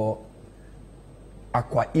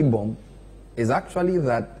Akwa Ibom is actually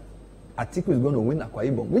that Atiku is going to win Akwa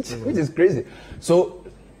Ibom, which is crazy. So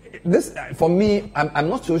this, for me, I'm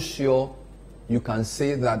not so sure you can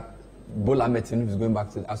say that Bola Ahmed Tinubu is going back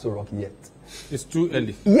to the Aso Rock yet. It's too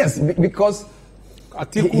early. Yes, because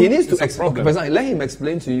he needs to explain. Let him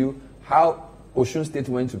explain to you how Osun State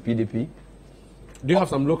went to PDP. Do you have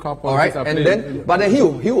some local politics? All right, and then, but then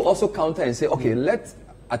he will also counter and say, okay, let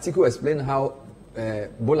Atiku explain how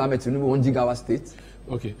Bola Ahmed Tinubu won Jigawa State.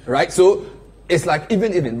 Okay. Right? So it's like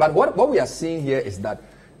even. But what we are seeing here is that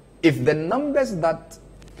if the numbers that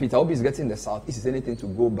Peter Obi is getting in the South is anything to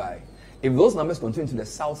go by, if those numbers continue to the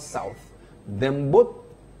South-South, then both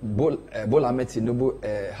Bola Ahmed Tinubu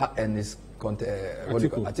and his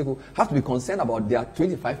Atiku have to be concerned about their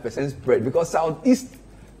 25% spread, because Southeast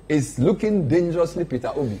is looking dangerously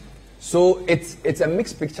Peter Obi. So it's a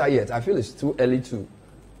mixed picture yet. I feel it's too early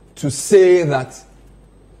to say that.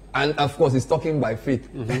 And of course, he's talking by faith,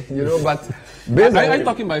 you know. But are you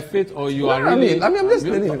talking by faith, or you are really? I'm just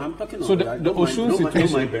telling you. I'm talking. So the Osun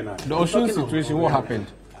situation. The Osun situation. What happened?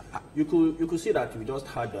 You could see that we just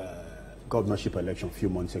had a governorship election a few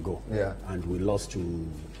months ago, and we lost to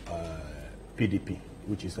PDP,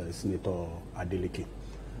 which is Senator Adeleke.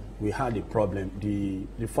 We had a problem. The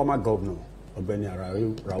former governor, Ogbeni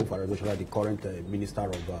Rauf Arabeshola, the current Minister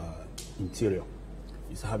of Interior,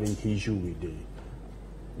 is having issue with the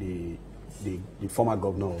former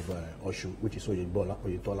governor of Osun, which is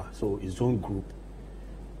Oyetola. So his own group,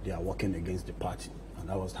 they are working against the party, and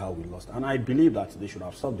that was how we lost. And I believe that they should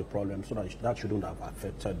have solved the problem, so that shouldn't have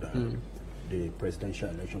affected the presidential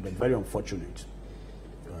election. But very unfortunate.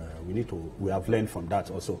 We have learned from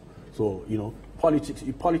that also. So, you know,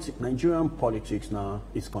 Nigerian politics now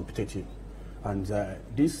is competitive, and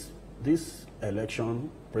this election,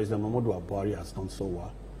 President Muhammadu Buhari has done so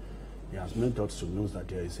well. He has made us to know that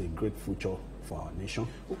there is a great future for our nation.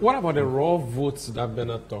 What about the raw votes that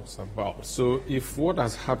Bernard talks about? So if what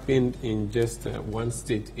has happened in just one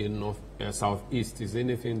state in Southeast is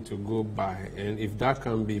anything to go by, and if that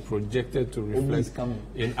can be projected to reflect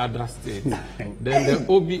in other states, then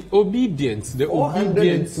the obedience,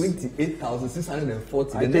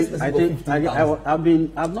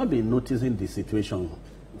 428,640. I've not been noticing the situation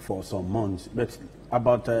for some months, but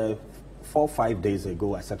about 4 or 5 days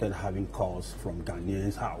ago, I started having calls from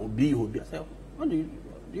Ghanaians. Obi. I said, do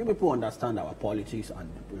you people understand our politics and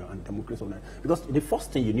democracy? Because the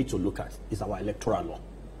first thing you need to look at is our electoral law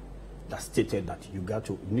that stated that you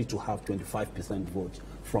need to have 25% votes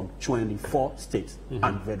from 24 states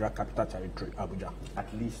and Federal Capital Territory, Abuja.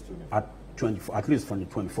 At least from the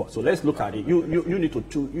 24. So let's look at it. You need to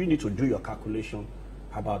do your calculation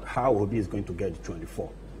about how Obi is going to get the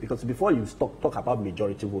 24. Because before you talk about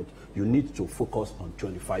majority vote, you need to focus on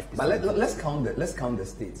 25%. But let's count the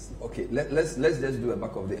states. Okay, let's just do a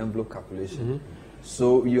back of the envelope calculation.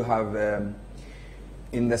 So you have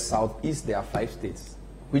in the Southeast there are 5 states,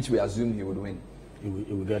 which we assume he would win. He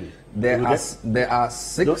will get it. There are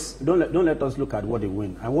 6. Don't let us look at what they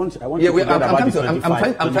win. I'm trying to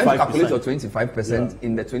calculate your 25%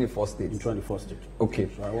 in the 24 states. In 24 states. Okay.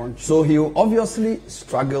 So he will obviously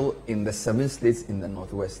struggle in the 7 states in the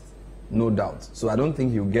Northwest, no doubt. So I don't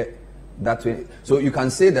think he'll get that way. So you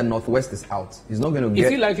can say the Northwest is out. He's not going to get.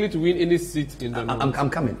 Is he likely to win any seat in the North?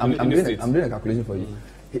 I'm coming. I'm doing a calculation for you.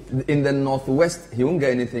 In the Northwest, he won't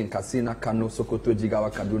get anything in Katsina, Kano, Sokoto, Jigawa,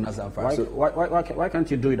 Kaduna, Zamfara. Why can't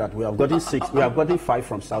you do that? We have gotten 6. We have gotten 5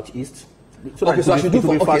 from Southeast. So I should do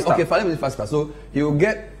okay, 5 minutes faster. So he will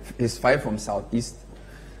get his 5 from Southeast.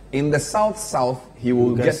 In the South, he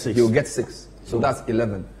will get 6. So that's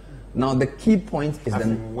 11. Now the key point is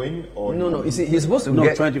win or no. You see, he's supposed to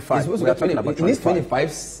get 25. He's supposed to get 25. He needs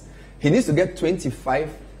 25. He needs to get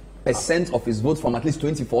 25% of his votes from at least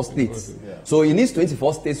 24 states. So he needs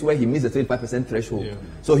 24 states where he meets the 25% threshold.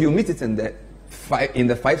 So he'll meet it in the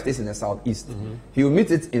 5 states in the Southeast. He will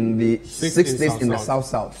meet it in the 6 states in the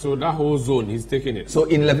South. So that whole zone, he's taking it. So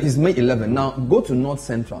he's made 11. Now go to North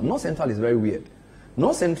Central. North Central is very weird.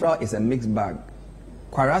 North Central is a mixed bag.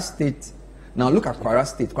 Kwara State. Now look at Kwara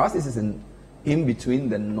State. Kwara State is in between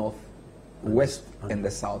the Northwest and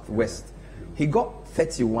the Southwest. He got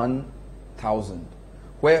 31,000.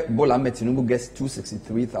 Where Bola Ahmed Tinubu gets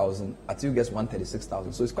 263,000, Atiku gets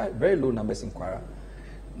 136,000. So it's quite very low numbers in Kwara.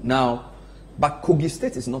 Now, but Kogi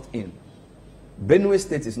State is not in. Benue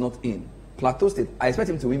State is not in. Plateau State, I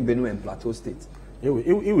expect him to win Benue and Plateau State. He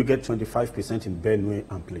will get 25% in Benue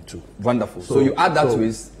and Plateau. Wonderful. So you add that to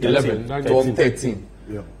his 11, 12, 13.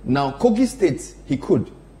 Yeah. Now, Kogi State, he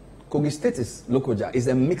could. Kogi State is Lokoja. It's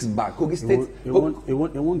a mixed bag. Kogi State... He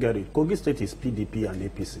won't get it. Kogi State is PDP and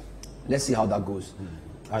APC. Let's see how that goes.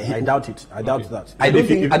 I doubt it. I doubt that. I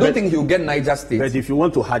don't think he'll get Niger State. But if you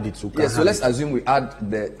want to add it, you can. So let's assume we add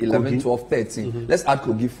the 11, Kogi. 12, 13. Let's add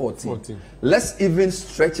Kogi 14. Let's even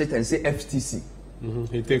stretch it and say FTC.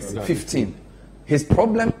 He takes 15. His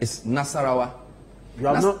problem is Nasarawa. You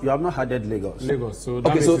have not added Lagos. So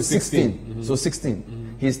okay, so 16. So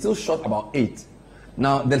 16. He's still short about 8.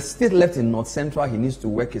 Now, the state left in North Central he needs to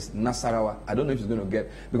work is Nasarawa. I don't know if he's going to get,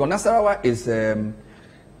 because Nasarawa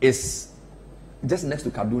is just next to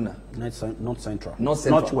Kaduna. North Central.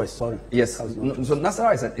 Northwest, sorry. Yes. So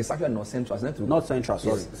Nasarawa is actually North Central. It's next to North Central,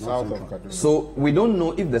 sorry. Yes. South of Kaduna. So we don't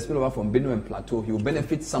know if the spillover from Benue and Plateau, he will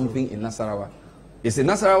benefit something in Nasarawa. It's in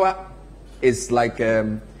Nasarawa, is like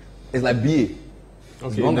BA.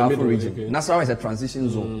 Okay, Wrong in the Afro middle, region. okay. Nasarawa is a transition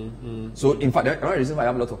zone. So in fact, the only reason why I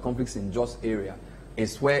have a lot of conflicts in Jos area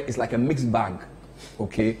is where it's like a mixed bag,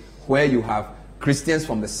 okay, where you have Christians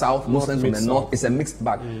from the south, Muslims from the north. It's a mixed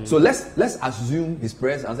bag. So let's assume his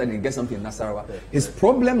prayers answered and get something in Nasarawa. His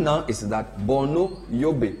problem now is that Borno,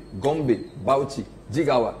 Yobe, Gombe, Bauchi,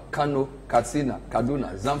 Jigawa, Kano, Katsina,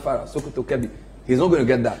 Kaduna, Zamfara, Sokoto, Kebbi, he's not going to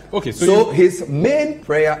get that. Okay, so his main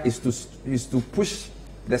prayer is to push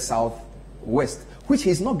the southwest, which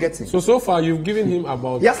he's not getting. So far you've given him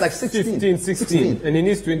about like 16, 16, and he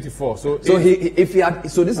needs 24. So this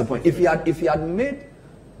is the point. If he had made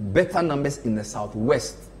better numbers in the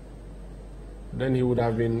southwest, then he would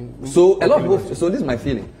have been. So a lot of people. So this is my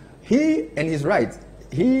feeling. He's right.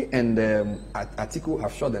 He and Atiku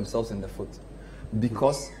have shot themselves in the foot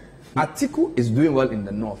because Atiku is doing well in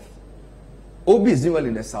the north. Obi is doing well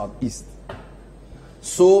in the southeast.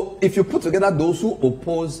 So if you put together those who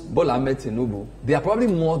oppose Bola Ahmed Tinubu, they are probably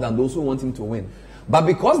more than those who want him to win. But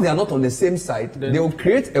because they are not on the same side, they will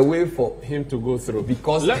create a way for him to go through.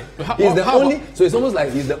 Because he's the only. So it's almost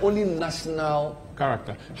like he's the only national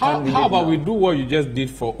character. How about we do what you just did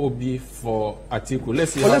for Obi for Atiku?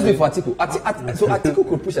 Let's see. Let's do it for Atiku. So Atiku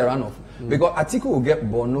could push a runoff because Atiku will get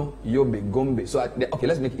Borno, Yobe, Gombe. So okay,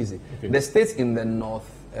 let's make it easy. Okay. The states in the north.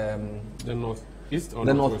 The north. East or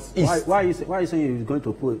the northeast. Why are you saying he's going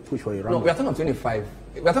to push for a runoff? No, we are talking about 25.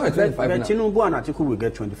 We are talking about 25 but now. Tinubu and Atiku will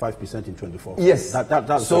get 25% in 24. Yes.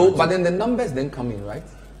 That's so, but then the numbers then come in, right?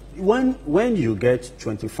 When you get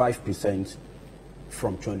 25%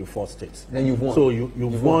 from 24 states, then you've won. So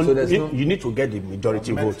you've won. So you need to get the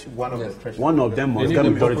majority vote. One of them must get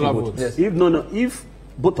the majority vote. Yes. If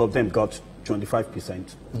both of them got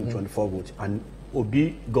 25% in 24 votes and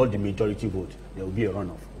Obi got the majority vote, there will be a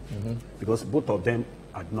runoff. Because both of them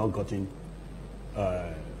had not gotten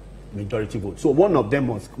majority vote. So one of them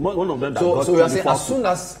that got. So we are saying as soon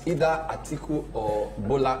as either Atiku or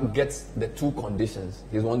Bola gets the two conditions,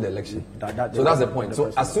 he's won the election. So that's the point.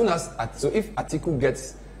 So as soon as if Atiku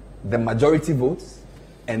gets the majority votes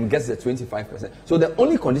and gets the 25%, so the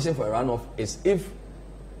only condition for a runoff is if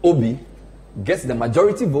Obi gets the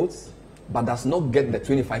majority votes but does not get the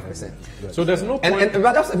 25%. So there's no point.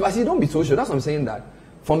 But you don't be so sure. That's what I'm saying that.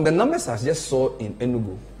 From the numbers I just saw in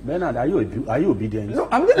Enugu. Bernard, are you obedient? No,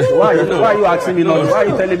 I'm just, why are you asking me not? Why are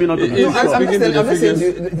you telling me not to be? I'm just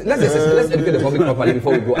saying, let's educate the public properly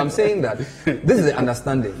before we go. I'm saying that this is the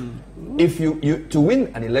understanding. If you to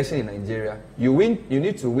win an election in Nigeria, you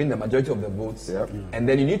need to win the majority of the votes, and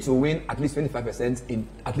then you need to win at least 25% in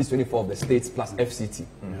at least 24 of the states plus FCT.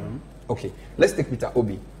 Okay, let's take Peter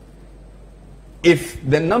Obi. If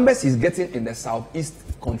the numbers he's getting in the southeast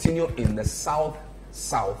continue in the south,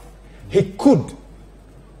 he could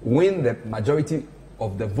win the majority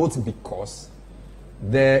of the votes because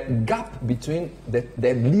the gap between the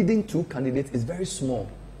leading two candidates is very small.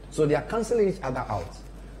 So they are cancelling each other out.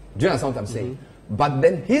 Do you understand what I'm saying? But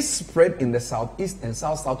then his spread in the southeast and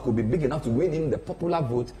south could be big enough to win him the popular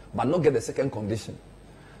vote but not get the second condition.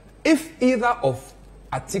 If either of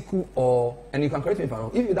Atiku or, and you can correct me if I'm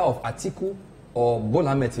wrong, if either of Atiku or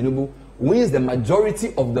Bola Ahmed Tinubu wins the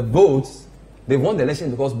majority of the votes, they won the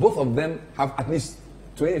election because both of them have at least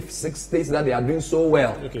 26 states that they are doing so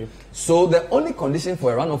well. Okay. So the only condition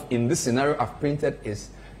for a runoff in this scenario I've printed is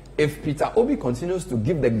if Peter Obi continues to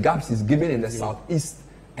give the gaps he's giving in the southeast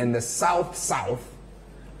and the south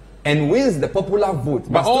and wins the popular vote,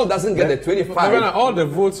 but still doesn't get the 25. But all the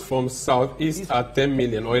votes from southeast are 10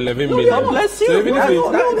 million or 11 million. Bless you. So even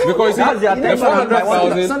if because the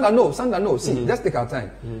 400,000. Sandra, no. See, let's take our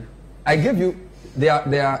time. I gave you. There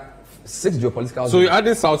are 6 geopolitical. So you're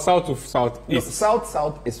adding south to southeast. No,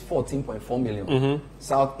 south is 14.4 million.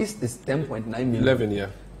 Southeast is 10.9 million. 11, yeah.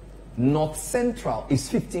 North central is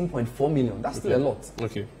 15.4 million. That's still a lot.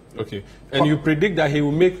 Okay. And you predict that he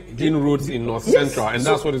will make inroads in North Central, and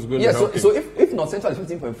that's what is going to help him. So if North Central is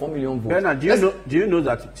 15.4 million votes. Bernard, do you know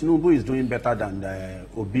that Tinubu is doing better than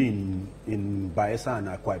Obi in Bayelsa and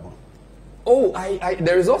Akwa Ibom? Oh,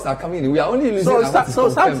 the results are coming in. We are only losing. So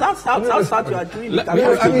that's how you are doing. We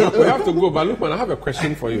have to go, but look, man, I have a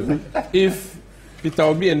question for you. If Peter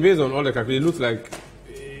Obi, and based on all the calculations, it looks like,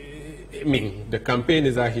 the campaign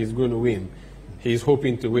is that he's going to win. He's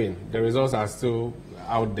hoping to win. The results are still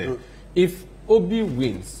out there. If Obi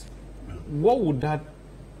wins, what would that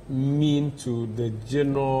mean to the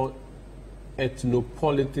general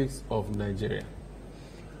ethnopolitics of Nigeria?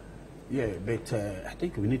 Yeah, but I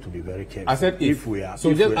think we need to be very careful. I said if we are.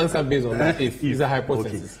 So just answer based on that. If is a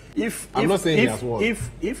hypothesis. Okay. I'm not saying he has won.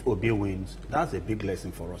 If Obi wins, that's a big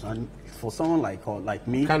lesson for us. And for someone like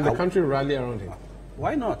me, can the country rally around him?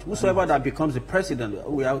 Why not? Whosoever that becomes the president,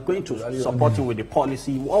 we are going to support him with the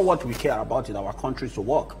policy. All what we care about is our country to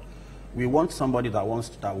work. We want somebody that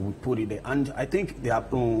will put it there. And I think they have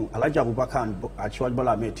Alhaji Abubakar and Asiwaju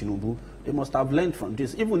Bola Ahmed Tinubu. They must have learned from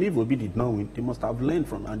this. Even if Obi did not win, they must have learned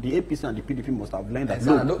from. And the APC and the PDP must have learned that.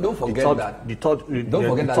 Don't forget that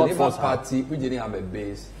Labour Party, which didn't have a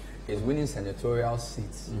base, is winning senatorial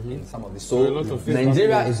seats in some of the. So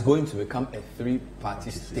Nigeria is going to become a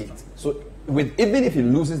three-party state. So even if he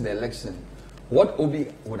loses the election, what Obi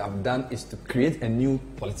would have done is to create a new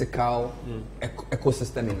political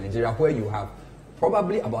ecosystem in Nigeria where you have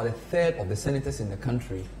probably about a third of the senators in the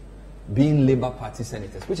country being Labour Party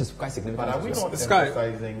senators, which is quite significant. But are we not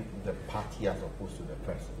emphasizing the party as opposed to the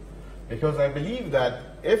person? Because I believe that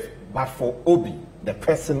but for Obi, the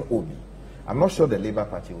person Obi, I'm not sure the Labour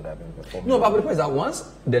Party would have been performing. No, but the point is that once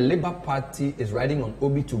the Labour Party is riding on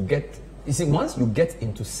Obi to get, you see, once you get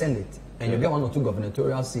into Senate and you get 1 or 2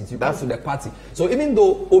 gubernatorial seats, you come to the party. So even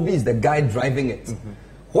though Obi is the guy driving it,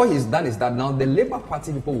 what he's done is that now the Labour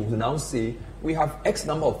Party people will now say, we have X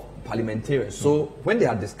number of parliamentarians. So when there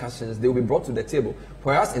are discussions, they will be brought to the table.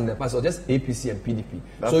 Whereas in the past, it was just APC and PDP.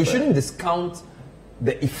 So you shouldn't discount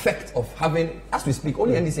the effect of having, as we speak,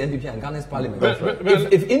 only NDC, NPP, and Ghana's parliament.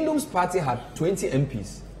 If Indom's party had 20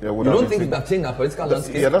 MPs, you don't think that changed our political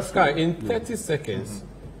landscape? Sky, in 30 seconds,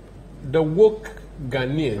 the woke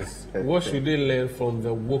Ghanaians, what should they learn from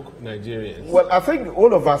the woke Nigerians? Well, I think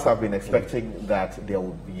all of us have been expecting that there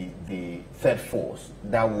would be the third force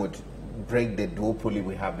that would break the duopoly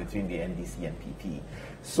we have between the NDC and PP.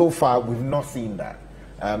 So far, we've not seen that.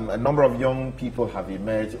 A number of young people have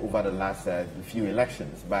emerged over the last few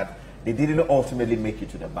elections, but they didn't ultimately make it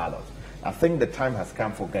to the ballot. I think the time has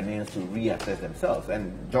come for Ghanaians to reassess themselves.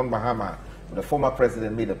 And John Mahama, the former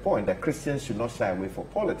president, made a point that Christians should not shy away from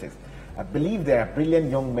politics. I believe there are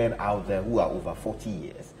brilliant young men out there who are over 40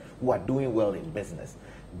 years, who are doing well in business.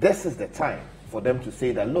 This is the time for them to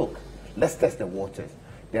say that, look, let's test the waters.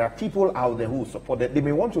 There are people out there who support it. They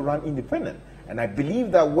may want to run independent. And I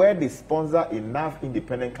believe that where they sponsor enough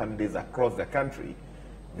independent candidates across the country,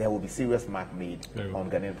 there will be serious mark made on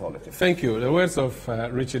Ghanaian politics. Thank you. The words of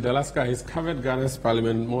Richard Alaska. He's covered Ghana's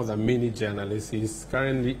parliament more than many journalists. He's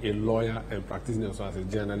currently a lawyer and practicing also as a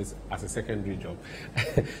journalist as a secondary job.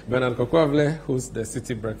 Bernard Kokwavle, who's the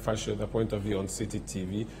City Breakfast Show, The Point of View on City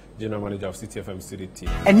TV, General Manager of City FM City TV.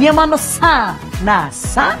 And Yamano Sa,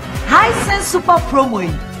 High Sense Super Promo.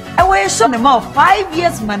 And we're showing them out 5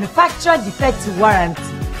 years manufacturer defect warranty.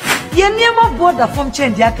 Yanyama border from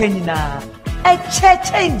change yakenina. A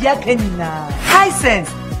change yakenina. High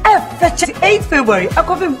Sense. F 8 February. I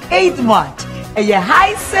call him 8 March. A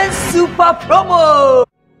High Sense Super Promo.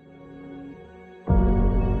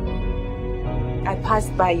 I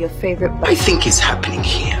passed by your favorite bar. I think is happening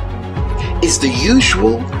here is the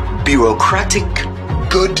usual bureaucratic,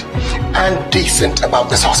 good and decent about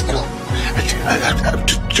this hospital. I'm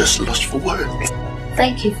just lost for words.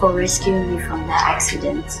 Thank you for rescuing me from that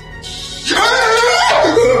accident.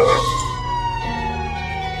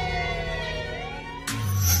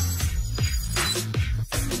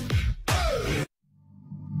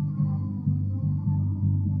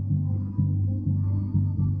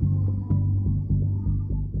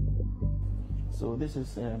 So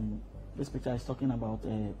this picture is talking about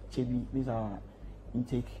Chebi. These are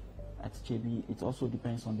intake at Chebi. It also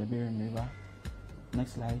depends on the Birim River.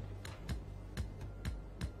 Next slide.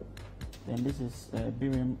 Then this is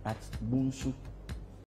Birim at Bunsu.